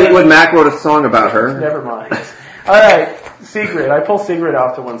 Rihanna, Fleetwood Mac wrote a song about her. Never mind. All right, Sigrid. I pull Sigrid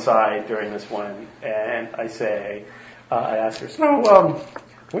off to one side during this one, and I say, I ask her, so,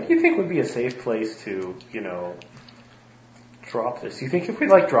 what do you think would be a safe place to, drop this? Do you think if we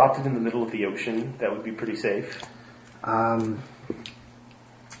dropped it in the middle of the ocean, that would be pretty safe?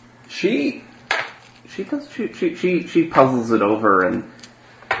 She puzzles it over and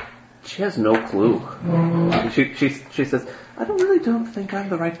she has no clue. She says, I don't think I'm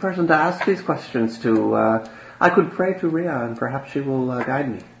the right person to ask these questions to. I could pray to Rhea and perhaps she will guide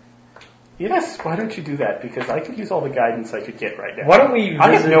me. Yes, why don't you do that? Because I could use all the guidance I could get right now. Why don't we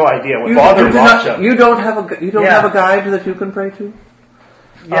I have no idea what You don't have a guide that you can pray to?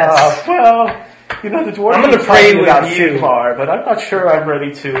 Yes. The dwarf I'm gonna is pray talking with about you. too far, but I'm not sure I'm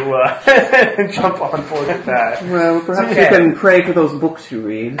ready to jump on board with that. Well, perhaps Okay. you can pray to those books you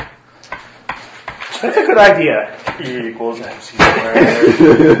read. That's a good idea. E equals MC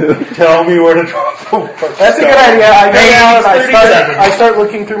squared. Tell me where to drop the Warpstone. That's a good idea. I go down and 37. I start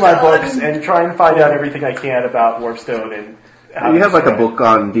looking through my books and try and find out everything I can about Warpstone and how You have to like a destroy it. book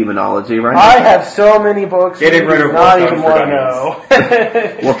on demonology, right? I have so many books. Getting rid you of do not Warpstone even for want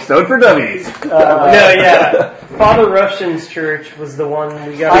to know. Warpstone for Dummies. Father Rushton's church was the one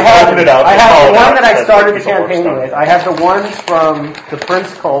we got. I have Open it up. I have the Oh, one that I that's started the piece of campaign Warpstone. with. I have the ones from the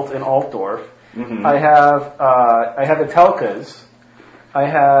Prince cult in Altdorf. Mm-hmm. I have the Telkas. I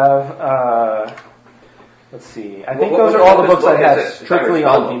have let's see. I think those are all the books I have strictly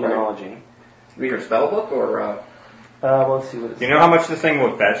on demonology. Your spell book or Well, let's see what it Do you know how much this thing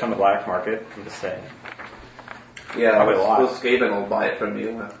would fetch on the black market? I'm just saying. yeah, Probably a lot. Will Skaven will buy it from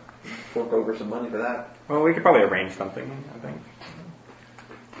you. Fork over some money for that. Well, we could probably arrange something, I think.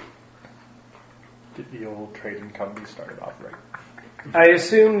 Get the old trading company started off right. I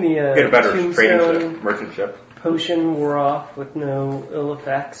assume the Get a better trading tombstone ship, merchant ship. potion wore off with no ill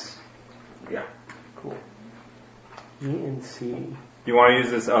effects. Yeah. Cool. E and C. You want to use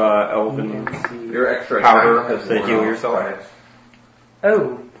this E elven and C. Your extra powder attack has to worn heal off. yourself?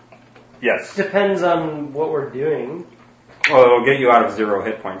 Oh, Yes. depends on what we're doing. Well, it'll get you out of 0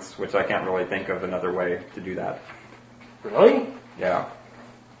 hit points, which I can't really think of another way to do that. Really? Yeah.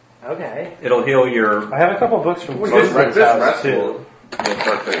 Okay. It'll heal your... I have a couple books from This Friend's house rest too. will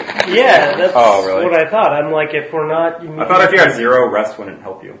start to- Yeah, that's Oh, really? what I thought. I'm like, if we're not... I thought if you had 0, rest wouldn't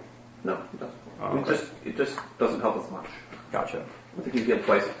help you. No, it doesn't. Oh, okay. It just doesn't help as much. Gotcha. I think you heal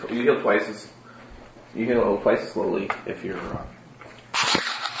twice as slowly if you're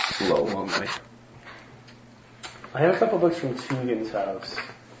low along the way. I have a couple books from Tugan's house.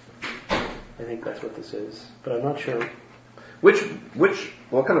 I think that's what this is, but I'm not sure. What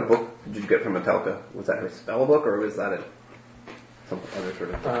kind of book did you get from Metallica? Was that a spell book or was that some other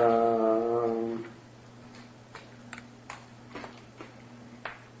sort of?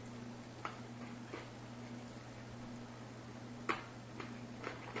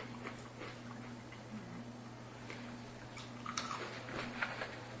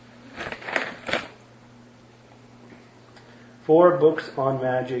 4 books on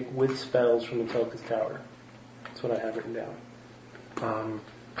magic with spells from Metallica's Tower. That's what I have written down.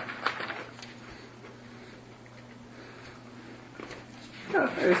 Yeah,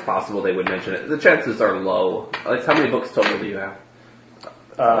 it's possible they would mention it. The chances are low. Like, how many books total do you have?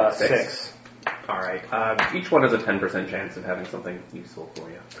 6. All right. Each one has a 10% chance of having something useful for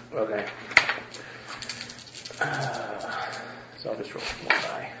you. Okay. So I'll just roll 1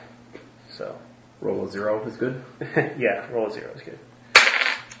 die. So, Roll a 0 is good. yeah, roll a 0 is good.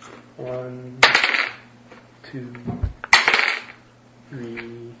 1, 2,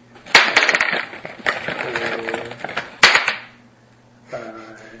 3, 4,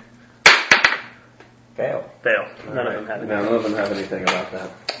 5. Fail. Fail. None of them have it. None of them have anything about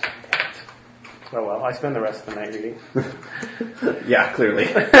that. Oh well, I spend the rest of the night reading. Yeah, clearly.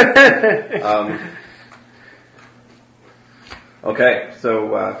 Okay,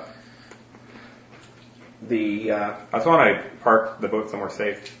 so the I just want to park the boat somewhere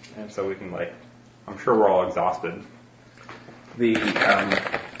safe, and so we can like. I'm sure we're all exhausted.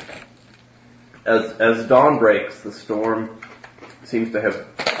 as dawn breaks, the storm seems to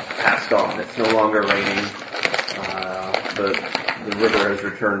have passed on. It's no longer raining. The river has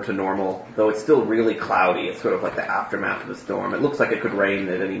returned to normal, though it's still really cloudy. It's sort of like the aftermath of the storm. It looks like it could rain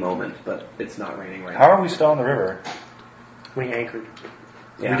at any moment, but it's not raining right How now. are we still on the river? We anchored.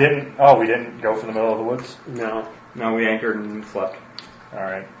 Yeah. We didn't go for the middle of the woods? No. No, we anchored and slept.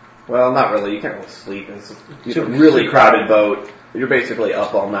 Alright. Well, not really. You can't really sleep. It's a really crowded boat. You're basically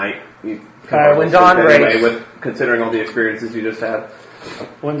up all night. You when dawn breaks, with considering all the experiences you just had.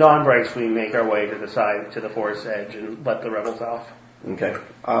 when dawn breaks, we make our way to the side, to the forest edge, and let the rebels off. Okay.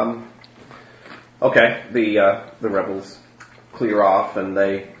 Okay. The rebels clear off, and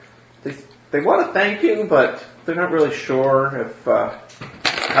they want to thank you, but they're not really sure if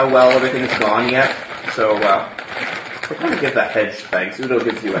how well everything's gone yet. So they kind of give that hedged thanks. Udo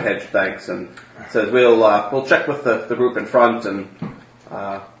gives you a hedged thanks and says we'll check with the group in front, and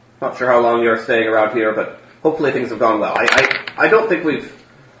not sure how long you're staying around here, but hopefully things have gone well. I don't think we've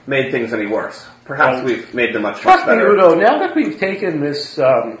made things any worse. Perhaps we've made them much Trust me, better. Udo, now that we've taken this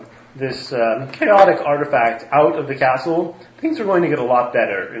chaotic artifact out of the castle, things are going to get a lot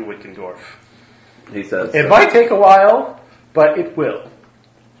better in Wittgendorf. He says. It might take a while, but it will.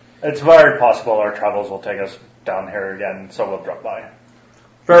 It's very possible our travels will take us down here again, so we'll drop by.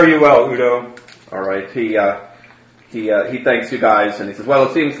 Fare you well, Udo. All right. He thanks you guys, and he says, "Well,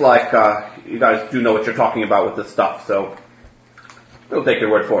 it seems like you guys do know what you're talking about with this stuff, so we'll take your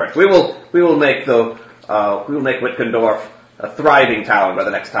word for it. We will make Wittgendorf a thriving town by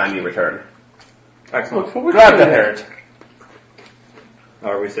the next time you return." Excellent. Glad to hear it.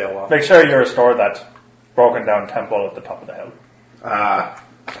 Or we sail off. Make sure you restore that broken down temple at the top of the hill.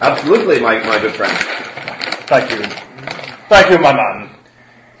 Absolutely, my good friend. Thank you. Thank you, my man.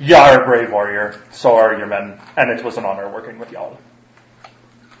 You are a brave warrior. So are your men. And it was an honor working with y'all.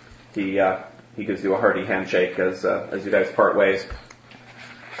 He gives you a hearty handshake as you guys part ways.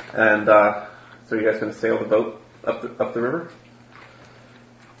 And so you guys going to sail the boat up the river?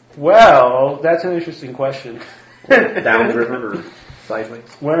 Well, that's an interesting question. Down the river or sideways?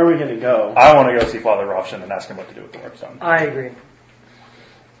 Where are we going to go? I want to go see Father Robson and ask him what to do with the Warpstone. I agree.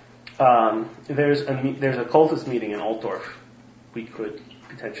 There's a cultist meeting in Altdorf. We could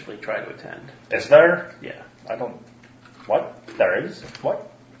potentially try to attend. Is there? Yeah. What? There is? What?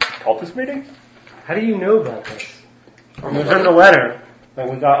 Cultist meeting? How do you know about this? It was in the letter that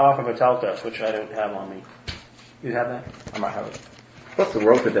we got off of Metalka, which I don't have on me. You have that? I might have it. What's the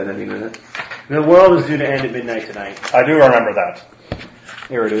world at any minute? The world is due to end at midnight tonight. I do remember that.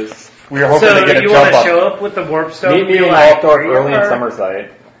 Here it is. We are hoping So to get a you want jump to up. show up with the Warpstone? Meet me in Like, Altdorf "Here you early in are."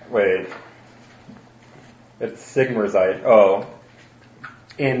 Summerside. Wait. It's Sigmarsite. Oh.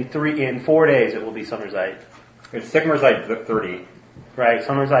 In 4 days, it will be Summerside. It's Sigmarsite 30. Right,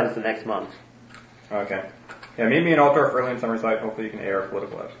 Summerside is the next month. Okay. Yeah, meet me in Altdorf early in Summerside. Hopefully you can air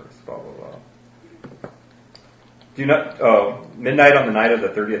political efforts. Blah, blah, blah. Do you not... midnight on the night of the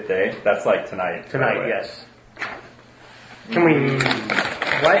 30th day? That's like tonight. Tonight, yes. Can we...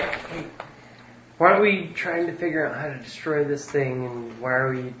 Why are we trying to figure out how to destroy this thing, and why are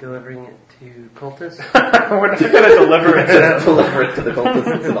we delivering it to cultists? We're not going to deliver it to them. Deliver it to the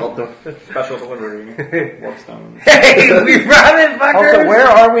cultists in Altdorf. Special delivery. Warpstone. Hey, we brought it, fuckers! Also, where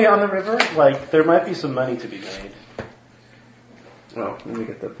are we on the river? Like, there might be some money to be made. Well, let me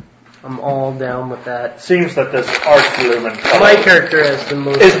get the... I'm all down with that. Seems that this arch-lumen My character has the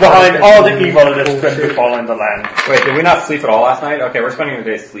most... is behind all the evil that has been befallen the land. Wait, did we not sleep at all last night? Okay, we're spending the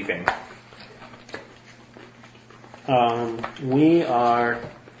day sleeping. We are...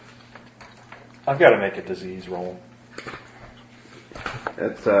 I've got to make a disease roll.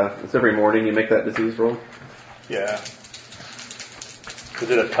 It's every morning you make that disease roll. Yeah. Is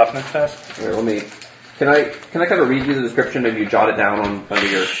it a toughness test? Here, let me... Can I kind of read you the description and you jot it down under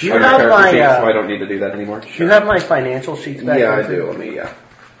your you character have my, sheet so I don't need to do that anymore? Do you have my financial sheets back Yeah, there? I do. Let me,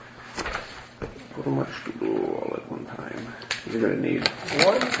 How much to do all at one time? You're going to need...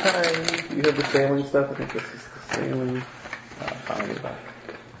 One time... You have the sailing stuff? I think this is the sailing... I'll get back.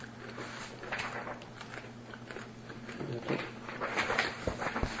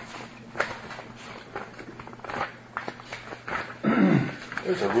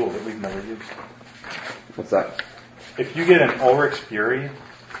 There's a rule that we've never used. What's that? If you get an Ulrich's Fury,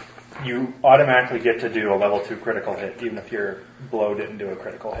 you automatically get to do a level 2 critical hit, even if your blow didn't do a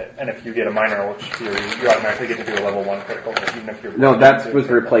critical hit. And if you get a minor Ulrich's Fury, you automatically get to do a level 1 critical hit, even if your blow No, didn't that do a was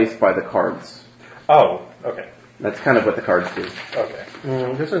critical hit. replaced by the cards. Oh, okay. That's kind of what the cards do. Okay.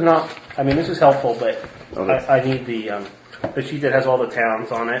 This is not. I mean, this is helpful, but Oh, that's- I need the sheet that has all the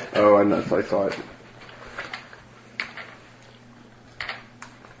towns on it. Oh, I know. I saw it.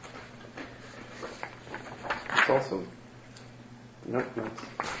 It's also. No,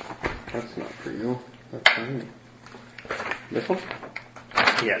 that's not for you. That's for me. This one?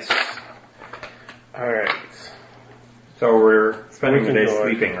 Yes. All right. So we're spending the We can day go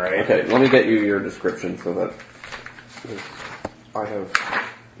sleeping, right? Okay, let me get you your description so that I have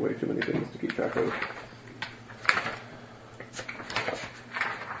way too many things to keep track of.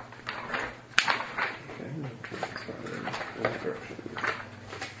 Description.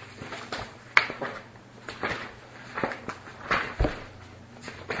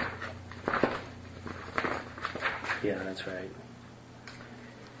 Yeah, that's right.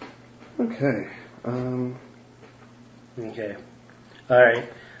 Okay. Okay. All right.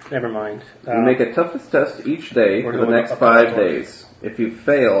 Never mind. You make a toughness test each day We're for the doing next a 5 5 days. If you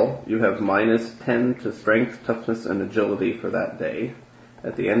fail, you have minus 10 to strength, toughness, and agility for that day.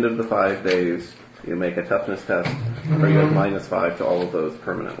 At the end of the 5 days, you make a toughness test, or you have minus 5 to all of those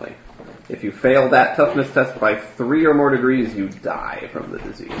permanently. If you fail that toughness test by 3 or more degrees, you die from the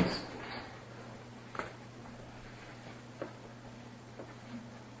disease.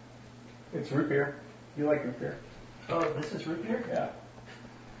 It's root beer. You like root beer? Oh, this is root beer? Yeah.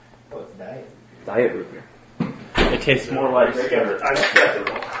 Oh, it's diet. Diet root beer. It tastes more like skitter. I'm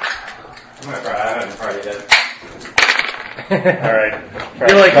skeptical. I'm gonna try. I haven't tried it yet. All right.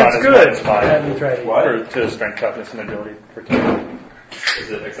 You're like, Con it's is good. minus I haven't 5 tried it. What? to strength, toughness, and agility for 2.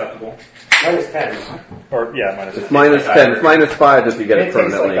 Is it acceptable? Minus 10. Or yeah, minus. It's minus 10. It's minus 5 if you get it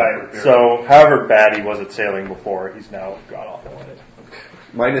permanently. So, however bad he was at sailing before, he's now gone awful at it.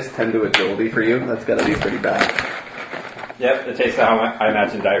 Minus 10 to agility for you? That's gotta be pretty bad. Yep, it tastes how I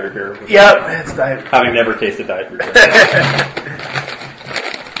imagine diet root beer. Yep, it's diet. Having never tasted diet root beer.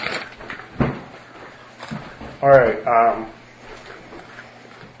 All right.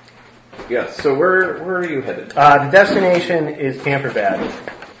 Yes, so where are you headed? The destination is Camperbad.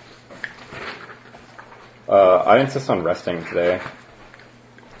 I insist on resting today.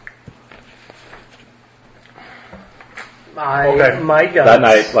 Okay. My guts. That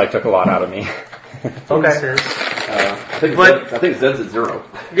night, took a lot out of me. Okay. I think Zed's at 0.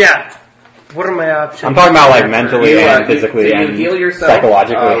 Yeah. What are my options? I'm talking about mentally and physically so you and heal yourself,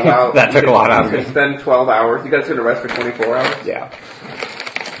 psychologically. That took a lot out of You me. can spend 12 hours. You guys going to rest for 24 hours? Yeah.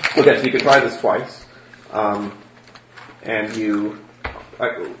 Okay, so you can try this twice. And you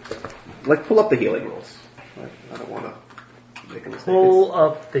pull up the healing rules. I don't want to make a mistake. Pull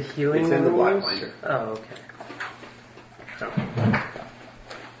up the healing It's in the black rules? binder. Oh, okay.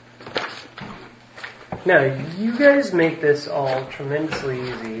 No, you guys make this all tremendously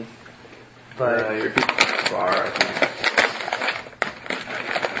easy, but Your feet far, I think.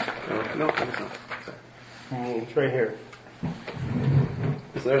 No, it's not. Sorry. It's right here.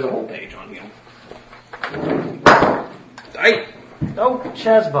 So there's a whole page on heal. oh,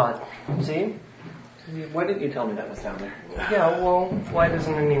 Shazbot. See? Why didn't you tell me that was down there? Yeah. Well, why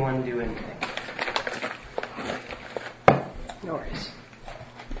doesn't anyone do anything? No worries.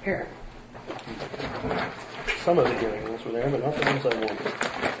 Here. Some of the healing rules were there, but not the ones I wanted.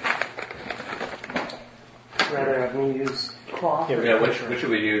 Rather have me use cloth. Here we Yeah, go. which should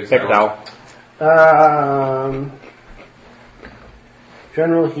we use? Paper towel.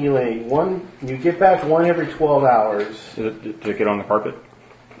 General healing. You get back 1 every 12 hours. Did it get on the carpet?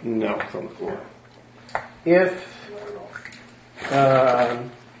 No, it's on the floor.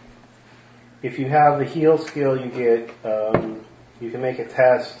 If you have the heal skill, you get you can make a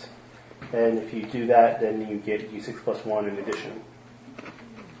test, and if you do that, then you get D6+1 in addition.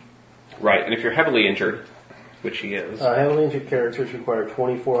 Right, and if you're heavily injured, which he is, Heavily injured characters require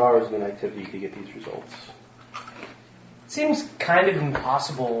 24 hours of inactivity to get these results. Seems kind of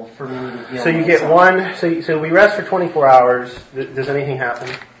impossible for me to heal. So you get myself. 1. So we rest for 24 hours. Does anything happen?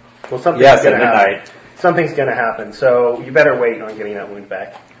 Well, something's Yes, going at to happen. midnight. Something's going to happen. So you better wait on getting that wound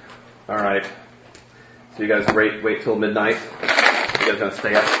back. All right. So you guys wait till midnight. You guys gonna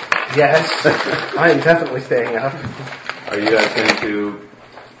stay up? Yes, I am definitely staying up. Are you guys going to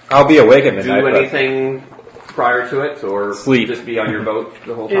I'll be awake at midnight. do but anything prior to it, or Sleep. just be on your boat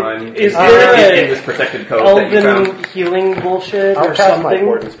the whole time? Is in there this protected code that you elven found? healing bullshit I'll or cast my something?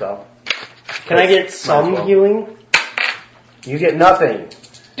 Warden spell. Can I get some well. healing? You get nothing.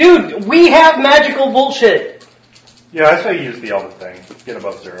 Dude, we have magical bullshit. Yeah, I say use the elven thing. Get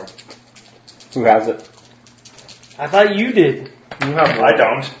above 0. Who has it? I thought you did. You have I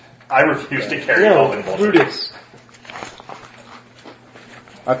don't. I refuse to carry elven No, bullshit. Brutus.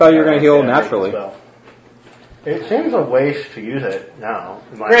 I thought you were going to heal Yeah, take the naturally. spell. It seems a waste to use it now.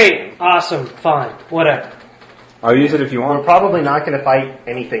 in my Great, opinion. awesome, fine, whatever. I'll use it if you We're want. probably not going to fight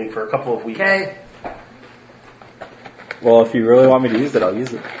anything for a couple of weeks. Okay. Well, if you really want me to use it, I'll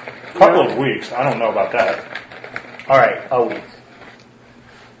use it. Couple of weeks. I don't know about that. All right, a week.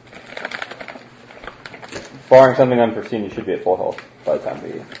 Barring something unforeseen, you should be at full health by the time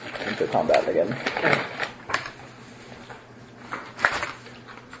we enter combat again.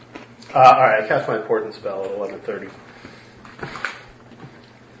 All right, I cast my important spell at 11:30.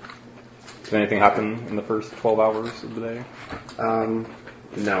 Does anything happen in the first 12 hours of the day?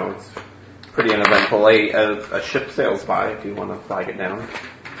 No, it's pretty uneventful. A ship sails by if you want to flag it down.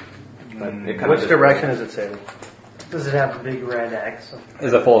 But it kind Which direction is it sailing? Does it have a big red X?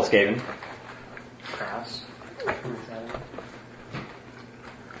 Is it full of Skaven? Cross.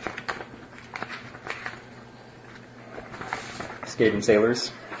 Skaven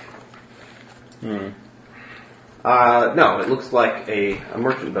sailors? No, it looks like a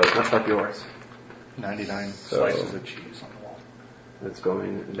merchant boat, much like yours. 99 So- slices of cheese on the wall. It's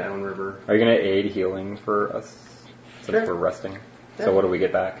going downriver. Are you going to aid healing for us since we're resting? Yeah. So what do we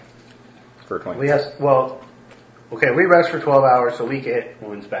get back for 20? We we rest for 12 hours, so we get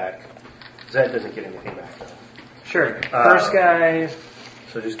wounds back. Zed doesn't get anything back though. Sure. First guy,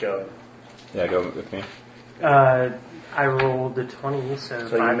 So just go. Yeah, go with me. I rolled a 20, so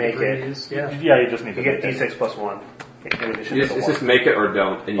So you 5 make it. degrees. Yeah. Yeah, you just need You to get make it. D6 plus 1. In addition It's to the just 1. make it or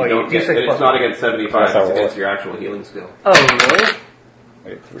don't, and you Oh, don't you get. D6 It's plus not one. against 75. That's how It's it against works. your actual healing skill. Oh, really? I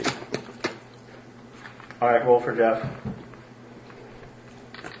get 3. All right, roll for Jeff.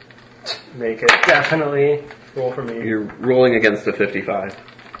 Make it. Definitely. Roll for me. You're rolling against a 55.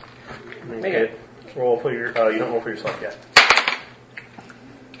 Make it. Roll for your. You don't roll for yourself yet.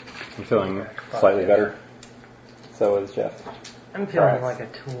 I'm feeling slightly better. So is Jeff. I'm feeling Right. like a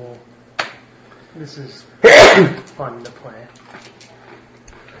tool. This is fun to play.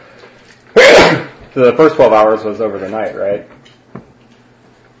 So the first 12 hours was over the night, right?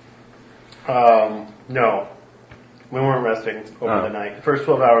 No. We weren't resting over the night. The first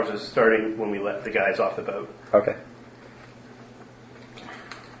 12 hours is starting when we let the guys off the boat. Okay.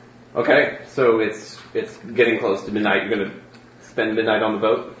 Okay, so it's getting close to midnight. You're going to spend midnight on the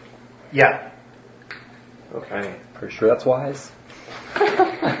boat? Yeah. Okay. Are you sure that's wise?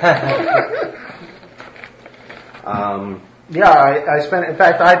 Yeah, I spent. In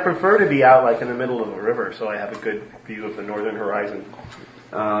fact, I'd prefer to be out like in the middle of a river, so I have a good view of the northern horizon.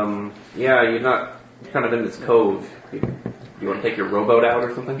 Yeah, you're kind of in this cove. You want to take your rowboat out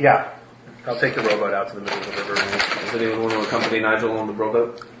or something? Yeah, I'll take the rowboat out to the middle of the river. Does anyone want to accompany Nigel on the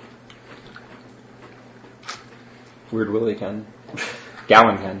rowboat? Weird Willie can.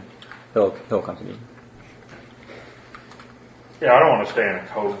 Gowan can. He'll come to me. Yeah, I don't want to stay in a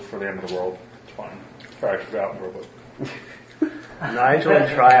cove for the end of the world. It's fine. Try to go out in a rowboat. Nigel and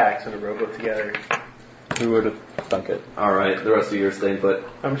Triax in a rowboat together. Who would have thunk it? All right, the rest of you are staying put.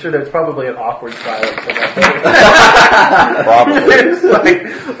 I'm sure there's probably an awkward silence in that Probably. It's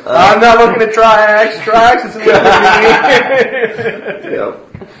like, I'm not looking at Triax. Triax is looking at me.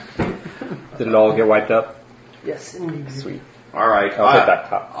 Yep. Did it all get wiped up? Yes, indeed. Sweet. All right. I'll take that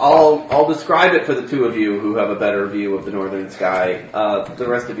top. I'll describe it for the two of you who have a better view of the northern sky. The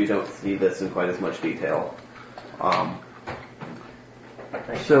rest of you don't see this in quite as much detail.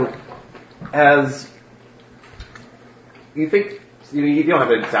 So, as you think, you don't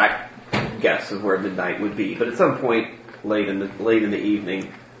have an exact guess of where midnight would be, but at some point late in the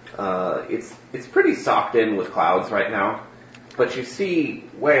evening, it's pretty socked in with clouds right now. But you see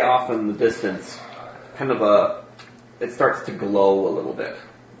way off in the distance, it starts to glow a little bit,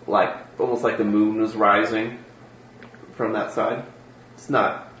 almost like the moon is rising from that side. It's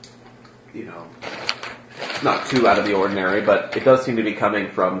not, not too out of the ordinary, but it does seem to be coming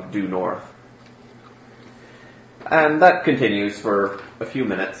from due north. And that continues for a few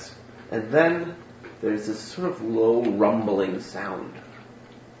minutes, and then there's this sort of low rumbling sound.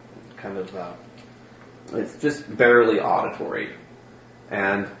 It's just barely auditory.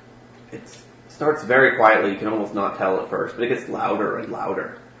 And it starts very quietly, you can almost not tell at first, but it gets louder and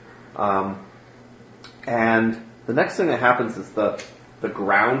louder. And the next thing that happens is the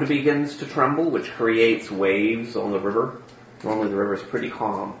ground begins to tremble, which creates waves on the river. Normally the river is pretty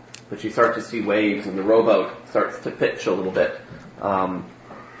calm, but you start to see waves and the rowboat starts to pitch a little bit.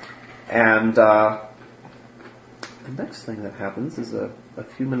 And the next thing that happens is a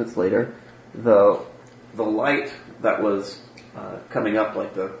few minutes later, the light that was coming up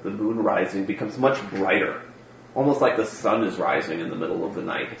like the moon rising becomes much brighter. Almost like the sun is rising in the middle of the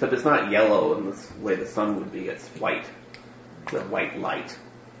night, except it's not yellow in the way the sun would be, it's white. The white light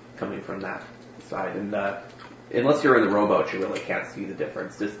coming from that side. And unless you're in the rowboat, you really can't see the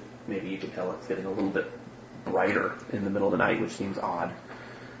difference. Just maybe you can tell it's getting a little bit brighter in the middle of the night, which seems odd.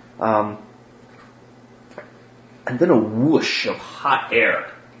 And then a whoosh of hot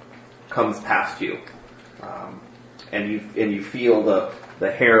air comes past you, and you feel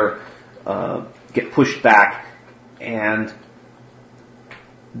the hair get pushed back, and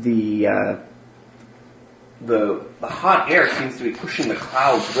the hot air seems to be pushing the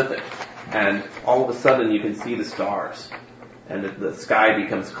clouds with it, and all of a sudden you can see the stars, and the sky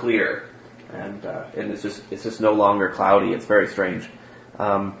becomes clear, and it's just no longer cloudy. It's very strange,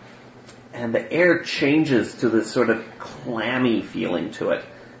 and the air changes to this sort of clammy feeling to it,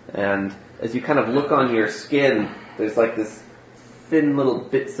 and as you kind of look on your skin, there's like this thin little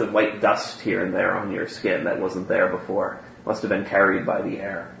bits of white dust here and there on your skin that wasn't there before. Must have been carried by the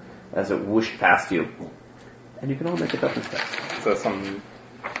air as it whooshed past you. And you can all make a toughness test. So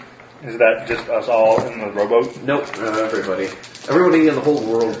Is that just us all in the rowboat? Nope, everybody. Everybody in the whole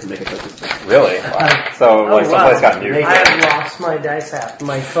world can make a toughness test. really? Wow. So like someplace got new. I have lost my dice hat.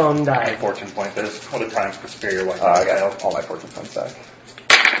 My phone died. Fortune point this. What a time for superior white I die. got all my fortune points back.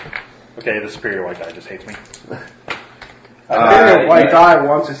 Okay, the superior white die just hates me. Superior white die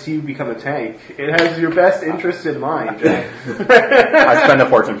wants to see you become a tank. It has your best interest in mind, Jack. I spend a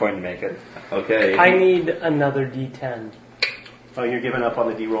fortune point to make it. Okay. I need another D10. Oh, you're giving up on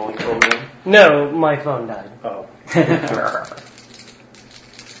the de-rolling program? No, my phone died. Oh.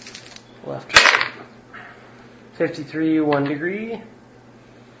 Left. 53, 1 degree.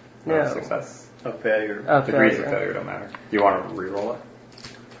 No. Success. A failure. Oh, Degrees of failure don't matter. Do you want to re-roll it?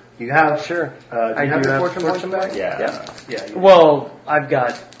 You have, Sure. do you have your fortune point back? Yeah. Yeah. You, Well, I've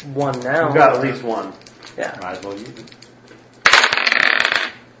got one now. You've got at least one. Yeah. Might as well use it.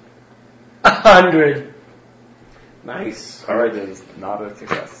 100. Nice. All right, it is not a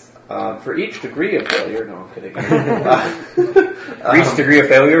success. For each degree of failure, no, I'm kidding. For each degree of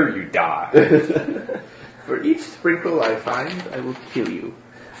failure, you die. For each sprinkle I find, I will kill you.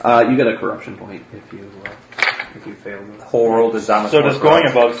 You get a corruption point if you fail. The whole world is that much So more does going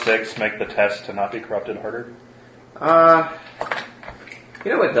corrupt. above 6 make the test to not be corrupted harder?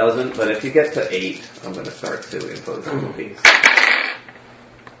 You know it doesn't, but if you get to 8, I'm going to start to impose penalties.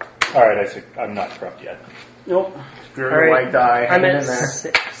 Alright, I'm not corrupt yet. Nope. Superior All right. white die. I'm hanging at in there.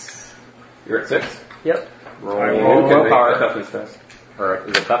 6. You're at 6? Yep. Roll. Alright, You roll can make willpower. a toughness test. Or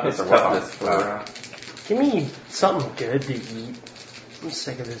is it toughness It's or what? toughness for... Give me something good to eat. I'm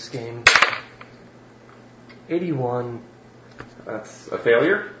sick of this game. 81. That's a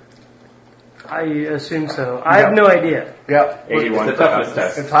failure? I assume so. I have no idea. Yep. 81 It's a toughness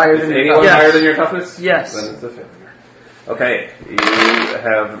test. It's higher than Is your 81 Yes. higher than your toughness? Yes. Then it's a failure. Okay, you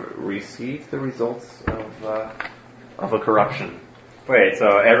have received the results of a corruption. Wait,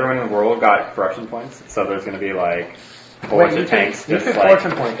 so everyone in the world got corruption points? So there's going to be like a whole bunch you of tanks you just could like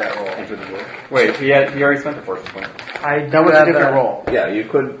fortune point that roll. enter the world. Wait, he already spent a fortune point. That was a different roll. Yeah, you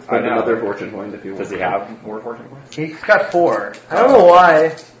could spend I know. another fortune point if you want. Does he have more fortune points? He's got 4. I don't know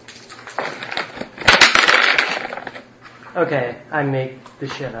why. Okay, I make the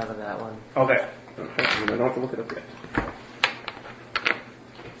shit out of that one. Okay. Okay, I don't have to look it up yet.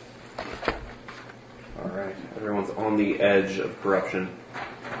 Alright, everyone's on the edge of corruption.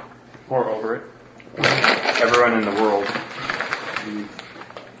 Or over it. Everyone in the world.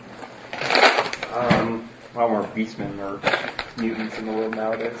 A lot more beastmen or mutants in the world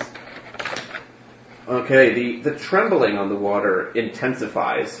nowadays. Okay, the trembling on the water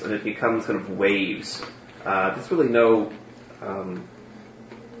intensifies and it becomes kind of waves. There's really no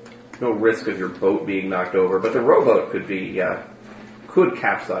risk of your boat being knocked over, but the rowboat could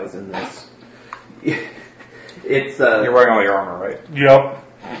capsize in this. It's You're wearing all your armor, right? Yep.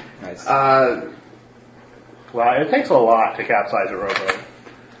 Nice. Well, it takes a lot to capsize a rowboat.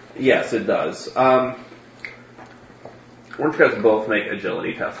 yes, it does. Why don't you guys both make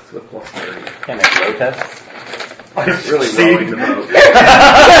agility tests with plus 30? Can't make road tests. It's really See? rowing the boat.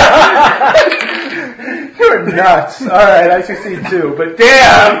 You're nuts. Alright, I succeed too, but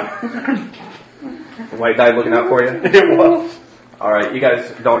damn! The white die looking out for you? It was. Alright, you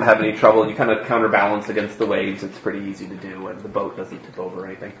guys don't have any trouble. You kind of counterbalance against the waves. It's pretty easy to do, and the boat doesn't tip over or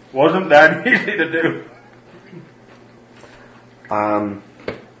anything. Wasn't that easy to do?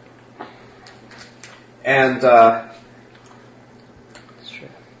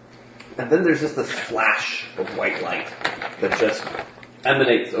 And then there's just this flash of white light that just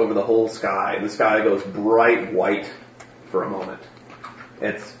emanates over the whole sky, and the sky goes bright white for a moment.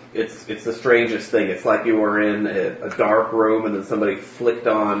 It's the strangest thing. It's like you were in a dark room, and then somebody flicked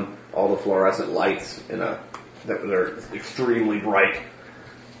on all the fluorescent lights that are extremely bright,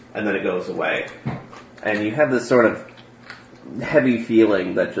 and then it goes away. and you have this sort of heavy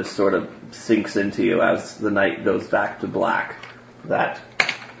feeling that just sort of sinks into you as the night goes back to black, that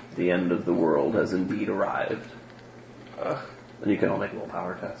the end of the world has indeed arrived. And you can all make a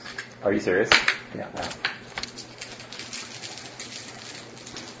willpower test. Are you serious? Yeah.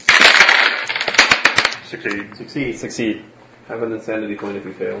 Succeed. Have an insanity point if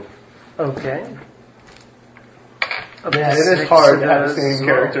you fail. Okay. Man, it is hard to have the same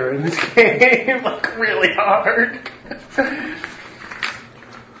character in this game. Like, really hard.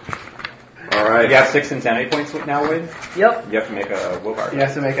 Alright. You have 6 insanity points now, Wade? Yep. You have to make a willpower. You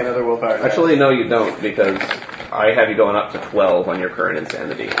have to make another willpower test. Actually, no, you don't, because I have you going up to 12 on your current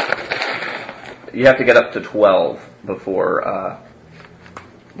insanity. You have to get up to 12 before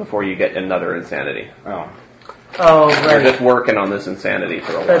you get another insanity. Oh, You're right. just working on this insanity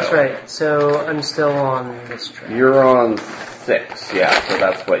for a while. That's right. So I'm still on this track. You're on 6, yeah. So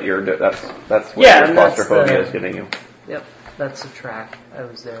that's what you're. That's what Yeah, your and that's claustrophobia the- is giving you. Yep, that's the track. I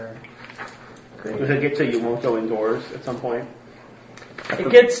was there. Does it get to you won't go indoors at some point? It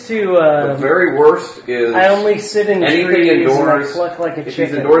gets to. The very worst is I only sit in anything trees indoors. and I cluck like a If chicken.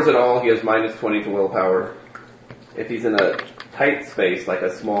 he's indoors at all, he has -20 to willpower. If he's in a tight space, like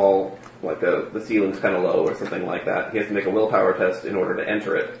a small, like the ceiling's kind of low or something like that, he has to make a willpower test in order to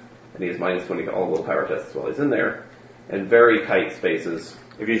enter it, and he has -20 to all willpower tests while he's in there. And very tight spaces,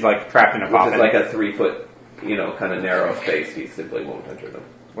 If he's like trapped in a which coffin. is like a 3-foot, kind of narrow space, he simply won't enter them.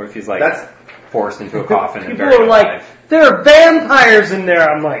 Or if he's like That's forced into a coffin and People buried are like, alive. there are vampires in there.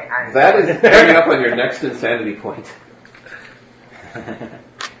 I'm like, I'm that is coming up on your next insanity point.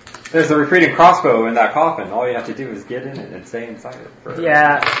 There's a retreating crossbow in that coffin. All you have to do is get in it and stay inside it.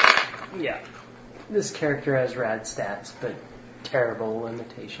 Yeah. This character has rad stats, but terrible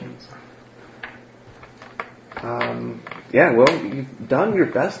limitations. Yeah, well, you've done your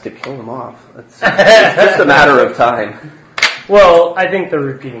best to kill them off. It's just a matter of time. Well, I think the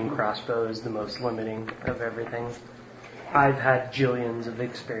repeating crossbow is the most limiting of everything. I've had jillions of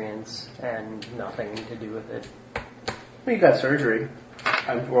experience and nothing to do with it. Well, you got surgery.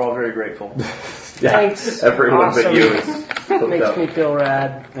 We're all very grateful. Thanks. Everyone Awesome. but you is hooked Makes up. me feel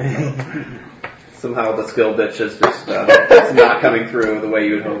rad. Somehow the skill ditch is just it's not coming through the way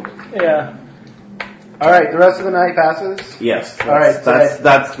you'd hope. Yeah. All right, the rest of the night passes. Yes, All right, so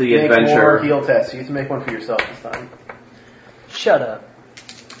that's the Make more adventure. heal tests. You have to make one for yourself this time. Shut up.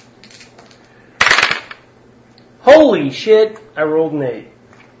 Holy shit, I rolled an 8.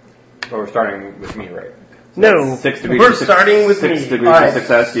 But we're starting with me, right? No, 6 degrees we're of starting with 6 me. degrees All right. of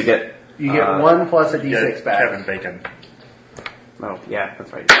success. You get. You get 1 plus a d6 Get back. Kevin Bacon. Oh yeah,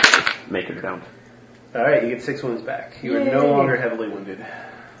 that's right. Make it down. All right, you get 6 wounds back. You are no Yay. longer heavily wounded.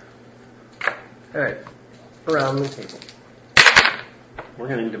 Alright, around the table. We're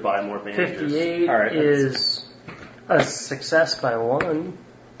going to need to buy more bandages. 58 All right, is a success by 1.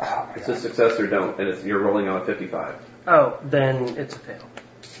 It's a success or don't, and you're rolling on a 55. Oh, then it's a fail.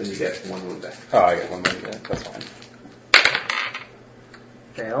 Then you get 1 wound back. Oh, I get 1 more. Yeah, that's fine.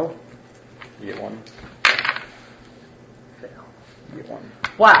 Fail. You get 1. Fail. You get 1.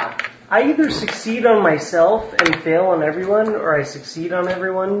 Wow. I either succeed on myself and fail on everyone, or I succeed on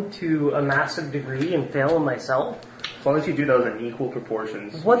everyone to a massive degree and fail on myself. As long as you do those in equal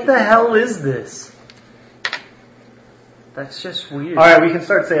proportions. What the hell is this? That's just weird. All right, we can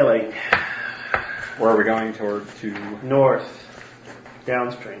start sailing Where are we going to? north,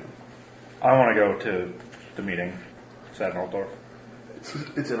 downstream. I want to go to the meeting. Is that in Altdorf?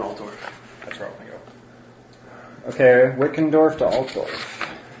 It's in Altdorf. That's where I want to go. Okay, Wickendorf to Altdorf.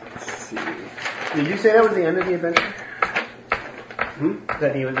 Let's see. Did you say that was the end of the adventure?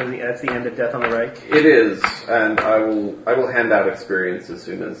 That's the end of Death on the Reich? It is, and I will hand out experience as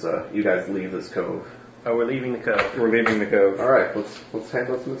soon as you guys leave this cove. Oh, we're leaving the cove. We're leaving the cove. All right, let's hand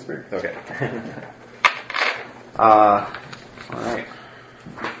out some experience. Okay. All right.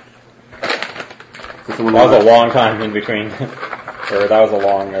 So someone That was a wanna- long time in between. Or that was a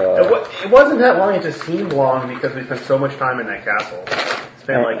long... It wasn't that long, it just seemed long because we spent so much time in that castle.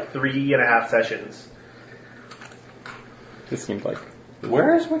 Spent like 3.5 sessions. This seemed like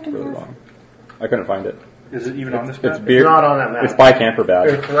Where is really Wickendorf? long. I couldn't find it. Is it even on this It's map? beer. Not on that map. It's by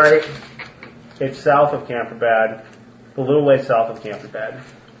Camperbad. It's right. It's south of Camperbad, a little way south of Camperbad.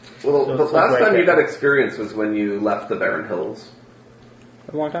 Well, So the it's last like time right you there. got experience was when you left the Barren Hills.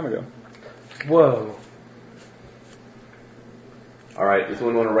 A long time ago. Whoa. All right, does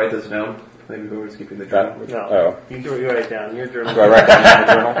someone want to write this down? Maybe whoever's keeping the That, journal. No. Oh. You write it down. Your journal. Do I write that in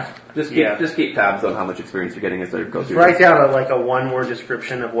the journal? Just keep tabs on how much experience you're getting as they go through. Write down a 1-word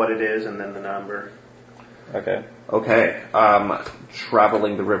description of what it is and then the number. Okay. Okay,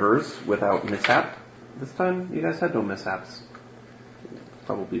 traveling the rivers without mishap. This time, you guys had no mishaps.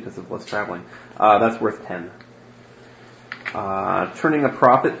 Probably because of less traveling. That's worth 10. Turning a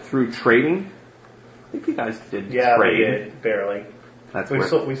profit through trading. I think you guys did Yeah, trade. we did, barely. That's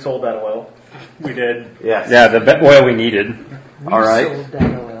We sold that oil. We did. Yes. Yeah, the oil we needed. All right. Sold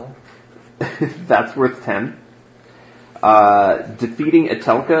that oil. That's worth 10. Defeating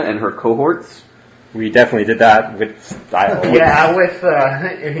Etelka and her cohorts. We definitely did that with style. Yeah, with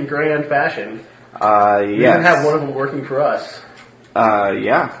in grand fashion. We Yes. even have one of them working for us.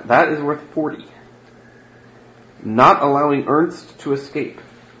 Yeah, that is worth 40. Not allowing Ernst to escape.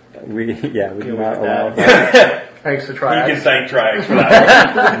 We did not allow that. that. Thanks to You Triax. can thank Triax for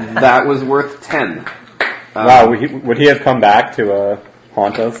that. That was worth 10. Wow, would he have come back to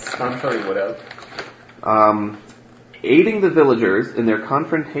haunt us? I'm sure he would have. Aiding the villagers in their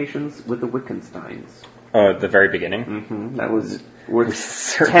confrontations with the Wittgensteins. Oh, at the very beginning? That was worth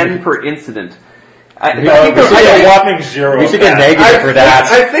Certainly. 10 per incident. We should get a whopping 0. We should of get that. negative for that.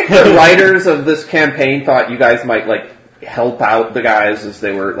 I think the writers of this campaign thought you guys might help out the guys as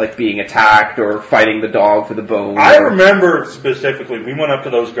they were being attacked or fighting the dog for the bone. I remember specifically, we went up to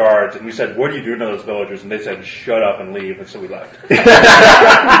those guards and we said, "What are you doing to those villagers?" And they said, "Shut up and leave." And so we left. and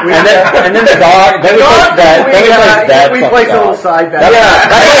then the dog. Then We placed a little side bet.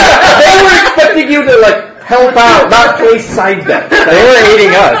 They were expecting you to help out, not play side bet. They were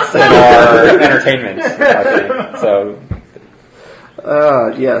aiding us in our entertainment. I think. So,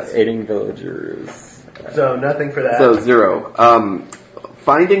 yes. aiding villagers. So nothing for that. So 0.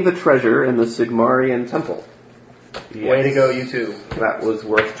 Finding the treasure in the Sigmarian temple. Way to go, you two. That was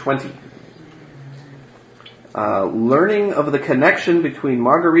worth 20. Learning of the connection between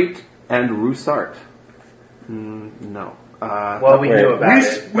Marguerite and Roussart. No. Well, we knew about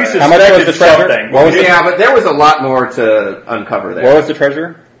it. We How much was the treasure? something. What was Yeah, but there was a lot more to uncover there. What was the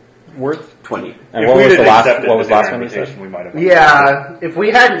treasure worth? 20. And If what we was the didn't last? accept What was the the last one you said? invitation, we might have. Yeah, if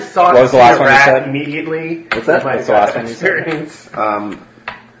we hadn't sought What was the last the one you rat said? immediately, What's that? we might What's the have last got one you said? experience. So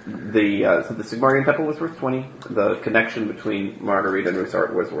the Sigmarian temple was worth 20. The connection between Marguerite and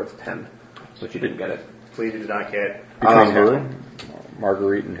Roussart was worth 10, but you didn't get it. We did not get. Between who?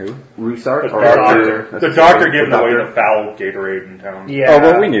 Marguerite and who? Roussart The or doctor. The doctor giving away the foul Gatorade in town. Yeah. Oh,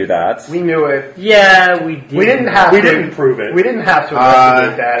 well, we knew that. We knew it. Yeah, we did. We didn't have We to. didn't prove it. We didn't have to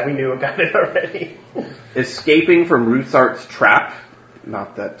investigate that. We knew about it already. Escaping from Roussart's trap.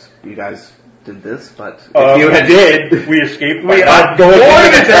 Not that you guys did this, but You did. We escaped by not going Avoided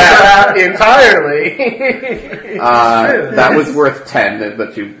into the trap. that entirely. that was worth 10,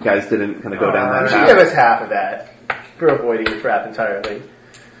 but you guys didn't kind of go down You that should give path. us half of that for avoiding the trap entirely.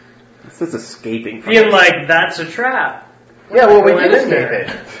 This is escaping from Feel it. like that's a trap. Yeah, well, we Well, did it is escape there.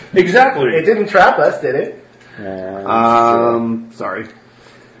 it. Exactly. It didn't trap us, did it? Sorry.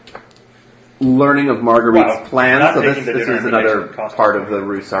 Learning of Marguerite's Wow. plan. Not So taking this the is dinner another invitation cost part us of the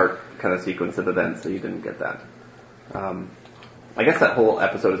Roussart kind of sequence of events, so you didn't get that. I guess that whole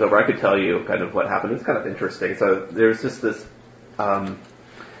episode is over. I could tell you kind of what happened. It's kind of interesting. So there's just this.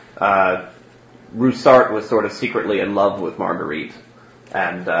 Roussart was sort of secretly in love with Marguerite,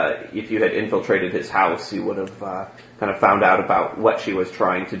 and if you had infiltrated his house, you would have kind of found out about what she was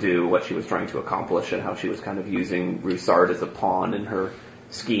trying to do, what she was trying to accomplish, and how she was kind of using Roussart as a pawn in her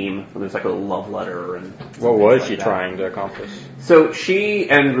scheme. And there's like a little love letter and What was like she that. trying to accomplish? So she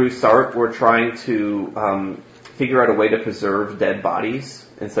and Roussart were trying to figure out a way to preserve dead bodies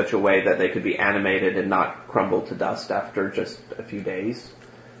in such a way that they could be animated and not crumble to dust after just a few days.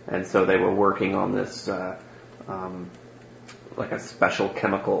 And so they were working on this, like a special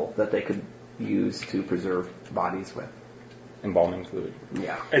chemical that they could use to preserve bodies with. Embalming fluid.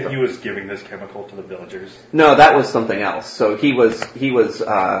 Yeah. And he was giving this chemical to the villagers. No, that was something else. So he was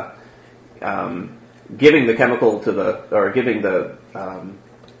giving the chemical giving the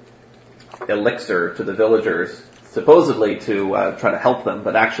elixir to the villagers, supposedly to try to help them,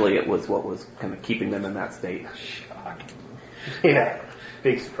 but actually it was what was kind of keeping them in that state. Yeah.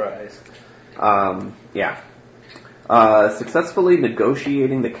 Big surprise. Successfully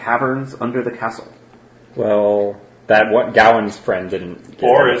negotiating the caverns under the castle. Well, that what Gowan's friend didn't get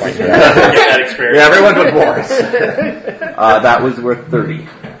Boris. any Get point for that. that experience. Yeah, everyone but Boris. That was worth 30.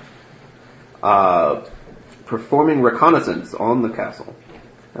 Performing reconnaissance on the castle.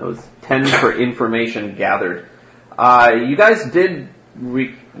 That was 10 for information gathered. You guys did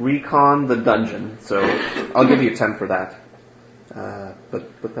recon the dungeon, so I'll give you 10 for that.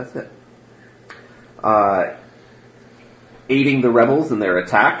 But that's it. Aiding the rebels in their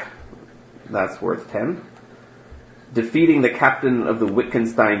attack. That's worth 10. Defeating the captain of the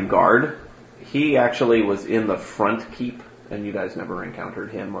Wittgenstein Guard. He actually was in the front keep, and you guys never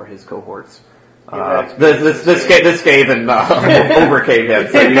encountered him or his cohorts. This Skaven overcame him,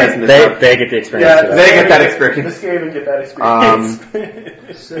 so you guys missed out. They get the experience. Yeah, for that. They get that experience. This game and get that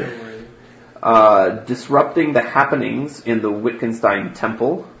experience. So weird. Disrupting the happenings in the Wittgenstein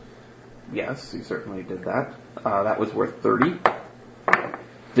Temple. Yes, you certainly did that. That was worth 30.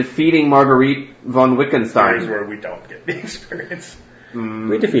 Defeating Marguerite von Here's Wittgenstein. where we don't get the experience.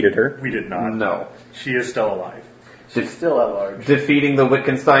 We defeated her. We did not. No. She is still alive. She's still at large. Defeating the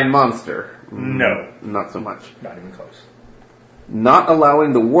Wittgenstein monster. No. Not so much. Not even close. Not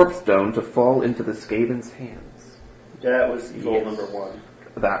allowing the Warpstone to fall into the Skaven's hands. That was goal Yes. number 1.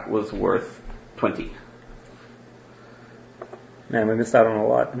 That was worth 20. Man, we missed out on a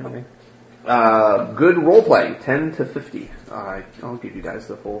lot, didn't we? Good role playing, 10 to 50. I'll give you guys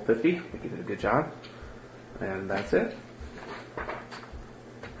the full 50. I think you did a good job. And that's it.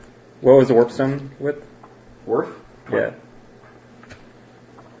 What was the Warpstone with? Worth? Yeah.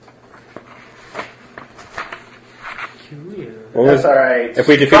 What was, That's alright. if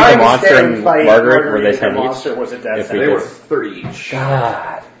we defeated Try the to monster stand and fight Margaret, were they the 10 each? monster was a death If we They sentence. were 30 each.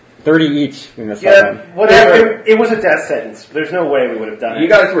 God. 30 each. We missed out on. Yeah, whatever. It was a death sentence. There's no way we would have done it. You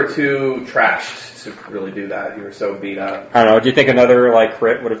guys were too trashed to really do that. You were so beat up. I don't know. Do you think another like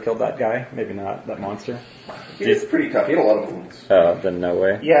crit would have killed that guy? Maybe not. That monster. He was pretty tough. He had a lot of wounds. Then no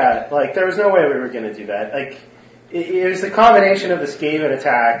way. Yeah, like there was no way we were going to do that. Like it was the combination of the Skaven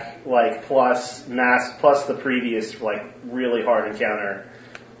attack, like plus the previous like really hard encounter,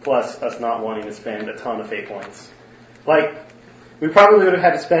 plus us not wanting to spend a ton of fate points. Like we probably would have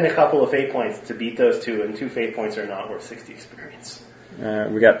had to spend a couple of fate points to beat those two, and 2 fate points are not worth 60 experience.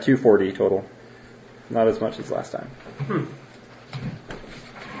 We got 240 total. Not as much as last time.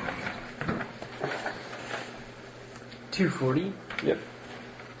 240? Yep.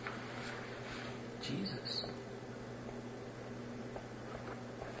 Jesus.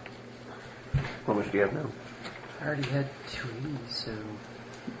 How much do you have now? I already had 2 of these, so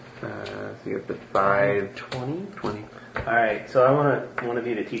So you have the 5, 20? 20. Alright, so I want one of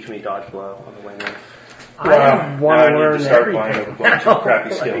you to teach me dodge blow on the way in. I want now to I need learn to start everything. buying a bunch of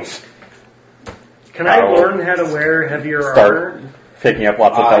crappy skills. Can I learn how to wear heavier Start armor? picking up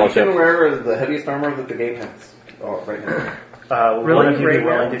lots of You fellowship. can wear the heaviest armor that the game has. Oh, right now. One Really? of you Right be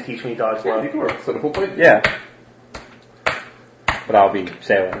willing now? to teach me dodge Yeah, blow? you can wear so the full plate. Yeah. But I'll be You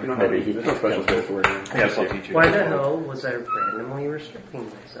sailing. don't Maybe have he there's no special skills to wear. Yes, I'll teach you. Why the hell was I randomly restricting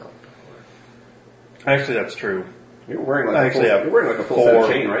myself before? Actually, that's true. You're wearing I actually have you're wearing like a full set of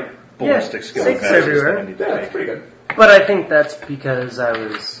 4 chain, right? ballistic Yeah, skill 6 measures everywhere. that I need to Yeah, that's take. pretty good. But I think that's because I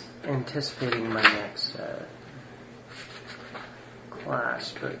was anticipating my next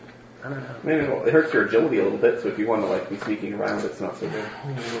class, but I don't know. Maybe it hurts your agility a little bit, so if you want to like be sneaking around, it's not so good.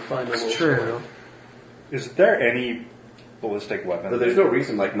 It's true. Is there any ballistic weapon? So there's no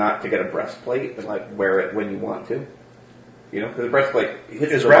reason like not to get a breastplate and like wear it when you want to. You know, because the breastplate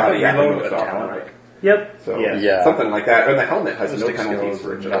hits Is the rapid body after reload most a often, talent? right? Yep. So Yeah. something like that. And the helmet has no Ballistic penalties skills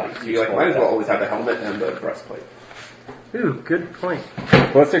for are agility. not So you like useful might as well at always have the helmet and the breastplate. Ooh, good point.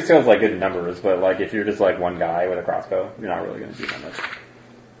 ballistic skills like good numbers, but like if you're just like one guy with a crossbow, you're not really going to do that much.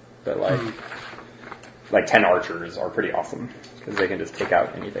 But like 10 archers are pretty awesome because they can just take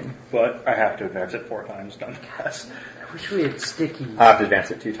out anything. But I have to advance it 4 times, don't guess. I wish we had sticky, I have to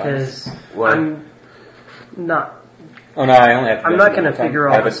advance it 2 times. because What? I'm not. Oh no, I only have to I'm advance not it going to one time. figure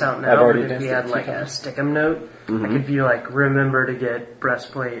all this out I've now, but already if we advanced had it 2 like a times. stickum note, I could be like, remember to get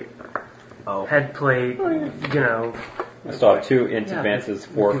breastplate, head plate, you know. I still have 2 int Yeah, advances,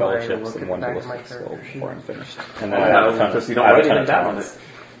 but 4 do I fellowships, look and at 1 the back of my ballistic skill character sheet? before I'm finished. And then Oh, I have a no, ton just of, you don't I have write a ton anything of down on talents.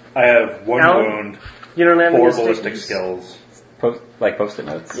 I have 1 Alan? wound, You don't have 4 any ballistic stickies? skills. Like post-it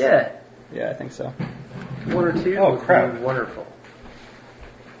notes? Yeah, Yeah, I think so. 1 or 2 Oh, would crap. be wonderful.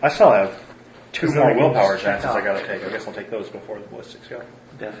 I still have 2 Because more then I can willpower just check advances I out. gotta take. I guess I'll take those before the ballistic skill.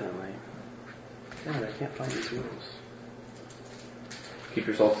 Definitely. Damn it, I can't find these rules. Keep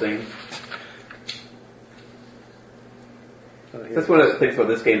yourself sane. Oh, here That's it one is. of the things about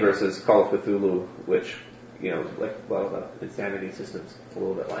this game versus Call of Cthulhu, which, you know, like, well, the insanity system's a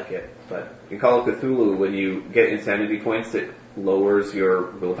little bit like it. But in Call of Cthulhu, when you get insanity points, it lowers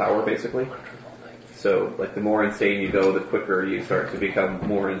your willpower, basically. So, like, the more insane you go, the quicker you start to become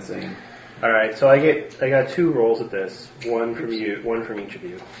more insane. Alright, so I got 2 rolls at this. 1 from you, 1 from each of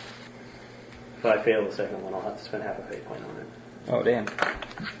you. If I fail the second one, I'll have to spend half a fate point on it. Oh, damn.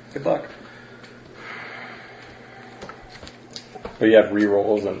 Good luck. But you have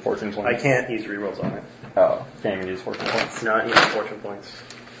re-rolls and fortune points? I can't use rerolls on it. Oh, can't even use fortune points. Not even fortune points.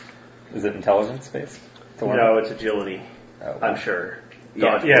 Is it intelligence based? To learn? No, it's agility. Oh, I'm sure.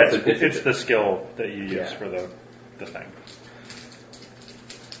 Yeah, Dodge. Yeah, It's it's the skill that you use Yeah. for the thing.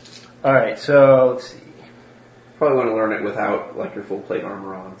 Alright, so let's see. Probably want to learn it without like your full plate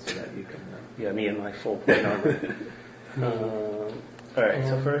armor on, so that you can. Yeah, me and my full plate armor. Alright,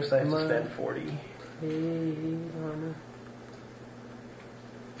 so first I have to spend 40. Armor.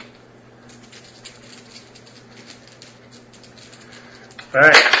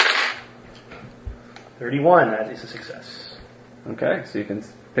 Alright. 31, that is a success. Okay, so you can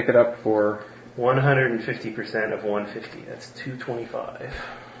pick it up for 150% of 150, that's 225.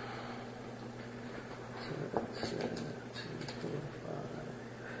 So that's 245,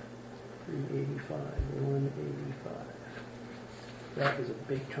 385, 185. That is a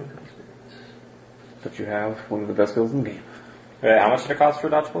big chunk of experience. that you have one of the best skills in the game. Wait, how much did it cost for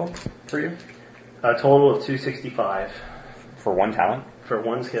dodgeball for you? A total of 265 For one talent for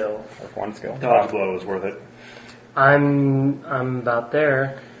one skill. or for one skill? Dodge blow is worth it. I'm about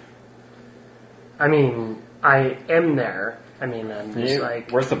there. I mean, I am there. I mean, I'm just like...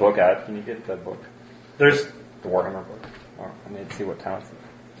 Where's the book at? Can you get the book? There's The Warhammer book. Oh, I need to see what talents.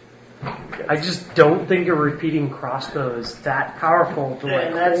 I just don't think a repeating crossbow is that powerful to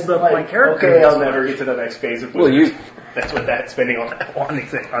like that's hold up my character. okay, I'll never get to the next phase of Well, Wizards. That's what that spending on that one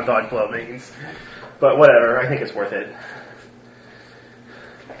on dodge blow means. But whatever, I think it's worth it.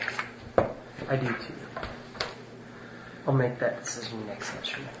 I do too. I'll make that decision next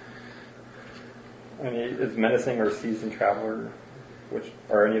session. I mean, is menacing or seasoned traveler, which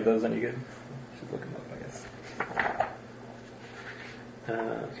are any of those any good? Should look them up, I guess.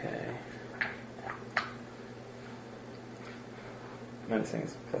 Okay. Menacing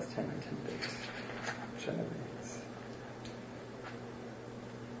is plus 10 and 10 days. Which I never use.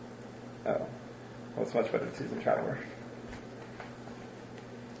 Oh. Well, it's much better than seasoned traveler.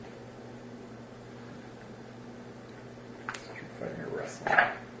 Street fighting or wrestling.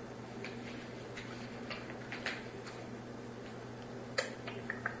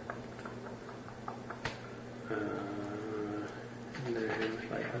 And then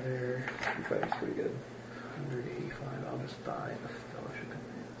my other Street fighting's pretty good. 185, I'll just buy the Fellowship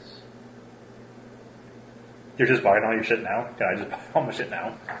Advance. You're just buying all your shit now? Can I just buy all my shit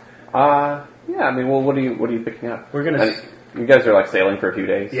now? Yeah, I mean, well, what are you picking up? We're gonna... You guys are like sailing for a few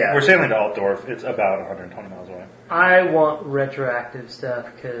days. Yeah. We're sailing to Altdorf. It's about 120 miles away. I want retroactive stuff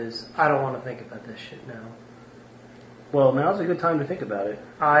because I don't want to think about this shit now. Well, now's a good time to think about it.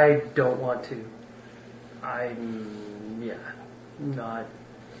 I don't want to. I'm, not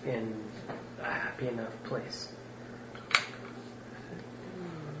in a happy enough place.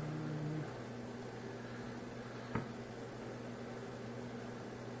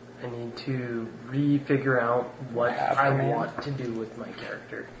 I need to re-figure out what Have I command. want to do with my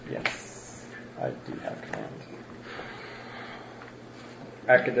character. Yes, I do have command.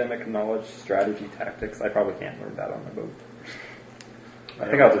 Academic knowledge, strategy, tactics. I probably can't learn that on the boat. I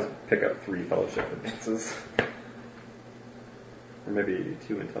think I'll just pick up 3 fellowship advances. Or maybe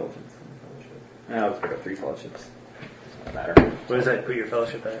 2 intelligence and fellowship. I'll just pick up 3 fellowships. Doesn't matter. What does that put your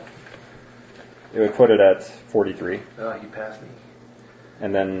Fellowship at? It would put it at 43. Oh, you passed me.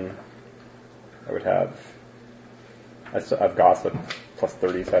 And then I would have... I've gossip plus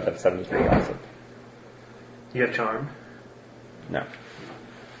 30, so I'd have 73 gossip. You have Charm? No.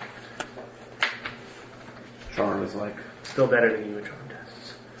 Charm is like... Still better than you with Charm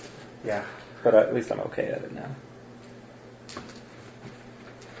tests. Yeah. But at least I'm okay at it now.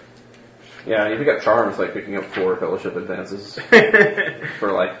 Yeah, you pick up Charm is like picking up 4 fellowship advances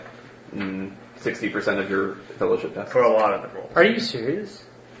for like 60% of your fellowship tests. For a lot of the rolls. Are you serious?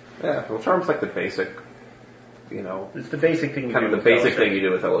 Yeah, well, Charm's like the basic, It's the basic thing you kind do of the with basic Fellowship. thing you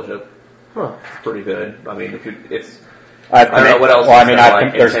do with fellowship. Huh. It's pretty good. I mean, it's... I I don't know what else Well, I is mean, there,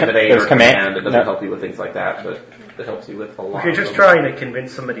 like there's intimidate or command. command. It doesn't No, help you with things like that, but it helps you with a lot. If you're of just them. trying to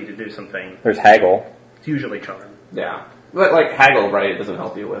convince somebody to do something, there's haggle. it's usually Charm. Yeah. But like haggle, right, it doesn't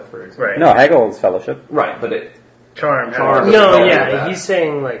help you with, for example. Right. No, haggle is fellowship. Right, but it... Charm. Charm. has- No, Doesn't yeah, help with that. he's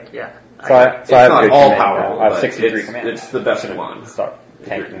saying like, yeah. So I It's have not good all command powerful, now. I have but 63 command. it's the best one. Stop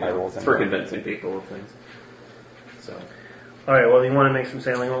tanking my rolls in. For convincing people of things. So... Alright, well, you want to make some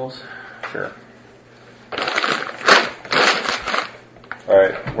sailing rolls? Sure.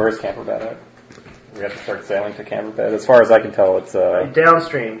 Alright, where's Camperbed at? We have to start sailing to Camperbed. As far as I can tell, it's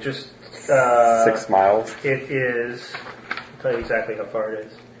Downstream, just... 6 miles. It is... I'll tell you exactly how far it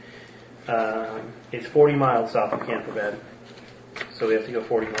is. It's 40 miles south of Camperbed. So we have to go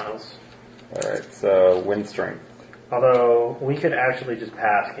 40 miles. Alright, so wind strength. Although, we could actually just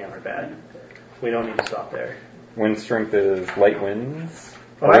pass Camperbed. We don't need to stop there. Wind strength is light winds.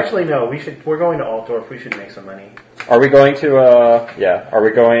 Oh, actually, no. We're going to Altdorf. We should make some money. Are we going to, are we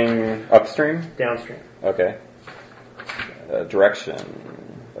going upstream? Downstream. Okay. Direction.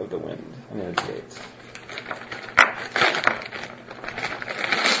 of the wind. I'm going to D8.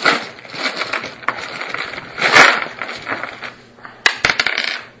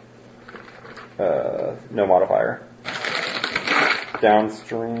 No modifier.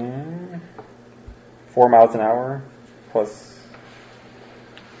 Downstream, 4 miles an hour, plus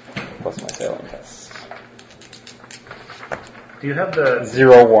my sailing test. Do you have the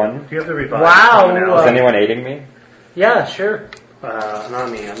 0-1. Do you have the revised? Wow. commonality? Is anyone aiding me? Yeah, sure.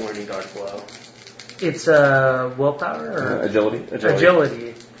 Not me. I'm learning Dark Blow. It's willpower or Agility.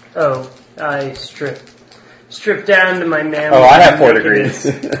 agility. Oh, I strip down to my manly. Oh, I have 4 nakedness.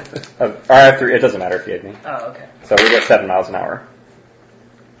 degrees. I have 3. It doesn't matter if you aid me. Oh, okay. So we get 7 miles an hour.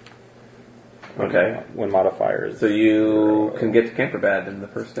 Okay. When modifier is So you can get to Camperbad in the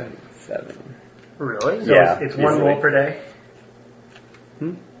first day. 7. Really? So Yeah, it's one easily. roll per day.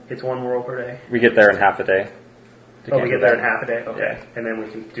 Hmm? It's one roll per day. We get there in half a day. to Oh, we get there in Camperdown. half a day. Okay, Yeah. and then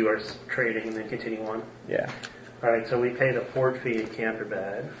we can do our trading and then continue on. Yeah. All right, so we pay the port fee at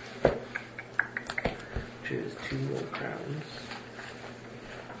Camperbad, which is 2 gold crowns.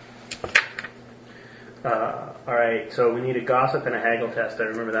 All right, so we need a gossip and a haggle test. I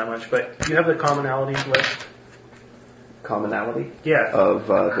remember that much. But do you have the commonalities list? Commonality Yeah. of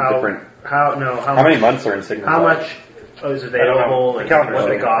the different. How How many months are in Sigma? How much is available? The And calendar what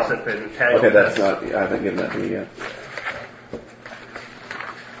the shows. gossip and haggle Okay, that's test? not. I haven't given that to you yet.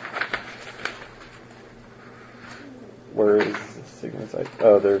 Where is the Sigma site?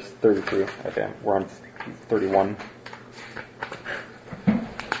 Oh, there's 33. Okay, we're on 31.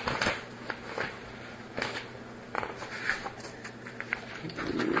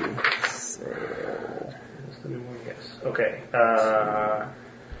 Yes. Okay.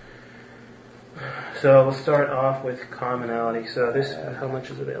 So we'll start off with commonality. So this, how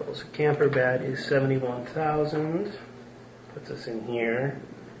much is available? So Camperbad is 71,000. Puts us in here.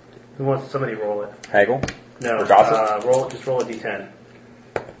 Who wants somebody roll it? Haggle? No. Or gossip? Just roll a d10.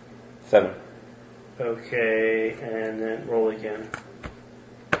 7. Okay, and then roll again.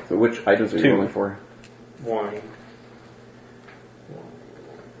 So which items are you 2. rolling for? Wine.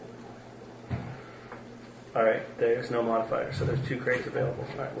 All right, there's no modifier, so there's 2 crates available.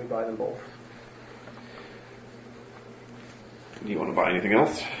 All right, we buy them both. Do you want to buy anything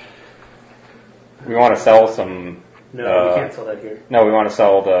else? We want to sell some. No, we can't sell that here. No, we want to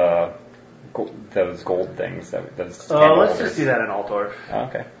sell those gold things. Those Oh, candle let's holders. just do that in Altdorf. Oh,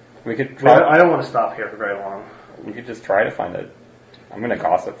 okay. We could Well, try. I don't want to stop here for very long. We could just try to find it. I'm going to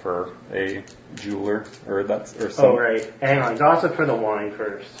gossip for a jeweler or some. Oh, right. Hang on. Gossip for the wine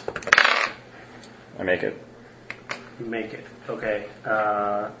first. I make it. You make it. Okay.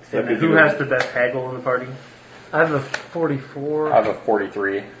 So And then could who you- has the best haggle in the party? I have a 44 I have a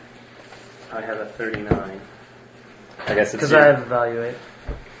 43. I have a 39. I guess it's because you. I have evaluate.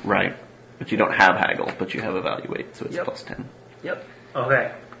 Right. But you don't have haggle, but you have evaluate, so it's Yep. plus 10. Yep.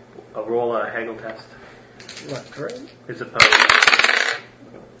 Okay. I'll roll a haggle test. Left, right. Is opposed.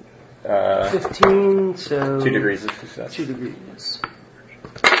 15, so 2 degrees of success. 2 degrees.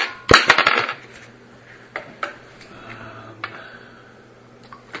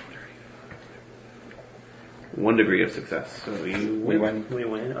 1 degree of success. So you We win. win. We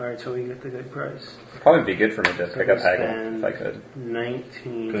win. All right, so we get the good price. Probably be good for me to So pick up we haggle spend if I could.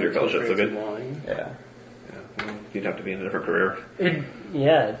 19. 'Cause your fellowship's so good. Wine. Yeah. Yeah, well, you'd have to be in a different career. It'd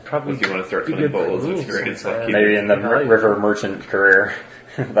probably If you want to start be spending good for bolos of me experience, since I like have- you. Maybe in the Evaluate. river merchant career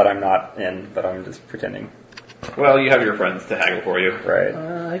that I'm not in, but I'm just pretending. Well, you have your friends to haggle for you. Right.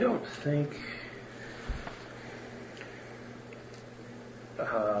 I don't think.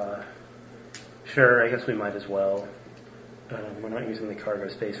 Sure, I guess we might as well. We're not using the cargo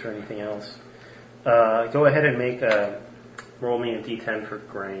space for anything else. Go ahead and roll me a d10 for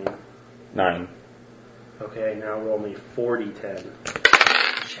grain. 9. Okay, now roll me 4d10.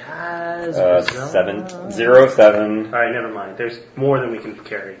 Jazz. 7. 0, 7. All right, never mind. There's more than we can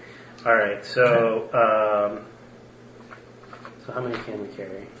carry. All right, so so how many can we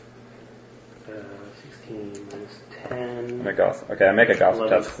carry? 16 minus 10. Okay, I make a gossip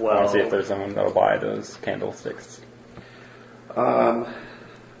 11, test. I want to see 12. if there's someone that'll buy those candlesticks.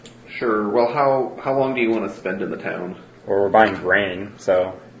 Sure. Well, how long do you want to spend in the town? Or we're buying grain,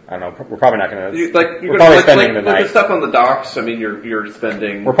 so I don't know. We're probably not going to. You're We're probably spending the like night. the stuff on the docks. I mean, you're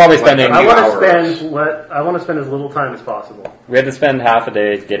spending. We're probably spending- a I few want hours. to spend as little time as possible. We had to spend half a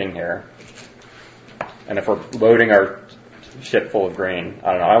day getting here, and if we're loading our ship full of grain,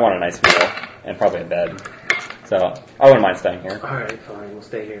 I don't know. I want a nice meal and probably a bed, so I wouldn't mind staying here. All right, fine. We'll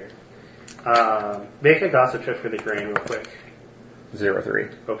stay here. Make a gossip check for the grain real quick. 0, 3.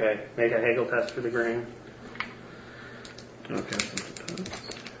 Okay. Make a haggle test for the grain. Okay.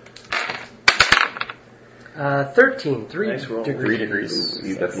 13. 3 Nice roll. degrees. 3 degrees.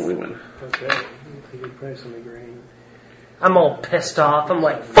 You definitely win. Okay. That's a good price on the grain. I'm all pissed off. I'm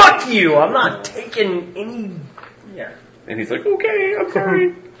like, fuck you! I'm not taking any... Yeah. And he's like, okay, I'm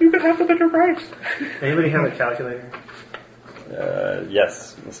sorry. You can have the better price. Anybody have a calculator?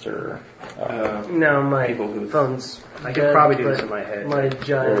 Yes, Mr. No, my People who's- phone's... I could dead, probably do but this in my head. My There it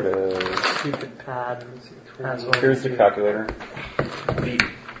giant is. stupid pad has one. Here's the calculator.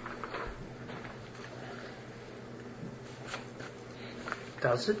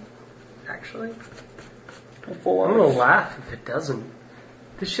 Does it? Actually? Full I'm gonna laugh if it doesn't.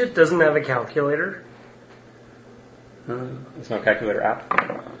 This shit doesn't have a calculator. There's no calculator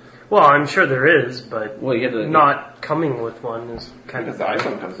app. Well, I'm sure there is, but Well, you have to... not coming with one is kind Because of... the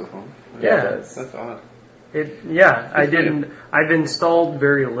iPhone comes with one. Yeah. it does. That's odd. I didn't... I've installed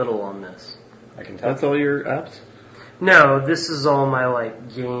very little on this. I can tell. That's all your apps? No, this is all my,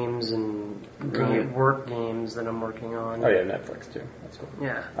 like, games and Right. work games that I'm working on. Oh yeah, Netflix too. That's cool.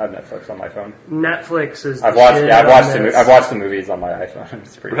 Yeah. I have Netflix on my phone. Netflix is I've the watched. shit Yeah, on this. I've watched the movies on my iPhone.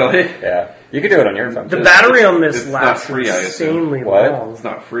 It's pretty. Really? Cool. Yeah. You could do it on your phone. The too. battery on this it's not lasts free, I assume. insanely What? long. It's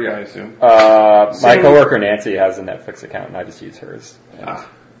not free, I assume. My Same- coworker Nancy has a Netflix account, and I just use hers. And Ah.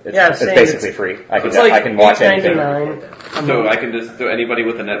 It's, Yeah, it's same. basically free. It's like I can watch anything. $8.99. So I can just... So anybody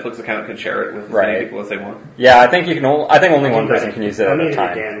with a Netflix account can share it with as many Right. people as they want? Yeah, I think you can. I think only one person can use it I'll at need a it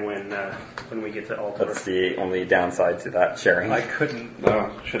time. again when we get to Altar. That's the only downside to that sharing. I couldn't.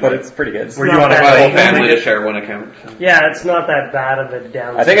 No, should But I? it's pretty good. Were you not on a bad. My whole plane? family to share one account. Yeah, it's not that bad of a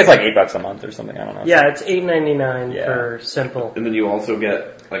downside. I think it's like $8 a month or something. I don't know. Yeah, it's $8.99 Yeah. for simple. And then you also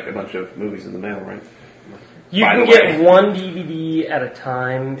get like a bunch of movies in the mail, right? You By can the get way. one DVD at a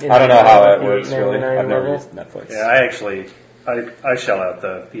time. I don't know how it the works really. $8.99 I've never level. used Netflix. Yeah, I shell out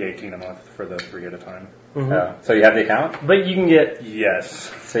the $18 a month for the 3 at a time. So you have the account, But you can get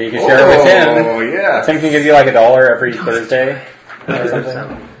Yes. so you can share it with Tim. Oh, yeah. Tim can give you like $1 every Thursday or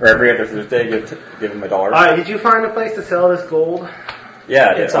something, or every other Thursday. Give him $1. Alright, did you find a place to sell this gold? Yeah,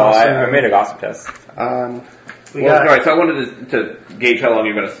 I did. It's awesome. I made a gossip test. We Well, got alright, so I wanted to gauge how long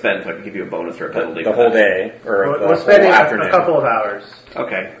you're going to spend so I can give you a bonus or a penalty. The for whole that. day or the we're whole spending afternoon. a couple of hours.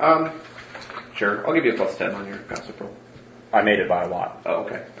 Okay, sure. I'll give you a plus 10 on your gossip roll. I made it by a lot. Oh,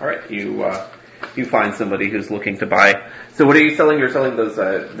 okay. Alright, you find somebody who's looking to buy. So what are you selling? You're selling those,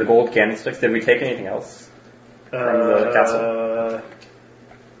 The gold candlesticks. Did we take anything else from the castle?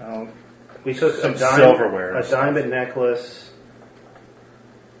 We took Some silverware. a diamond necklace.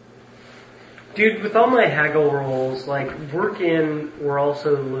 Dude, with all my haggle rolls, like we're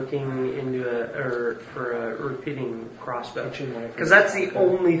also looking into for a repeating crossbow because that's the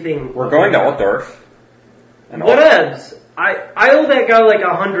only thing. We're going to Altdorf. And Whatevs. I owe that guy like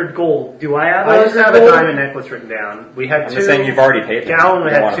 100 gold. Do I have? I just 100 have a gold? diamond necklace written down. We had I'm two. just saying you've already paid them. Gowan You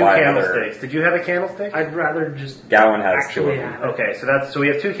don't had wanna 2 buy another. candlesticks. Did you have a candlestick? I'd rather just Gowan has 2 actually of them. have it. Okay, so we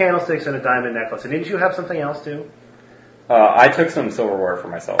have 2 candlesticks and a diamond necklace. And didn't you have something else too? I took some silverware for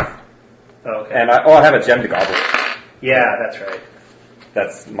myself, Oh, okay. and I have a gemmed goblet. Yeah, that's right.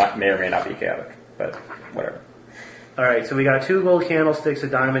 That's may or may not be chaotic, but whatever. All right, so we got 2 gold candlesticks, a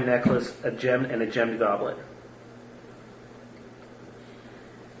diamond necklace, a gemmed goblet.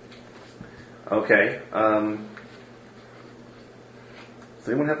 Okay. Does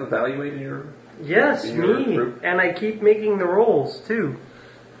anyone have a value in your Yes, In your me. group? And I keep making the rolls too.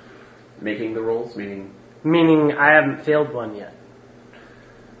 making the rolls? Meaning, Meaning I haven't failed one yet.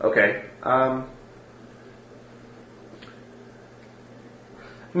 okay.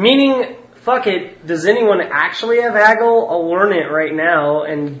 Meaning, fuck it, does anyone actually have haggle? I'll learn it right now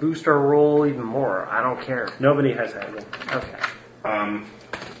and boost our roll even more. I don't care. Nobody has haggle. Okay.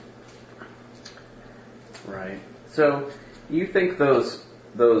 Right. So you think those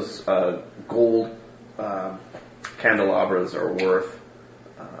gold candelabras are worth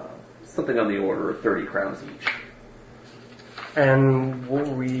something on the order of 30 crowns each? And what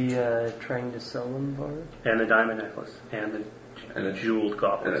were we trying to sell them for? And the diamond necklace. And a jeweled And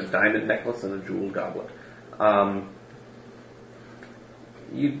goblet. a diamond necklace and a jeweled goblet.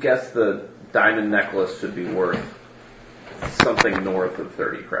 You'd guess the diamond necklace should be worth something north of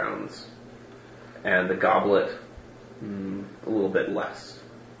 30 crowns. And the goblet, a little bit less.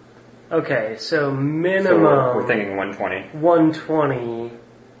 Okay, so So minimum we're thinking 120. 120.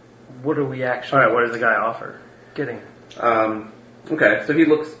 What are we actually Alright, what does the guy offer? getting? Okay, so he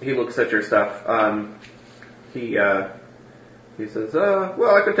looks at your stuff. He says,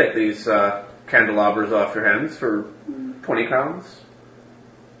 well, I could take these candelabras off your hands for 20 crowns.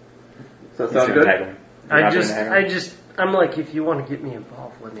 Does that sound good? I'm like, if you want to get me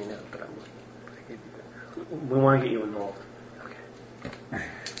involved, let me know. But I'm like, We want to get you involved.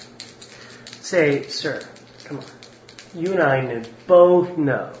 say, sir, Come on. You and I both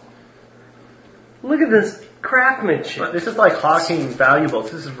know. Look at this craftsmanship. This is like hawking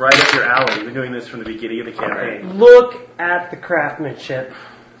valuables. This is right up your alley. You've been doing this from the beginning of the campaign. Look at the craftsmanship.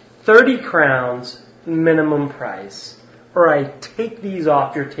 30 crowns, minimum price. Or I take these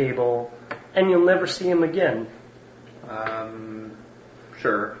off your table, and you'll never see them again.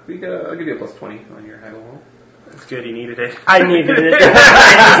 Sure. I'll give you a plus 20 on your haggle roll. That's good. You needed it. I needed it.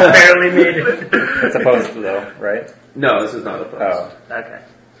 I just barely made it. It's opposed to though, right? No, this is not a plus. Oh. Okay.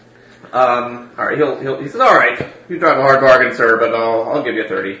 Alright, he says, alright, you drive a hard bargain, sir, but I'll give you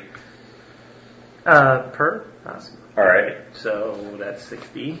 30. Per? Awesome. Alright. So that's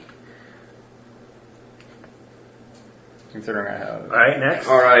 60. Considering I have. Alright, next.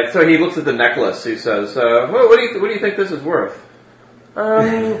 Alright, so he looks at the necklace. He says, what do you think this is worth?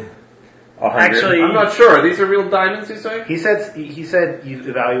 100. Actually, I'm not sure. These are real diamonds, you say? He said you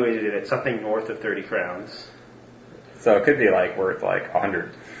evaluated it at something north of 30 crowns. So it could be like worth like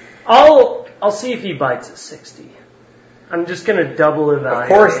 100. I'll see if he bites at 60. I'm just gonna double evaluate. Of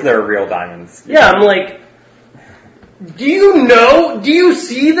course they're real diamonds. Yeah, I'm like, do you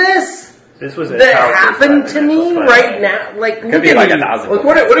see this? This was a That house happened that's to me necklace, right now? Like, Could look be at like me. 1,000. Look,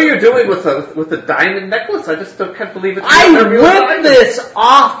 what are you doing with the diamond necklace? I just can't believe it's I not a real whipped diamond. this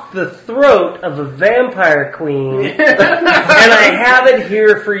off the throat of a vampire queen, and I have it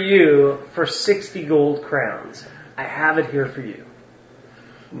here for you for 60 gold crowns. I have it here for you.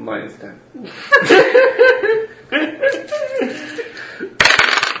 Minus 10.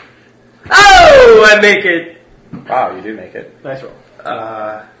 Oh, I make it. Wow, you do make it. Nice roll.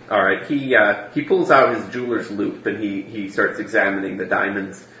 Alright, he pulls out his jeweler's loupe and he starts examining the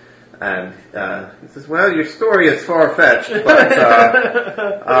diamonds. And he says, well, your story is far-fetched, but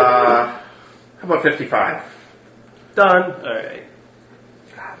how about 55? Done. Alright.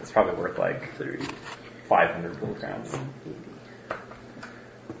 God, it's probably worth like 500 gold crowns.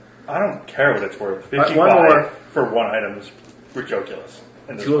 I don't care what it's worth. 55 one more. for one item is ridiculous.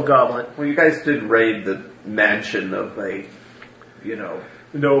 in this Jewel world. goblet. Well, you guys did raid the mansion of a,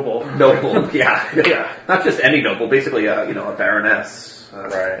 Noble. noble, yeah. Yeah. Not just any noble, basically, a baroness.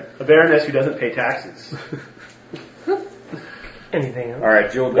 Right. A baroness who doesn't pay taxes. Anything else?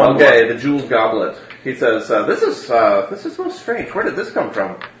 Alright, jeweled goblet. Okay, the jeweled goblet. He says, this is most strange. Where did this come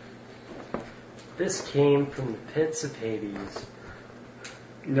from? This came from the pits of Hades.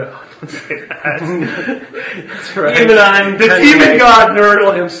 No, don't say that. That's right. Even I'm the demon god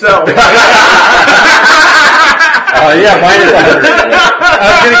Nurdle himself. Yeah, mine is 100. I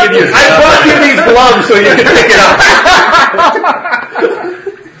was gonna give you I brought you these gloves so you can pick it up.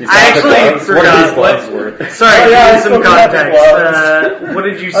 I actually forgot what are these gloves worth. Sorry, yeah, give me some I forgot the context. What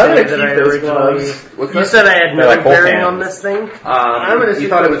did you I'm say gonna that keep I those originally... gloves. You said I had They're no like both bearing hands. on this thing? I'm gonna You see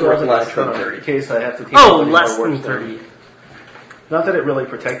thought it those was worth gloves in less my than trunk 30. in case I have to take Oh, any less more than Warpstone. 30. Not that it really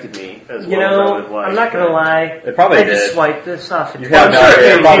protected me as You well as I know, would have liked. I'm not gonna lie. It probably I just did. swiped this off. You It's have no sure idea. it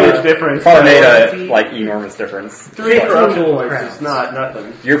It made a probably, huge difference. probably made So, a like enormous difference. 3 corruption gold points crowns. is not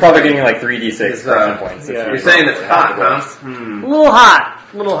nothing. You're probably getting like 3d6 It's, corruption points. if yeah. You're you- saying it's hot, huh?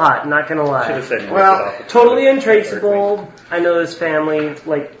 a little hot, not gonna Should lie. have said you Well, ripped it off. Totally untraceable. I know this family,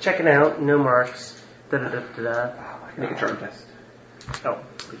 like, checking out, no marks. Da-da-da-da-da. Make a charm test. Oh,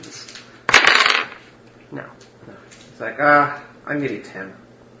 please. No, It's like, I can give you 10.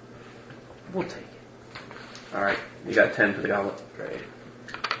 we'll take it. Alright, you got 10 for the goblet. Great.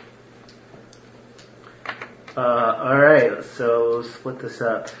 Alright, so split this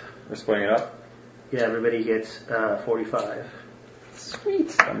up. We're splitting it up. Yeah, everybody gets 45.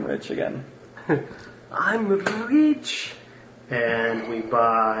 Sweet. I'm rich again. I'm rich. And we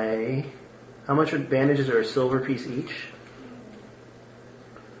buy... How much are bandages are a silver piece each?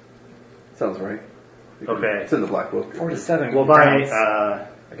 Sounds right. Okay. It's in the black book. 47. We'll buy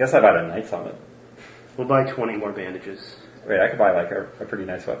I guess I bought a knight's helmet. 20 more bandages. Wait, I could buy like a pretty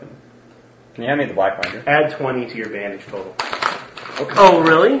nice weapon. Can you hand me the black binder? Add 20 to your bandage total. Oh,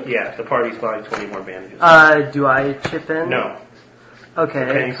 really? Yeah, the party's buying 20 more bandages. Do I chip in? No, Okay.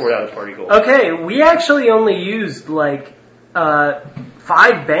 paying for it out of party gold. Okay, we actually only used like 5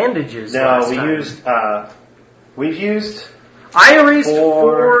 bandages. No, last we time. used we've used I erased 4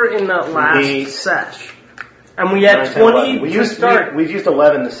 4 in that last 8, sesh, and we had 9, 10, 20 11. We to used start. we've used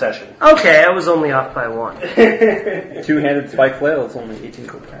 11 this session. Okay, I was only off by 1. Two-handed spike flail is only 18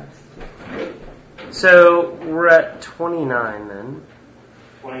 gold crowns. So we're at 29 then.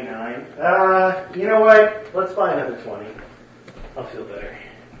 29. You know what? Let's buy another 20. I'll feel better.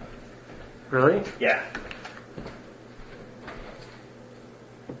 Really? Yeah.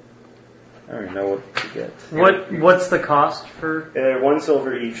 I don't even know what to get. What's the cost for? 1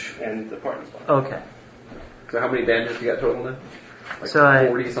 silver each, and the party's buying. Okay. So how many bandages you got total then? Like So I-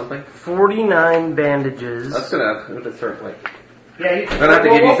 40 something? 49 bandages. That's gonna start like. Yeah, I'm gonna have to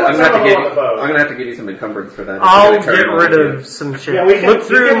give you. I'm gonna have to give you some encumbrance for that. If I'll you're gonna get carry rid them of some shit. Yeah, we can Look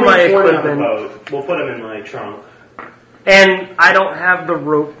through we can my leave one on the equipment. boat. We'll put them in my trunk. And I don't have the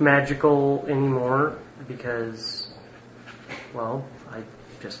rope magical anymore because, well, I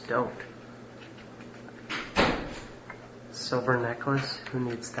just don't. Silver necklace? Who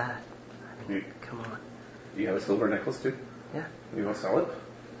needs that? I mean, come on. You have a silver necklace too? Yeah. You want to sell it?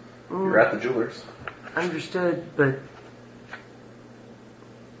 Mm, You're at the jewelers. understood, but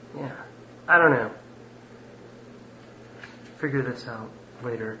yeah, I don't know. Figure this out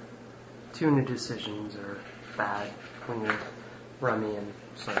later. Too many decisions are bad when you're rummy and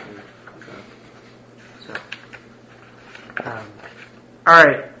slightly. So, all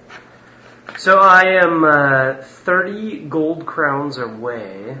right. So I am 30 gold crowns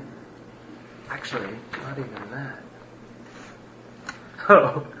away. Actually, not even that.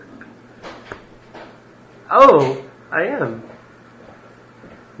 Oh, I am.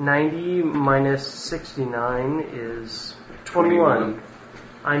 90 minus 69 is 21.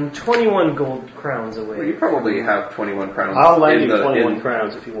 I'm 21 gold crowns away. Well, you probably have 21 crowns. I'll lend in you the- 21 in-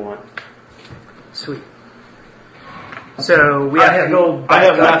 crowns if you want. Sweet. So we have to go I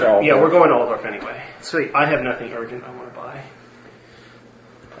have back up. nothing. Yeah, we're going to Waldorf anyway. Sweet. I have nothing urgent I want to buy.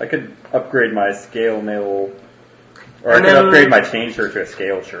 I could upgrade my scale mail, or I And could then- upgrade my chain shirt to a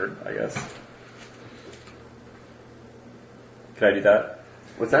scale shirt, I guess. Could I do that?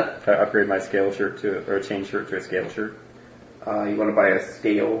 What's that? Could I upgrade my scale shirt or a chain shirt to a scale shirt? You want to buy a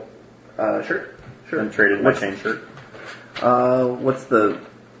scale shirt? Sure. And trade in my chain shirt. What's the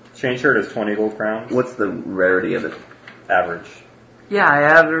Chain shirt is 20 gold crowns. what's the rarity of it? Average. Yeah, I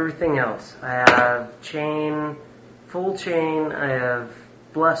have everything else. I have chain, full chain. I have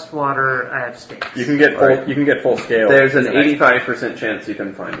blessed water. I have stakes. You can get full. Alright. You can get full scale. There's an It's nice- 85% chance you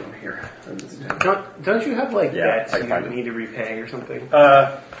can find one here in this town. Don't you have like Yeah, debts I can find you it. need to repay or something?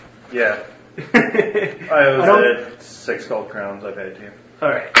 Yeah. I don't- owed it 6 gold crowns. I paid you. All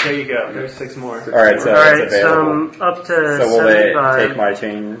right, there you go. There's 6 more. All right, so All right, it's so available. I'm up to So will they 75. take my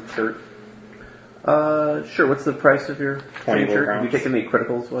chain shirt? Sure. What's the price of your 20 chain shirt? crowns. Have you taken any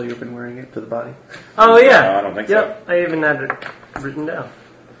criticals while you've been wearing it to the body? Oh yeah. No, I don't think so. Yep, I even had it written down.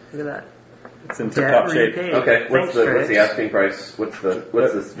 Look at that. It's in Debt tip-top shape. repaid. Okay. What's Thanks, the Rich. asking price? What's the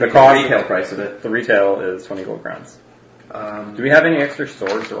The cost- retail price of it? The retail is 20 gold crowns. Do we have any extra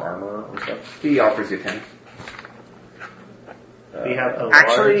swords or armor or stuff? He offers you 10. We have a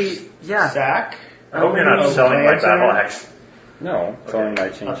Actually, large yeah. sack. I hope you're not a selling my lantern, battle axe. No, it's only my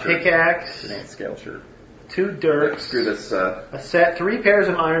chain a shirt. pickaxe, It ain't scale shirt. 2 dirks, Screw this. a set, 3 pairs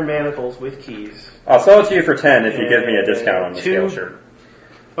of iron manacles with keys. I'll sell it to you for 10 if you give me a discount on the Two- scale shirt.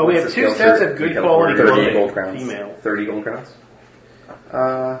 Oh, we What's have the 2 scale sets shirt? of good Retail quality 30 clothing. gold crowns. Female. 30 gold crowns.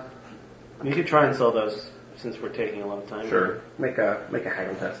 You could try and sell those since we're taking a lot of time. Sure. Make a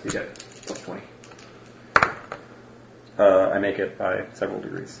haggle test. You get plus 20. I make it by several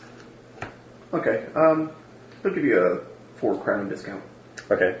degrees. Okay. I'll give you a 4 crown discount.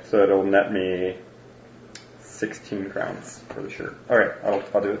 Okay, so it'll net me 16 crowns for the shirt. Alright,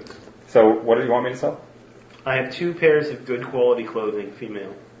 I'll do it. So what do you want me to sell? I have 2 pairs of good quality clothing,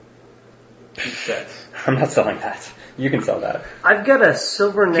 female. 2 sets. I'm not selling that. You can sell that. I've got a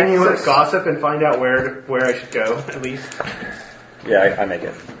silver necklace. Can you gossip and find out where I should go, at least? Yeah, I make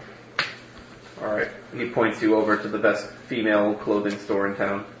it. Alright. He points you over to the best female clothing store in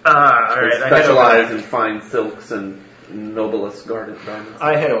town. Alright, They I head over specialize there. in fine silks and noblest garments.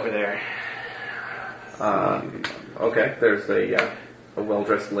 I head over there. Okay, there's a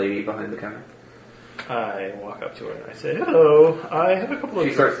well-dressed lady behind the counter. I walk up to her and I say, hello, I have a couple of...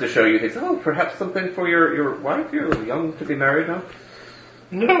 She starts to show you things. Oh, perhaps something for your wife? You're young to be married now?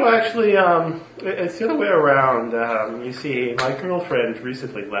 No, actually, it's the other way around. You see, my girlfriend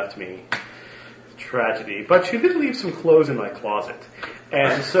recently left me. Tragedy. But she did leave some clothes in my closet.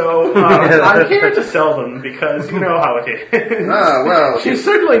 And so, I'm here to sell them because you know how it is. Ah, well, She's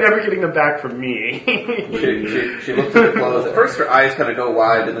certainly never getting them back from me. she looks at the clothes. At first her eyes kind of go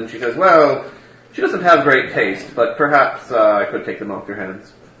wide, and then she says, well, she doesn't have great taste, but perhaps I could take them off your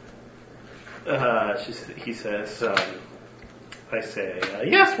hands. He says, I say,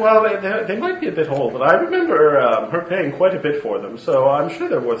 yes, well, they might be a bit old, but I remember her paying quite a bit for them, so I'm sure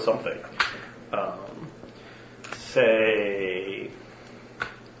they're worth something. Say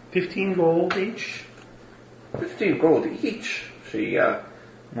 15 gold each. 15 gold each. Alright,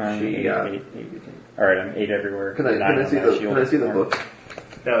 I'm 8 everywhere. Can I 9 on see my the shield. book?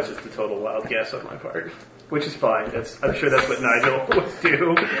 That was just a total wild guess on my part, which is fine. I'm sure that's what Nigel would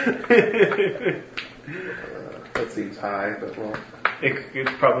do. That seems high, but we'll It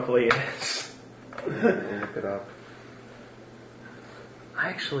probably is. look it up. I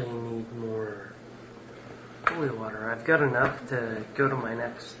actually need more holy water. I've got enough to go to my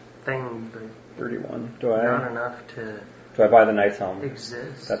next thing, but 31. not enough to Do I buy the Knight's Helm?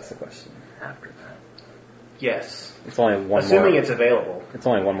 exist That's the question. after that. Yes. It's only one Assuming more. it's available. It's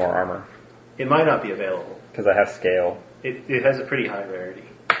only one more armor It might not be available. because I have scale. It has a pretty high rarity.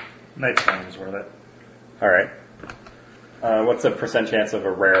 Knight's Helm is worth it. All right. What's the % chance of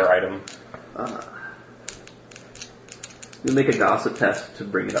a rare item? You'll make a gossip test to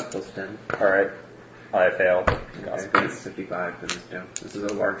bring it up plus 10. All right. I failed. Okay, it's 55 in this town. This is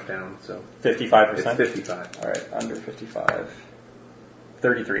a large town, so 55%? it's 55. All right, under 55.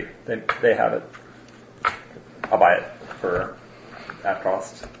 33. They have it. I'll buy it for at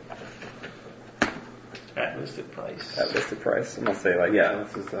cost, At listed price. at listed price. I'm gonna say like Yeah,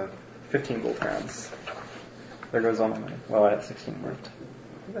 this is 15 gold crowns. There goes all my money. Well, I have 16 left.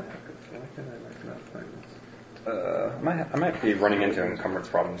 why can I not find this? I might be running into encumbrance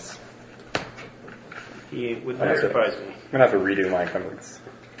problems. He would not surprise me. I'm gonna have to redo my encumbrance.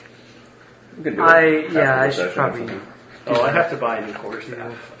 You can do it after the I should session or probably. something. Oh, I have to buy a new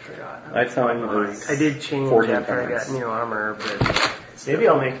quarterstaff. I forgot. Knight's Helm is I did change 40 after I encumbrance. got new armor, but Maybe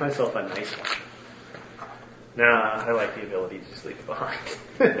I'll make myself a nice one. Nah, I like the ability to just leave it behind.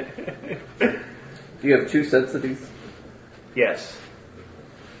 Do you have 2 sets of these? Yes.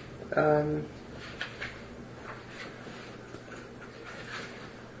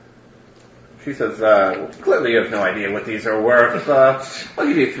 She says, clearly you have no idea what these are worth. I'll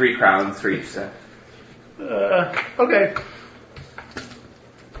give you 3 crowns for each set. Okay.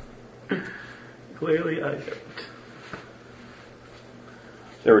 Clearly I don't.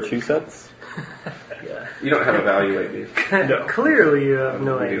 There were 2 sets? Yeah. You don't have evaluate these. No. clearly you have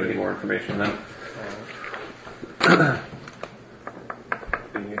no Don't give you any idea. more information then. Do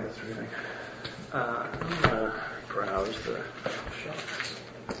you need this or anything? I'm gonna browse the shops.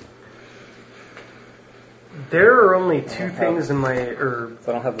 There are only 2 things in my, or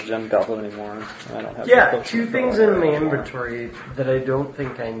I don't have the gem goblet anymore. I don't have the yeah, potion 2 things thrower in my anymore. inventory that I don't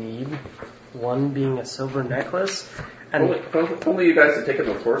think I need. One being a silver necklace, and If only you guys had taken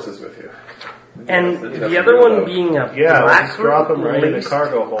those horses with you. the other one being a Yeah, black let's drop them right in the laced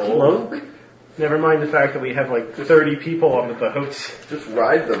cargo hold. cloak. Never mind the fact that we have like 30 people on the boat. Just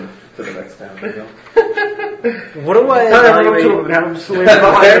ride them to the next town. You know? What do I evaluate? Have them swing There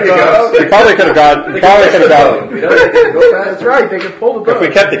behind you the boat. go. We probably could have gotten. You know, go fast. That's right, they can pull the boat. If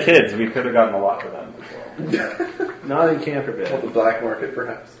we kept the kids, we could have gotten a lot for them as well. Not in Well, Camperville. the black market,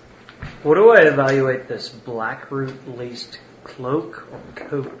 perhaps. What do I evaluate this black root laced cloak or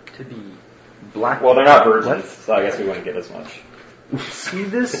coat to be? Black. Well, they're not virgins, so I guess we wouldn't get as much. See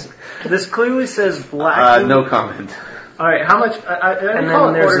this? This clearly says black. No comment. Alright, how much? And call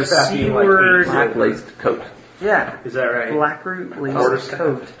then it there's a quarterstaff C being like word. Black laced coat. Yeah, Is that right? black root laced Quarterstaff.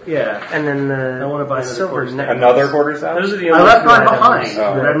 coat, Yeah. and then I wanna buy the another silver quarterstaff. necklace. Another quarterstaff? Those are the I only left 2 mine items. behind.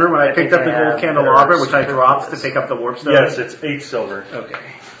 Oh. Remember when I picked up the I have gold candelabra, that which I are dropped to pick up the warpstone? Yes, it's 8 silver. Okay.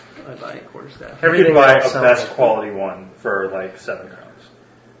 I buy a quarterstaff. You Everything can buy a else sounds best like- quality one for like 7 crowns.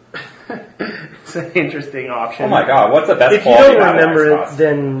 It's an interesting option. Oh my god, what's the best If you quality don't battle axe remember it, cost?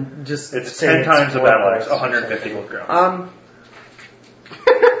 then just It's say 10 times the more battle axe, price. 150 gold crowns.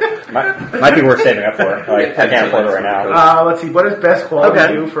 Might be worth saving up for. Like, I can't afford it right now. Let's see, what does best quality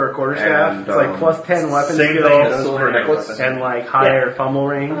Okay. do for a quarterstaff? And, It's like plus 10 weapon Same skill thing as silver necklace. and like higher fumble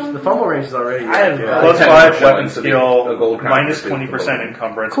range. The fumble range is already I have- good. Plus 10 5 shillings weapon to be skill, a gold crown minus for 20% two.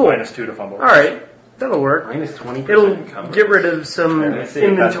 encumbrance, Cool. minus 2 to fumble. All right, that'll work. Minus 20%. It'll encumbrance. get rid of some Let me see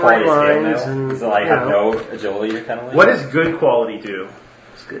if that's inventory quality lines scale and now. Does it like you have know, no agility penalty? What does good quality do?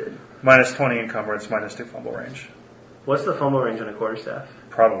 it's good. Minus 20 encumbrance, minus 2 fumble range. What's the fumble range on a quarterstaff?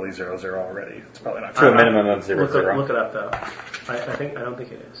 Probably 0-0 already. It's probably not To a true. minimum of 0-0. Look it up though. I don't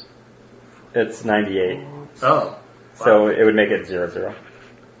think it is. It's 98. Oh. So it would make it 0-0.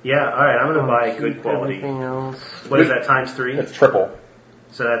 Yeah, alright, I'm gonna buy good quality. Everything else. What is that, times 3? It's triple.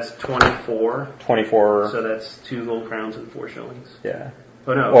 So that's 24. 24. So that's 2 gold crowns and 4 shillings. Yeah.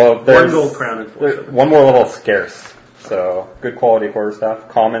 Oh no, Well, 1 there's gold crown and 4 shillings. one more level scarce. So good quality quarterstaff,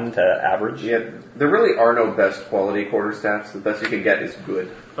 common to average. Yeah, there really are no best quality quarterstaffs. The best you can get is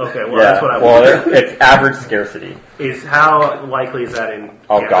good. Okay, well that's what I well, want. it's average scarcity. Is how likely is that in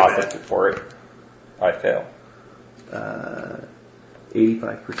I'll Canada? gossip for it. I fail.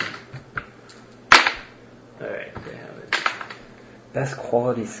 85%. Alright, they have it. Best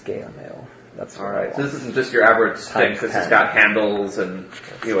quality scale mail. That's All right, so this isn't just your average stick. This has got handles and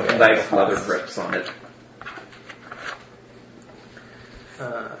nice leather grips on it.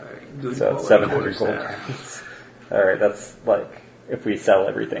 Good So it's quality 700 gold quarterstaff. crowns. Alright, that's like, if we sell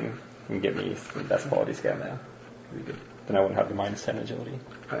everything, you can give me the best quality scam now. Then I wouldn't have the minus 10 agility.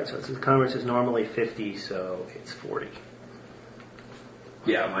 Alright, so since commerce is normally 50, so it's 40.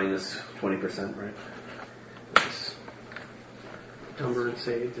 Yeah, minus 20%, right? It's Tumberance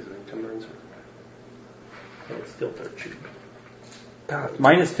saved, isn't it? Tumberance. But it's still 13. God,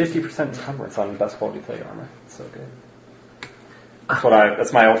 minus 50% encumbrance on best quality plate armor. It's so good.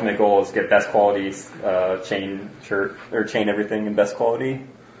 That's my ultimate goal, is to get best quality chain shirt, or chain everything in best quality.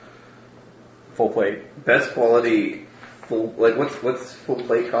 Full plate. Best quality, full, like, what's full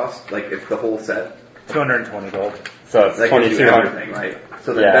plate cost? Like, if the whole set? 220 gold. So it's That gives you 2200. everything, right?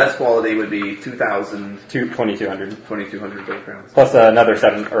 So the Yeah. best quality would be 2,000, 2200. 2,200 gold crowns. Plus another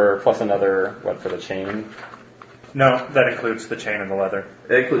 7, or plus another, what, for the chain? No, that includes the chain and the leather.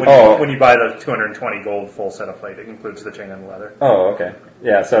 It includes, When you buy the 220 gold full set of plate, it includes the chain and the leather. Oh, okay.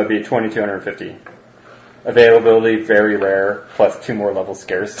 Yeah, so it'd be 2250. Availability, very rare, plus 2 more levels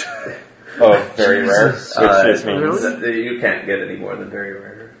scarce. Oh, very rare, which just means... you can't get any more than very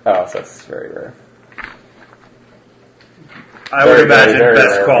rare. Oh, so that's very rare. I Very, would imagine very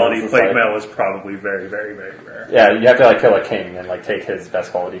best rare quality ones, plate like- mail is probably very, very, very rare. Yeah, you have to like kill a king and like take his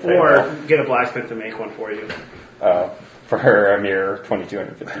best quality plate. Or get a blacksmith to make one for you. For a mere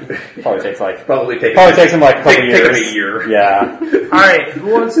 2250. Probably takes like Probably takes him like a couple take him years. a year. Yeah. Alright,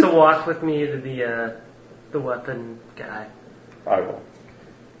 who wants to walk with me to the weapon guy? I will.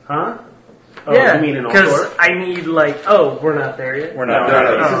 Huh? Oh, yeah, you mean in because Altdorf? I need we're not there yet? We're No,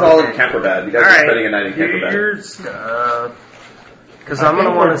 not. this is all in Camperbad. You guys are spending a night in Camperbad. Your stuff. Because I I'm going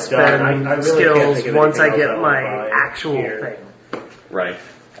to think want we're to spend done. I really can't skills think of once I anything get else I my wanna buy actual here. thing. Right.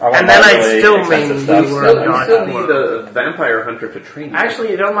 I want And then that I really still expensive may stuff. need You where still, I'm you not still at need work. a vampire hunter to train you.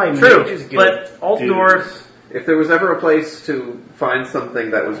 Actually, you don't mind True, mages get but Altdorf... dues. If there was ever a place to find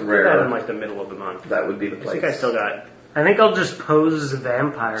something that was Do that rare, in like the middle of the month. that would be the I place. think I still got. I think I'll just pose as a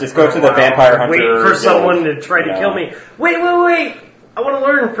vampire. Just for go a to the while vampire and wait hunter for guild, someone to try to you know. kill me. Wait! I want to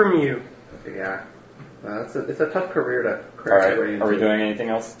learn from you. Yeah. It's a tough career to crack your way Alright, into. are we doing anything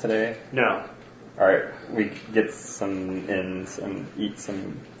else today? No. Alright, we get some inns and eat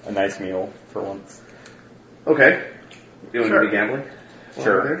a nice meal for once. Okay. You want Sure. to be gambling?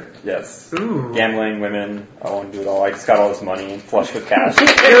 Sure. Yes. Ooh. Gambling, women, I want to do it all. I just got all this money, flush with cash.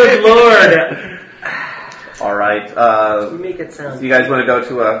 Good lord! All right. You make it sound... So you guys want to go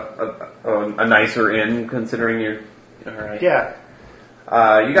to a nicer inn, considering you're... All right. Yeah.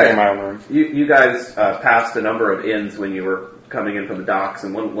 You guys, in my own room. you guys passed a number of inns when you were coming in from the docks,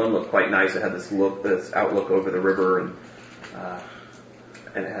 and one looked quite nice. It had this outlook over the river, and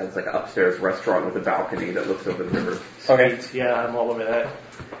it has like an upstairs restaurant with a balcony that looks over the river. Okay. Yeah, I'm all over that.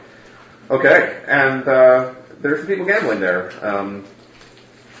 Okay, and there's some people gambling there.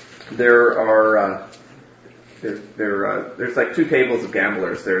 There's like 2 tables of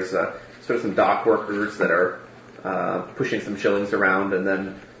gamblers. There's sort of some dock workers that are pushing some shillings around, and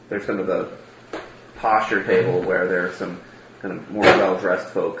then there's kind of the posture table where there's some kind of more well-dressed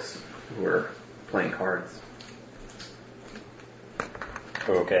folks who are playing cards.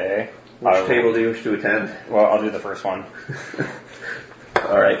 Okay. Which table do you wish to attend? Well, I'll do the first one.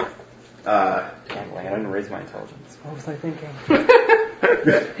 All right. Gambling. I didn't raise my intelligence. What was I thinking?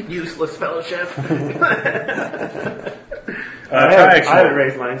 Useless fellowship. Triaxle. I haven't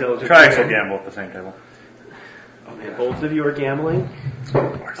raised my intelligence. Triaxle gamble at the same table. Oh man, both of you are gambling?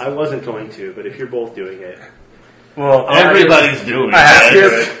 I wasn't going to, but if you're both doing it. Well, Everybody's doing I have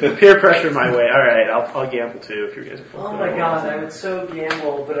it. Peer pressure my way. Alright, I'll gamble too if you guys are both Oh doing my it. god, I would so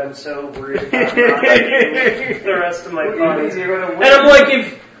gamble, but I'm so worried about not making the rest of my funds. And I'm like,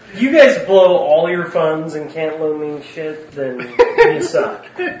 if you guys blow all your funds and can't loan me shit, then you suck.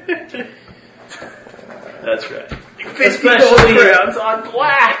 That's right. Especially crowns on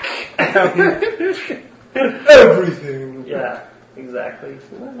black! everything. Yeah, exactly.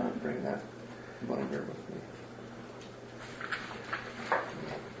 Did I not bring that binder with me?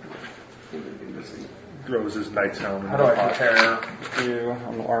 Rose's knight's helm. How do I compare you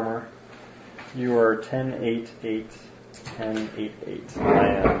on the armor? You are 10, 8, 8, 10, 8, 8. I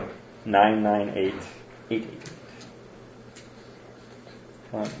am 9, 9, 8, 8,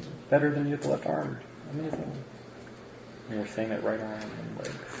 8. Better than you at the left arm. Amazing. And you're saying that right arm and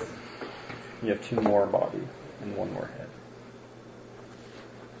legs. You have 2 more body and 1 more head.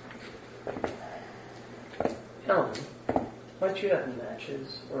 Helen, why don't you have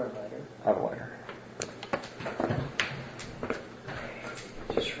matches or a lighter? I have a lighter.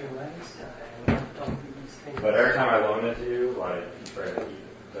 Just realized I left all these things. But every time I loan it to you, like, you try to eat.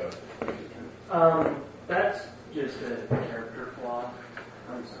 So. That's just a character flaw.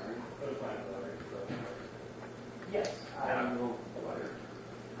 Yes.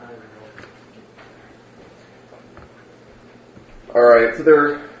 All right, so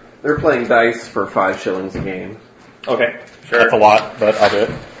they're playing dice for 5 shillings a game. Okay, sure. That's a lot, but I'll do it.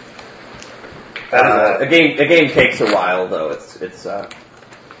 A game takes a while though.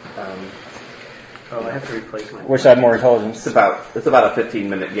 Oh, I have to replace my. Wish I had more intelligence. It's about a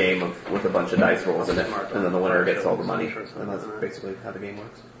 15-minute game with a bunch of dice rolls in it, and then the winner gets all the money, and that's basically how the game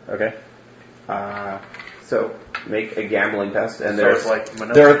works. Okay. So make a gambling test, and So there's it's like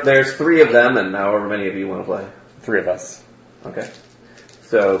Monopoly. there's 3 of them, and however many of you want to play. 3 of us. Okay.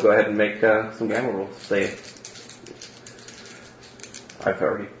 So go ahead and make some gamble rolls. I've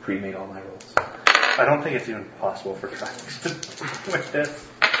already pre-made all my rolls. I don't think it's even possible for tracks with this.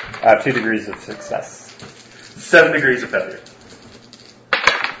 I have 2 degrees of success. 7 degrees of failure.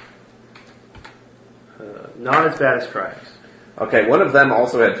 Not as bad as Tribes. Okay, one of them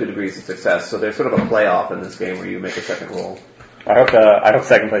also had 2 degrees of success, so there's sort of a playoff in this game where you make a second roll. I hope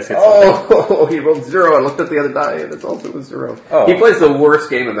second place gets something. Oh, he rolled 0. I looked at the other die, and it's also a 0. Oh. He plays the worst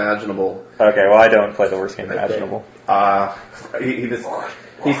game imaginable. Okay, well I don't play the worst game imaginable.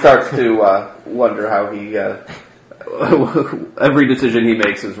 He starts to wonder how he every decision he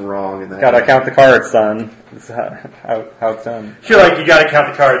makes is wrong. In that Gotta count the cards, son. This is how it's done. I feel like you gotta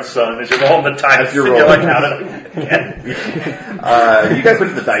count the cards, son, as you're rolling the dice. As you're and rolling. You're like, count it again. You guys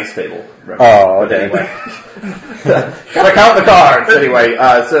went to the dice table. Right? Oh, But okay. anyway. Gotta count the cards. Anyway,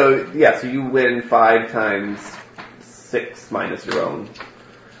 so you win 5 times 6 minus your own.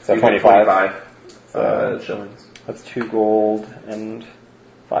 So You get 25. Shillings. That's 2 gold and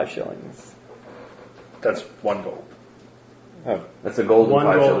 5 shillings. That's 1 gold. Oh, That's a gold and 1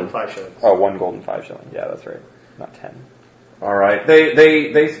 5 gold shillings. and 5 shillings. oh, 1 gold and 5 shillings. Yeah, that's right. Not 10. All right.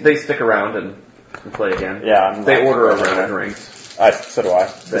 They stick around and play again. Yeah, I'm They not order a surprised. round of drinks. So do I.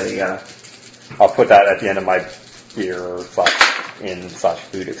 They I'll put that at the end of my beer /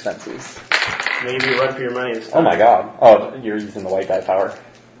 food expenses. Maybe run for your money this time. Oh my god. Oh, you're using the white die power.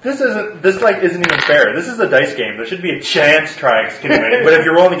 This isn't even fair. This is a dice game. There should be a chance Tracks can win. But if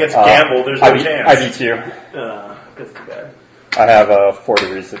you're rolling against Gamble, there's no chance. I beat you. That's too bad. I have 4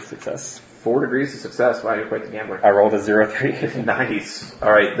 degrees of success. 4 degrees of success. Wow, you're quite the gambler. I rolled a 0-3. Nice.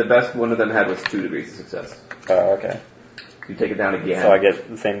 All right. The best one of them had was 2 degrees of success. Oh, okay. You take it down again. So I get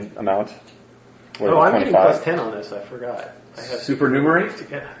the same amount? What Oh, is it, I'm getting 25? plus 10 on this. I forgot. I have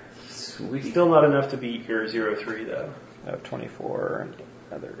Supernumerate? Yeah. Sweet. Still not enough to beat your 0-3 though. I have 24 and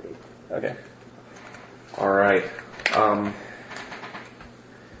another 8. Okay. All right.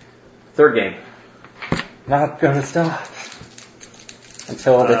 Third game. Not gonna stop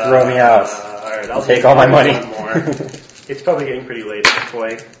until they throw me out. Alright, I'll Take all my money. one more. It's probably getting pretty late at this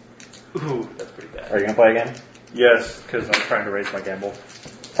point. Ooh, that's pretty bad. Are you gonna play again? Yes, because I'm trying to raise my gamble.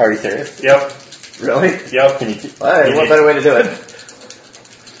 Are you serious? Yep. Really? Yep. Can you? Hey, what better way to do it?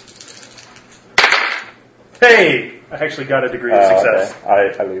 Hey! I actually got a degree of success.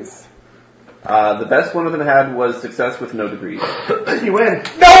 Okay. I lose. The best one of them had was success with no degrees. You win.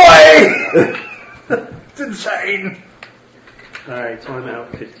 No way! It's insane. Alright, so I'm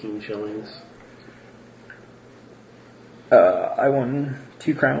out 15 shillings. I won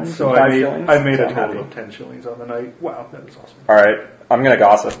 2 crowns. So and 5 I shillings. made so a I'm total happy. of 10 shillings on the night. Wow, that was awesome. All right, I'm gonna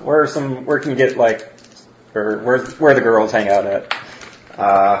gossip. Where can you get where the girls hang out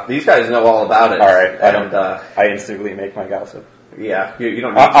at? These guys know all about it. All right, And, I instantly make my gossip. yeah, you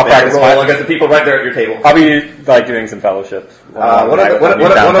don't need I'll to make a practice roll. my- Look at the people right there at your table. I'll be like doing some fellowship. One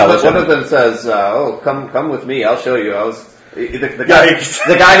of them says, "Oh, come with me. I'll show you." The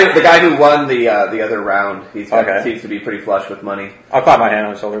guy who won the other round. Okay. Seems to be pretty flush with money. I'll clap my hand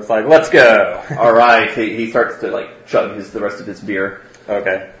on the shoulder. It's like, let's go. All right, he starts to chug the rest of his beer,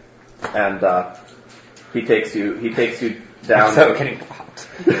 Okay. and he takes you down. I'm so getting popped.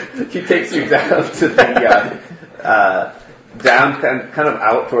 He takes you down to the down kind of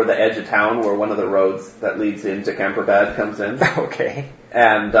out toward the edge of town where one of the roads that leads into Camperbad comes in. Okay.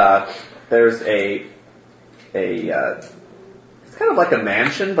 And there's a it's kind of like a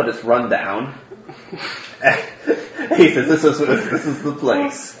mansion, but it's run down. He says, "This is the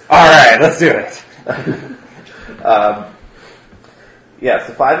place." All right, let's do it. Yeah,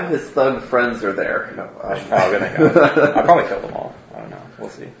 so 5 of his thug friends are there. No, I'll probably kill them all. I don't know. We'll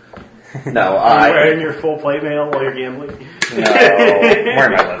see. no, Are you wearing your full plate mail while you're gambling? No, I'm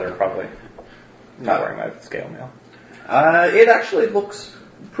wearing my leather probably. Not wearing my scale mail. It actually looks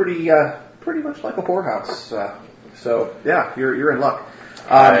pretty much like a whorehouse. So yeah, you're in luck.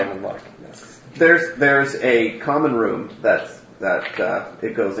 I'm in luck. Yes. There's a common room that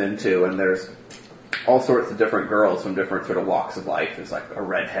it goes into, and there's all sorts of different girls from different sort of walks of life. There's like a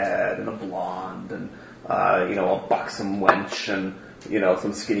redhead and a blonde and, a buxom wench and,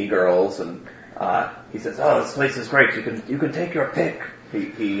 some skinny girls. And, he says, "Oh, this place is great. You can take your pick."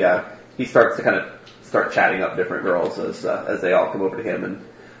 He starts to start chatting up different girls as they all come over to him. And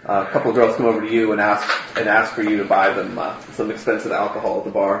a couple of girls come over to you and ask for you to buy them some expensive alcohol at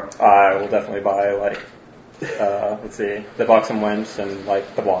the bar. I will definitely buy, let's see, the buxom wench and,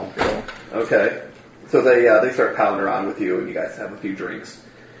 the blonde girl. Okay. So they start pounding around with you, and you guys have a few drinks.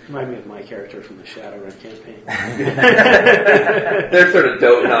 Remind me of my character from the Shadowrun campaign. They're sort of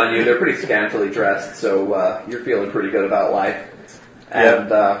doting on you. They're pretty scantily dressed, so you're feeling pretty good about life. And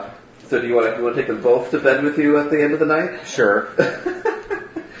so do you want to take them both to bed with you at the end of the night? Sure.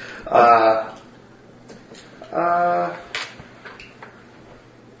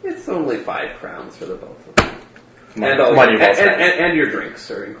 It's only 5 crowns for the both of them. Money well spent. And your drinks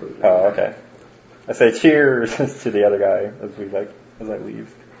are included. Oh, okay. I say cheers to the other guy as I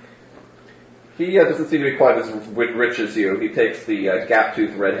leave. He doesn't seem to be quite as rich as you. He takes the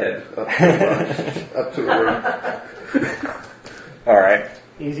gap-toothed redhead up to a room. All right.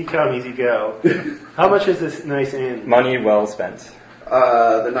 Easy come, easy go. How much is this nice inn? Money well spent.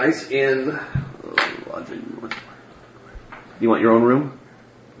 The nice inn. You want your own room?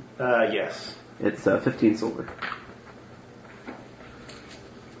 Yes. It's 15 silver.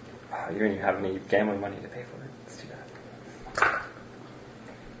 You don't even have any gambling money to pay for it. It's too bad.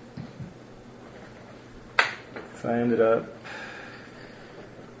 So I ended up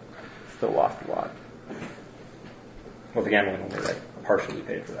still lost a lot. Well, the gambling only partially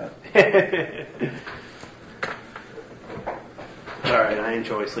paid for that. Alright, I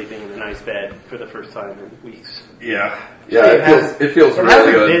enjoy sleeping in a nice bed for the first time in weeks. Yeah, it feels It really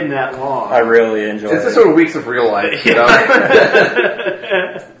hasn't good. been that long. I really enjoy it. It's the sort of weeks of real life, you know.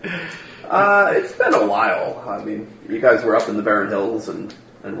 It's been a while. I mean, you guys were up in the Barren Hills and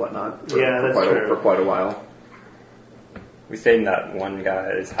whatnot for quite a while. We stayed in that one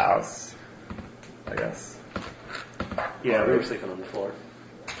guy's house, I guess. Yeah, we were sleeping on the floor.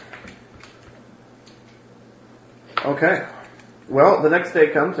 Okay. Well, the next day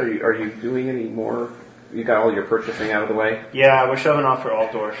comes. Are you doing any more? You got all your purchasing out of the way? Yeah, we're shoving off for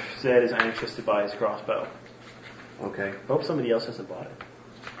Altdorf. Zed is anxious to buy his crossbow. Okay. Hope somebody else hasn't bought it.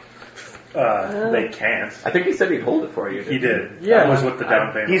 They can't. I think he said he'd hold it for you. He did. Yeah. That was what the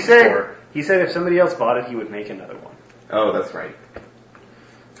down payment He was said for. if somebody else bought it, he would make another one. Oh, that's right.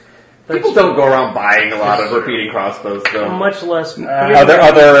 People don't go around buying a lot of repeating crossbows, though. Much less. Other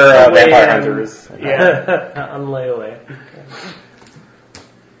vampire hunters. Yeah. On layaway.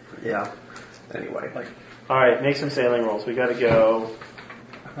 Yeah. Anyway. Alright, make some sailing rolls. We gotta go.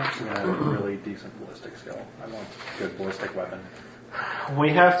 I actually have a really decent ballistic skill. I want a good ballistic weapon.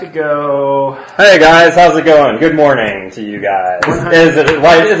 We have to go. Hey guys, how's it going? Good morning to you guys.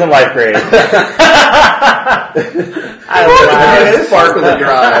 Isn't life great? I sparkle in your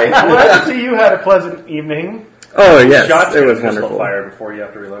eye. Well, so you had a pleasant evening. Oh yes, Shots it was get a pistol wonderful. fire before you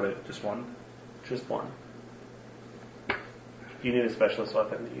have to reload it. Just one. Just one. You need a specialist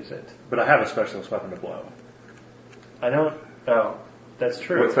weapon to use it. But I have a specialist weapon to blow. I don't. Oh, that's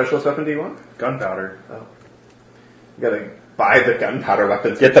true. What specialist weapon do you want? Gunpowder. Oh. You gotta buy the gunpowder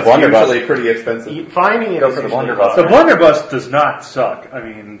weapons. Get the It's blunderbuss. usually pretty expensive. Finding it Go is for the usually blunderbuss. The hard. blunderbuss does not suck. I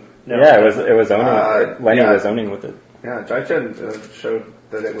mean, No. Yeah, it was owning. Lenny yeah. was owning with it. Yeah, Jai Chen showed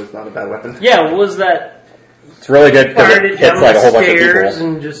that it was not a bad weapon. Yeah, what was that? It's really good because Fired it it hits down like a the whole bunch of stairs people.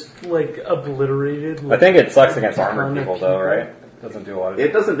 and just obliterated. I think it sucks against ton armored of people though, right? It doesn't do a lot of.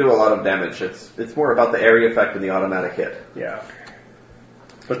 It doesn't do a lot of damage. It's more about the area effect and the automatic hit. yeah.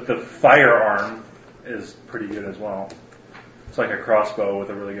 But the firearm is pretty good as well. It's like a crossbow with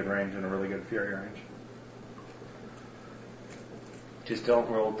a really good range and a really good fury range. Just don't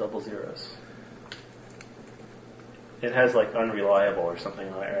roll double zeros. It has like unreliable or something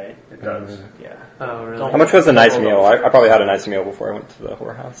like that, right? It does. Yeah. Oh, really? Don't- How much was a nice meal? I probably had a nice meal before I went to the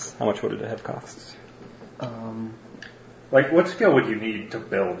whorehouse. How much would it have cost? Like, what skill would you need to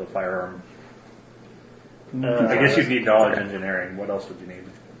build a firearm? I guess you'd need knowledge engineering. What else would you need?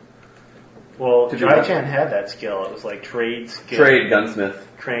 Well, Did you Jai have- Chan had that skill. It was like trade skill. Trade gunsmith.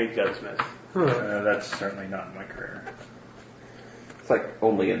 Trade gunsmith. That's certainly not in my career. It's like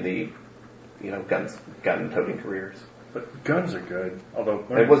only in the, gun-toting careers. But guns are good. Although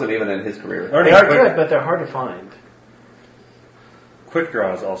It wasn't even in his career. They learning are quick, good, but they're hard to find. quick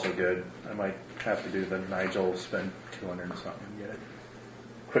draw is also good. I might have to do the Nigel spend 200 and something and get it.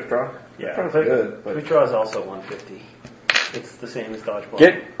 Quick draw? Yeah. Quick draw's good, but Quick draw is also 150. It's the same as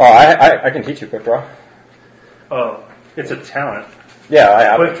dodgeball. I can teach you quick draw. Oh, It's a talent. Yeah, I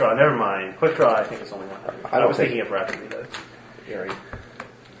have Quick it. draw, never mind. Quick draw, I think it's only 100. I don't was think- thinking of rapid reload. Gary.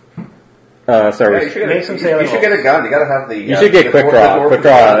 Sorry. Yeah, you should get, Make some sailing you should get a rolls. gun. You gotta have the. You should get the quick dwarf- draw. the dwarf Quick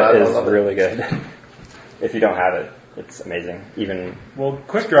gun. draw I is love it. really good. If you don't have it, it's amazing. Even Well,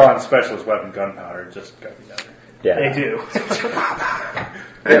 quick draw and specialist weapon gunpowder just got me better. yeah. They do.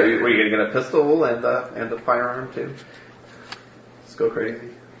 Yeah, were you gonna get a pistol and a firearm too? Just go crazy.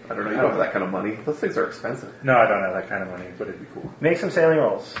 I don't know. You don't have that kind of money. Those things are expensive. No, I don't have that kind of money, but it'd be cool. Make some sailing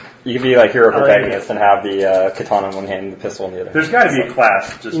rolls. You can be like hero I like protagonist and have the katana in one hand and the pistol in the other. There's got to be a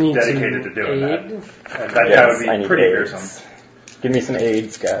class just You need dedicated to some doing aid? that. And that Yes, would I be need pretty aids. fearsome. Give me some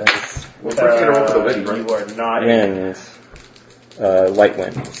aids, guys. Well, first you gotta roll for the wind, right? You are not Wind, light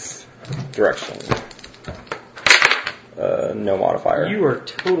winds, direction, no modifier. You are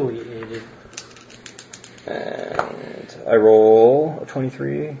totally aided. And I roll a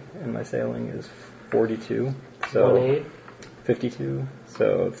 23, and my sailing is 42, so 1 aid. 52.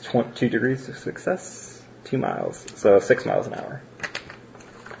 So it's 2 degrees of success, 2 miles, so 6 miles an hour.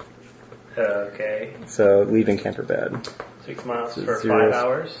 Okay. So leaving camper bed. 6 miles So for 0 5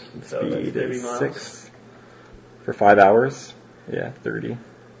 hours. So that's Speed 30 is miles. 6 for 5 hours. Yeah, 30.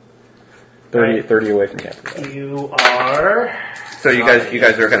 30, Right. 30 away from camper bed. You are. So you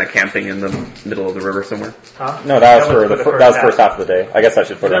guys are kind of camping in the middle of the river somewhere. Huh? No, that was for the that was first half of the day. I guess I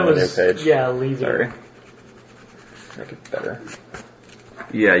should put it That on the new was page. yeah, leaving. Sorry. Make it better.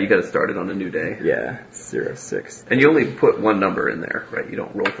 Yeah, you got to start it on a new day. Yeah, 06. And you only put one number in there, right? You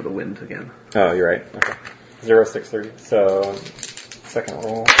don't roll for the wind again. Oh, you're right. Okay. 0630. So second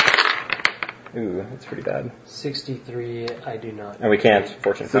roll. Ooh, that's pretty bad. 63. I do not. And we can't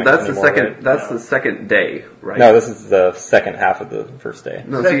fortune So point that's the anymore, second. right? That's the second day, right? No, this is the second half of the first day.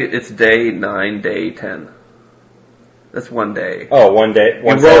 No, see, it's day 9, day 10. That's one day. Oh, one day. You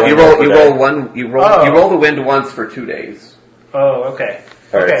One roll. sailing You roll roll. per You day. roll one. You roll. Oh. You roll the wind once for 2 days. Oh, okay.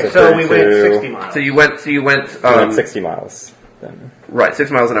 All right, Okay, so so we went 32. 60 miles. So you went. We went 60 miles. Then. right.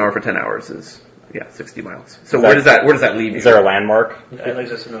 6 miles an hour for 10 hours is 60 miles. So Is where that- does that leave you? Is there a landmark? That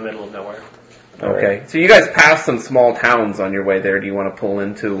leaves us in the middle of nowhere. Okay. So you guys passed some small towns on your way there. Do you want to pull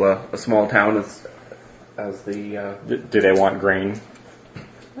into a small town as the? Do they want grain?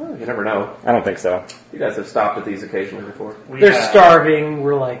 Oh, you never know. I don't think so. You guys have stopped at these occasionally before. They're starving.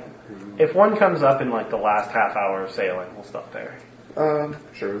 We're like, If one comes up in like the last half hour of sailing, we'll stop there.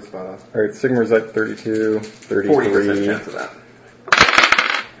 Sure, it's about All right, Sigmar's at 32, 40% 33. chance of that.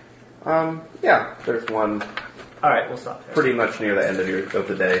 Yeah, there's one All right, we'll stop there. pretty much near the end of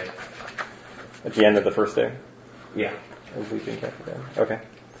the day. At the end of the first day. Yeah. Of leaving camper bed. Okay.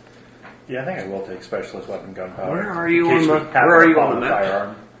 Yeah, I think I will take specialist weapon gunpowder. Where are you in case on we the- happen where are to you on fall the a map?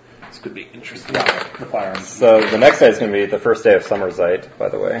 Firearm. This could be interesting. Yeah, the firearm. So the next day is going to be the first day of Summer's Light, by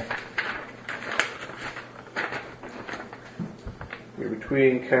the way. We're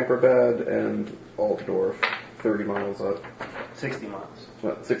between Camperbed and Altdorf, 30 miles up. 60 miles.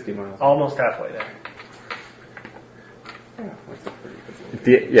 What, 60 miles. Almost halfway there. Yeah, that's a pretty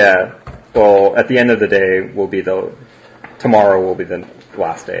good one. Yeah. Well, at the end of the day tomorrow will be the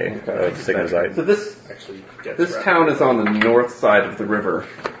last day of Sigmar's Light. So this Actually, gets This wrapped. town is on the north side of the river,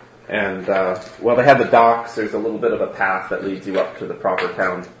 and well, they have the docks. There's a little bit of a path that leads you up to the proper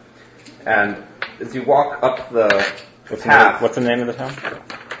town, and as you walk up the path, What's the name of the town?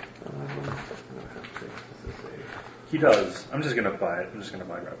 He does. I'm just gonna buy it. I'm just gonna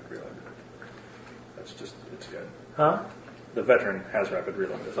buy rapid reload. It's good. Huh? The veteran has rapid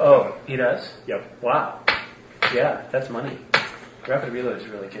reload. Oh, he does? Yep. Wow. Yeah, that's money. Rapid reload is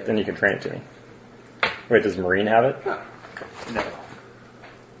really good. Then you can train it to me. Wait, does Marine have it? No.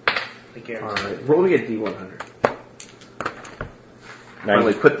 I guarantee. Alright, roll me a D100. Nine-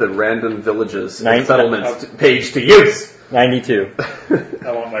 Finally put the random villages Nine- and settlements page to use. 92.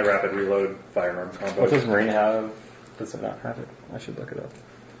 I want my rapid reload firearm combo. What does Marine have? Does it not have it? I should look it up.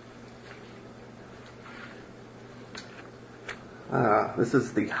 This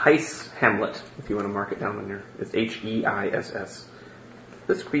is the Heiss Hamlet, if you want to mark it down on your... It's Heiss.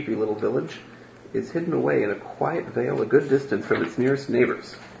 This creepy little village is hidden away in a quiet vale a good distance from its nearest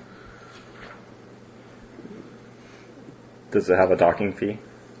neighbors. Does it have a docking fee?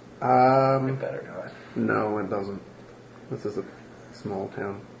 Better not. No, it doesn't. This is a small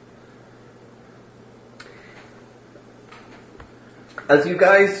town. As you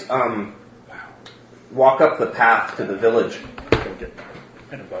guys walk up the path to the village, Go get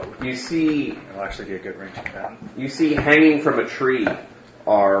in a boat. you see I'll actually get a good range on that. You see hanging from a tree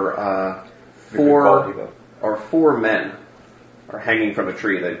are four men are hanging from a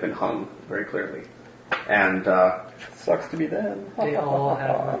tree. They've been hung very clearly, and Sucks to be them. They all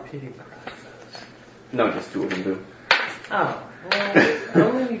have repeating process. no, just two of them do. Oh, Well, I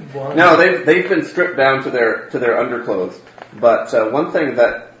only need one. No, they've been stripped down to their underclothes. But one thing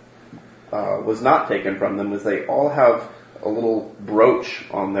that was not taken from them is they all have a little brooch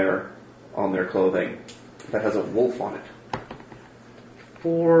on their clothing that has a wolf on it.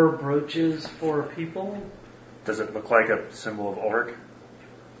 4 brooches for people? Does it look like a symbol of Ulrich?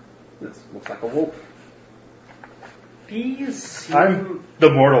 It looks like a wolf. These seem... I'm the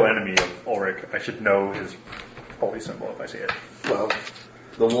mortal enemy of Ulrich. I should know his holy symbol if I see it. Well,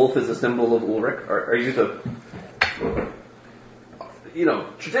 the wolf is a symbol of Ulrich. Are you the...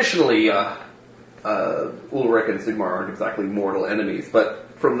 traditionally, Ulrich and Sigmar aren't exactly mortal enemies, but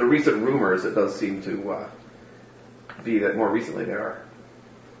from the recent rumors, it does seem to be that more recently they are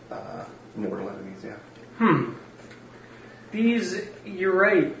mortal enemies, yeah. These, you're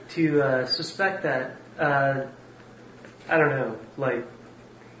right to suspect that. I don't know,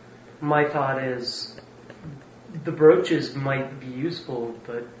 my thought is the brooches might be useful,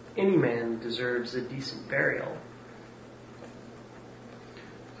 but any man deserves a decent burial.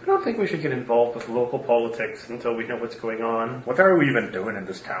 I don't think we should get involved with local politics until we know what's going on. What are we even doing in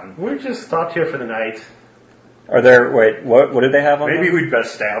this town? We're just stopped here for the night. What did they have on Maybe them? we'd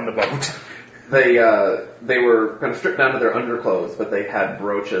best stay on the boat. They were kind of stripped down to their underclothes, but they had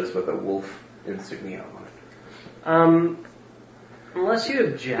brooches with a wolf insignia on it. Unless you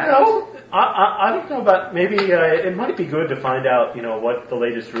object. I don't know about, maybe it might be good to find out, what the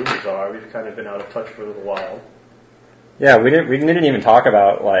latest rumors are. We've kind of been out of touch for a little while. Yeah, we didn't even talk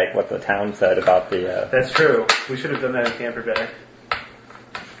about what the town said about the. That's true. We should have done that in Camper Bay.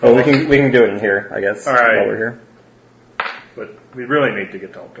 Well, we can do it in here, I guess. All right. While we're here. But we really need to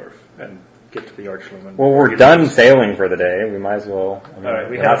get to Altdorf and get to the Archlumen. Well, we're done sailing for the day. We might as well. All right,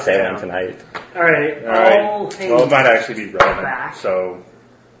 we we're not have sailing down. tonight. Alright, All right. I'll hang Well, it might actually be relevant. back. So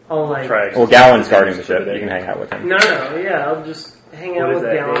I'll try. Well, Gallen's guarding the ship. You can hang out with him. No, yeah, I'll just hang out What is with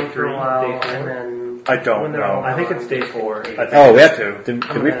that, Gallon day for a 3, while, day 4? and then... I don't when they're know. all I think gone, it's day 4. I think Oh, we it's have two.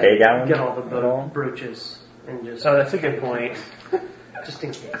 Did we pay Gallen? Get all the at all? brooches, and just... Oh, that's a good point. Just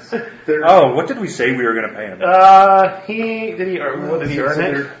in case. Oh, what did we say we were going to pay him? What did he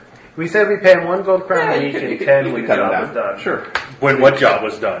earn it? We said we pay him 1 gold crown a week and 10 when the cut him job down. was done. Sure. When what job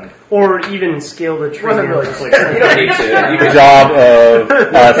was done? Or even scale the tree. Wasn't really clear. You don't need to. You The can job of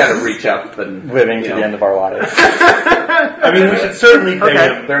kind us of reach up and living to the end of our lives. I mean, we should certainly pay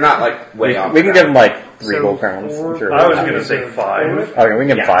him. They're not way off. We can give him 3 So gold crowns. I'm sure. I was going to say 5. Okay, we can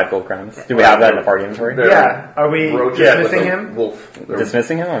give him 5 gold crowns. Do we have that in the party inventory? Yeah. Are we Brooches dismissing with a him? Wolf.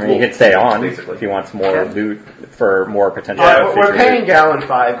 Dismissing him? I mean, he could stay on Basically. if he wants more loot for more potential. We're future paying loot. Gallon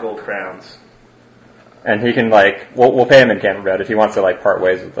 5 gold crowns. And he can we'll pay him in Camper Bed if he wants to part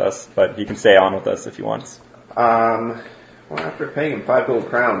ways with us, but he can stay on with us if he wants. Well, after paying him 5 gold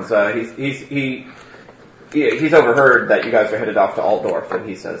crowns, he's overheard that you guys are headed off to Altdorf, and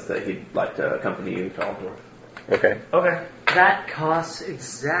he says that he'd like to accompany you to Altdorf. Okay. Okay. That costs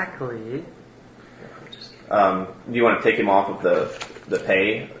exactly... Do you want to take him off of the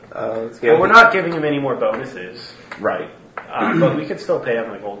pay scale? Well, we're not giving him any more bonuses, Right. but we could still pay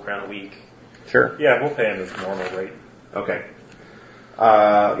him a gold crown a week. Sure. Yeah, we'll pay him his normal rate. Okay.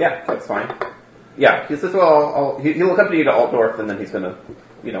 Yeah, that's fine. Yeah, he says, well, he'll accompany you to Altdorf, and then he's going to,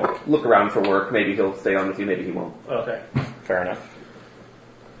 look around for work. Maybe he'll stay on with you, maybe he won't. Okay. Fair enough.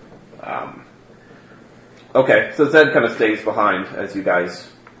 Okay, so Zed kind of stays behind as you guys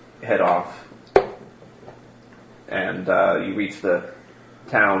head off. And you reach the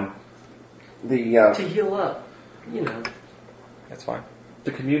town. To heal up, That's fine.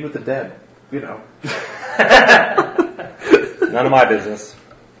 To commune with the dead, None of my business.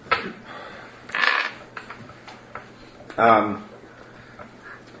 I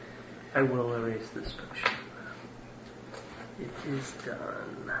will erase this potion. It is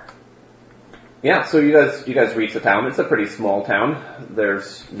done. Yeah, so you guys reach the town. It's a pretty small town.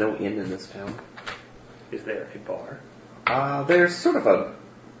 There's no inn in this town. Is there a bar? There's sort of a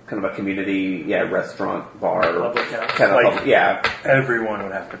kind of a community, restaurant, bar. Public house? Kind of public, yeah. Everyone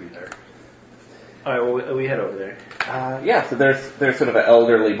would have to be there. All right, well, we head over there. Yeah, so there's sort of an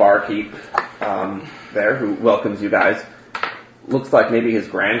elderly barkeep there who welcomes you guys. Looks like maybe his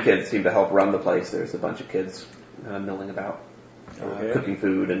grandkids seem to help run the place. There's a bunch of kids milling about, cooking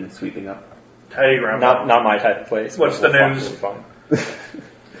food and sweeping up. Hey, Grandpa. Not my type of place. What's the news? Fun.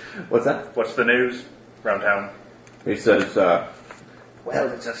 What's that? What's the news around town? He says, well,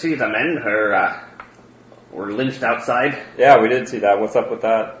 to see the men were lynched outside. Yeah, we did see that. What's up with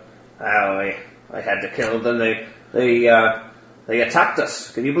that? I had to kill them. They attacked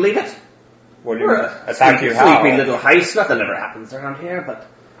us. Can you believe it? What do you We're a attack you? How? sleepy little heist. Nothing ever happens around here, but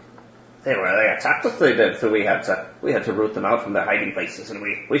They attacked us, they did, so we had to root them out from their hiding places, and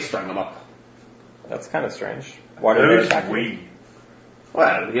we strung them up. That's kind of strange. Why did they attack you?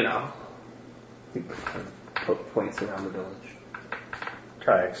 Well, you know. He points around the village.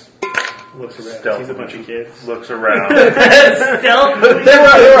 Kayaks Looks around. Stealth. Sees a bunch of kids. looks around.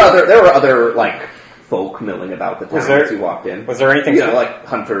 There were other like folk milling about the town as you walked in. Was there anything? You know, like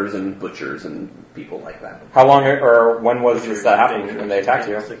hunters and butchers and people like that. How long or when was this that happened when they attacked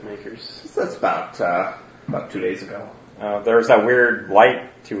you? Stick makers. So that's about 2 days ago. There was that weird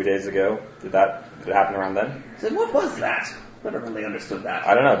light 2 days ago. Did it happen around then? I said, what was that? Never really understood that.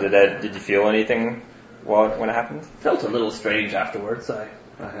 I don't know. Did you feel anything when it happened? Felt a little strange afterwards, I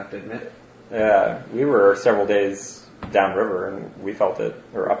have to admit. Yeah, we were several days downriver and we felt it,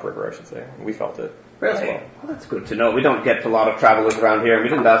 or upriver I should say. We felt it. Really? Well, that's good to know. We don't get a lot of travelers around here, and we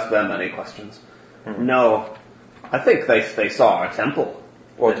didn't ask them any questions. Hmm. No, I think they saw our temple.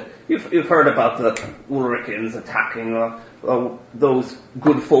 Well, You've heard about the Ulricans attacking those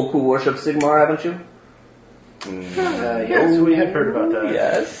good folk who worship Sigmar, haven't you? Yes, we had heard about that.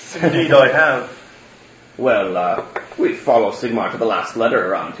 yes. Indeed, I have. Well, we follow Sigmar to the last letter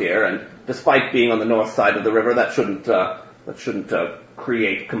around here, and despite being on the north side of the river, that shouldn't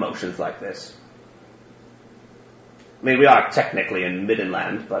create commotions like this. I mean, we are technically in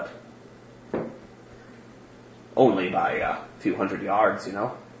Middenland, but only by a few hundred yards, you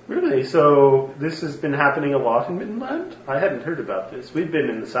know. Really? So this has been happening a lot in Midland? I hadn't heard about this. We've been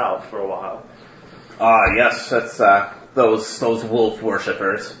in the south for a while. Yes, that's those wolf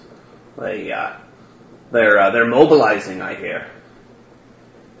worshippers. They're mobilizing, I hear.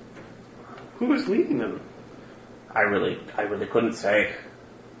 Who is leading them? I really couldn't say.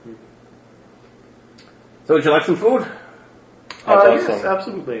 So would you like some food? Yes,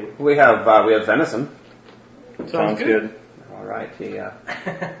 absolutely. We have venison. Sounds good. All right, he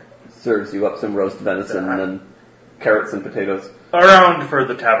serves you up some roast venison and carrots and potatoes. Around for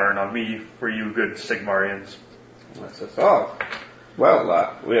the tavern on me, for you good Sigmarians. I says, oh,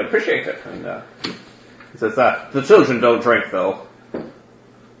 well, we appreciate it. And he says, the children don't drink, though.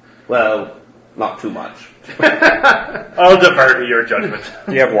 Well, not too much. I'll defer to your judgment.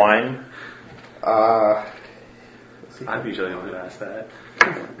 Do you have wine? I'm usually the one who asks that.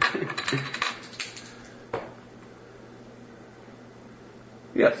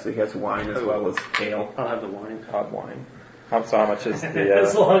 Yes, he has wine as well as ale. I'll have the wine. Odd wine. How much is the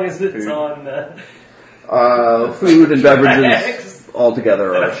As long as it's food? on. Food and beverages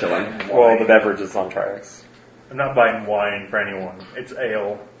altogether are a shilling. Well, the beverage is on Triax. I'm not buying wine for anyone. It's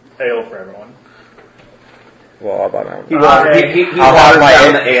ale. Ale for everyone. Well, I'll buy my own. He I'll waters have my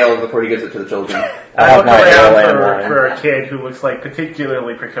down ale. the ale before he gives it to the children. I'll have my ale and for, wine. for a kid who looks like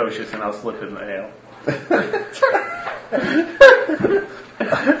particularly precocious, and I'll slip him the ale.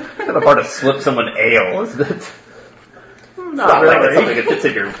 It's not hard to slip someone ale, isn't it? Not Like it's really. something that fits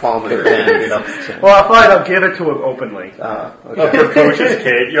in your palm of your hand, you know. Well, fine, I'll give it to him openly. A Okay. precocious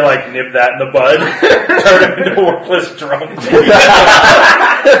kid, you're like, nip that in the bud, turn him into a worthless drunk.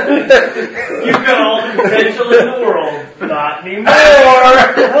 You've got all the potential in the world. Not anymore.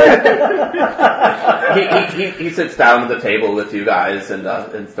 He sits down at the table with you guys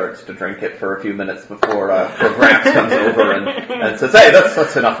and starts to drink it for a few minutes before Gramps comes over and says, "Hey,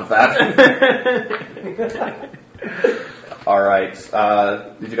 that's enough of that." All right.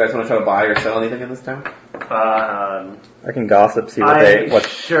 Did you guys want to try to buy or sell anything in this town? I can gossip, see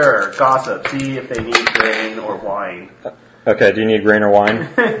Sure, gossip. See if they need grain or wine. Okay, do you need grain or wine?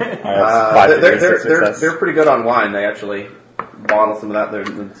 I have They're pretty good on wine. They actually bottle some of that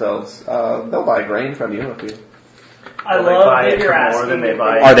themselves. They'll buy grain from you if you. I Will they love buy that it you're for more asking. than they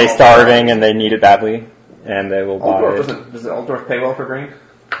buy Are they starving and they need it badly? And they will buy Altdorf it. does Altdorf pay well for grain?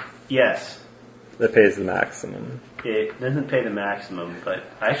 Yes. That pays the maximum. It doesn't pay the maximum, but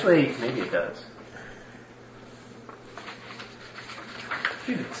actually, maybe it does.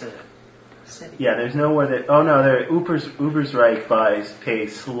 Dude, it's a city. Yeah, there's nowhere that. Oh no, Ubersreich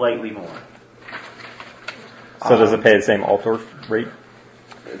pays slightly more. So does it pay the same Altdorf rate?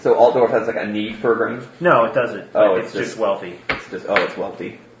 So Altdorf has like a need for grain? No, it doesn't. Oh, it's just wealthy. It's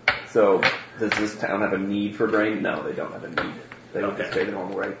wealthy. So does this town have a need for grain? No, they don't have a need. They would just Okay. pay the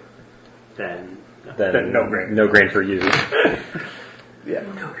normal rate. Then Then no grain. No grain for you. Yeah.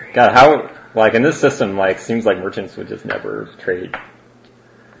 God, how, like, in this system, like, seems like merchants would just never trade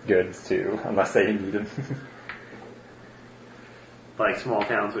goods to, unless they needed. like small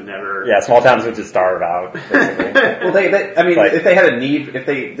towns would never. Yeah, small towns would just starve out, basically. Well, I mean, Like- if they had a need, if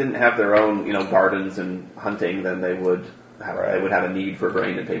they didn't have their own, gardens and hunting, then they would have a need for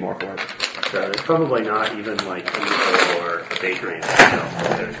grain and pay more for it. So there's probably not even like a mill or a bakery in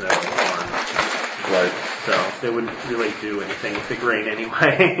Mexico. There's no farm. Right. So they wouldn't really do anything with the grain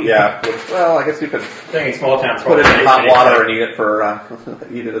anyway. Yeah. Well, I guess you could Dang, small towns. put it in hot water and eat it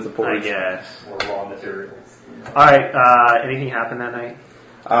eat it as a I porridge. guess. Or raw materials. Alright, anything happened that night?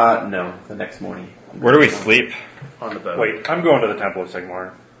 No, the next morning. Where do we sleep? On the boat. Wait, I'm going to the Temple of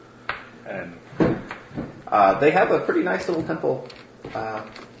Sigmar. And They have a pretty nice little temple on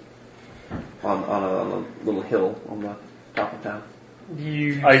a little hill on the top of town.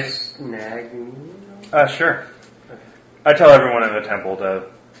 You I- snag me? sure. I tell everyone in the temple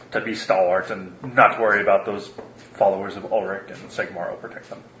to be stalwart and not to worry about those followers of Ulrich, and Sigmar will protect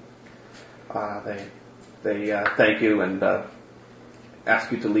them. They thank you and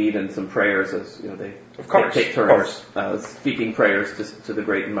ask you to lead in some prayers as they Of course, take of turns speaking prayers to the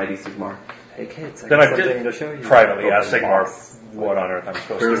great and mighty Sigmar. Hey kids, Then I something did to show you. privately ask Open Sigmar box. what on earth I'm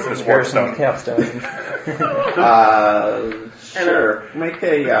supposed to do with this Here's some Warpstone. capstone. Sure. Make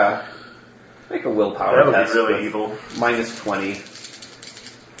a willpower That would test. be really with evil. minus 20. We've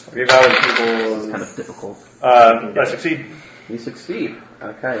had It's people. kind of difficult. I succeed. You succeed.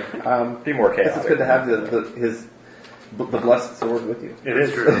 Okay. Be more I guess chaotic. it's good to have the blessed sword with you. It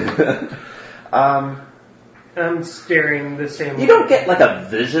is true. I'm staring the same way. You don't get like a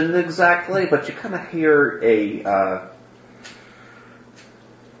vision exactly, but you kind of hear a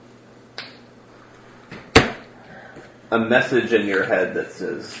message in your head that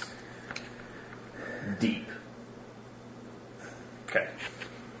says deep. Okay.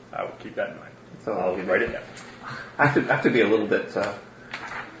 I will keep that in mind. So I'll write it down. have to be a little bit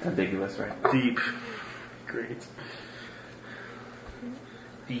ambiguous, right? Deep. Great.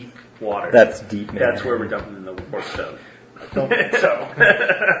 Deep water. That's deep, man. That's where we're dumping in the Warpstone. I don't think so.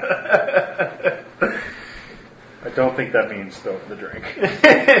 I don't think that means the drink.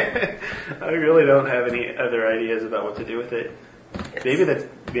 I really don't have any other ideas about what to do with it. Maybe the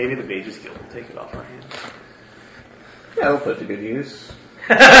Mages Guild will take it off our hands. Yeah, I'll put it to good use.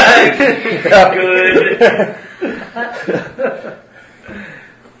 Good.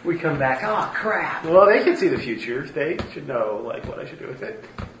 We come back, oh crap. Well, they can see the future. They should know what I should do with it.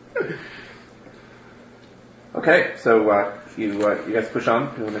 Okay, so you guys push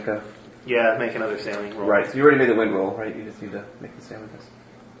on. You want to make a Yeah, make another sailing roll. right? So you already made the wind roll, right? You just need to make the sailing test.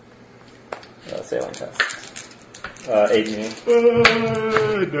 Sailing test. 8 me.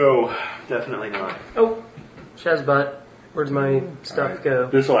 No, definitely not. Oh, Shazbot, where'd my stuff go?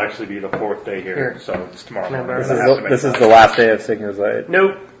 This will actually be the 4th day here, Here. so it's tomorrow Can I morning. borrow This is the last day of Sigmar's Light.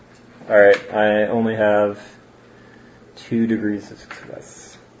 Nope. Alright, I only have 2 degrees of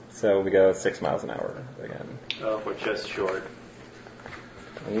success. So we go 6 miles an hour again. Oh, we're just short.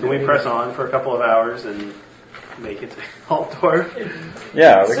 Can we press on for a couple of hours and make it to Altdorf?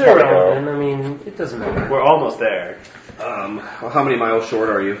 Yeah, we It's can probably irrelevant. go. I mean, it doesn't matter. We're almost there. Well, how many miles short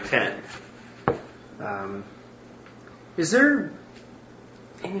are you? 10. Is there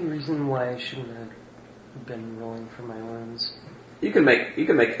any reason why I shouldn't have been rolling for my wounds? You can make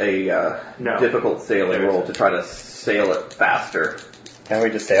a No. difficult sailing There roll isn't. to try to sail it faster. Can we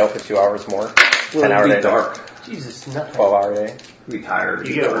just sail for 2 hours more? Well, 10 hour it'll day. be dark. Jesus, nothing. 12 hour day. You'll be tired.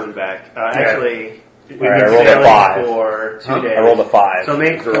 You get a wound back. Actually, we've Alright, I been rolled a sailing 5. for 2 Huh? days. I rolled a 5. So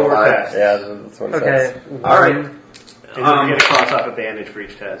make Zero 4 five. tests. Yeah, that's what it Okay. says. All right. And then you get to cross off a bandage for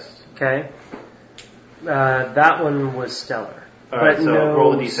each test. Okay. That one was stellar. Alright, but so no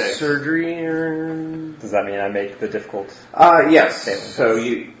roll a d6. surgery or... Does that mean I make the difficult? Yes.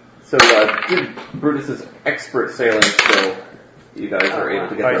 Sailing So due to Brutus's expert sailing skill, you guys are able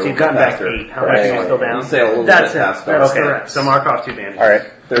to get Alright, there so a you've little gotten back faster. 8. How much are you Right. still down? You sail a little That's bit it. faster. That's Okay, correct. so mark off 2 bandages. Alright.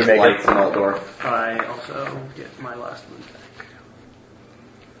 There's Make it. lights in Altdorf. I also get my last one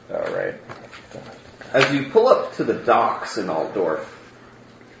back. Alright. As you pull up to the docks in Altdorf,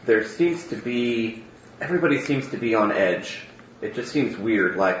 there seems to be everybody seems to be on edge. It just seems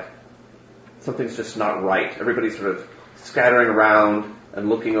weird, like something's just not right. Everybody's sort of scattering around and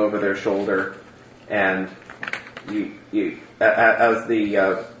looking over their shoulder, and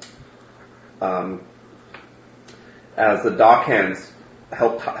as the dockhands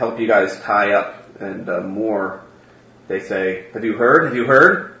help you guys tie up and moor, they say, "Have you heard? Have you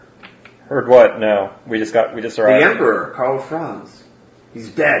heard? Heard what? No. We just arrived. The Emperor, Karl Franz, he's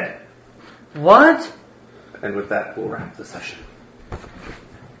dead." What? And with that, we'll wrap the session.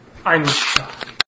 I'm shocked.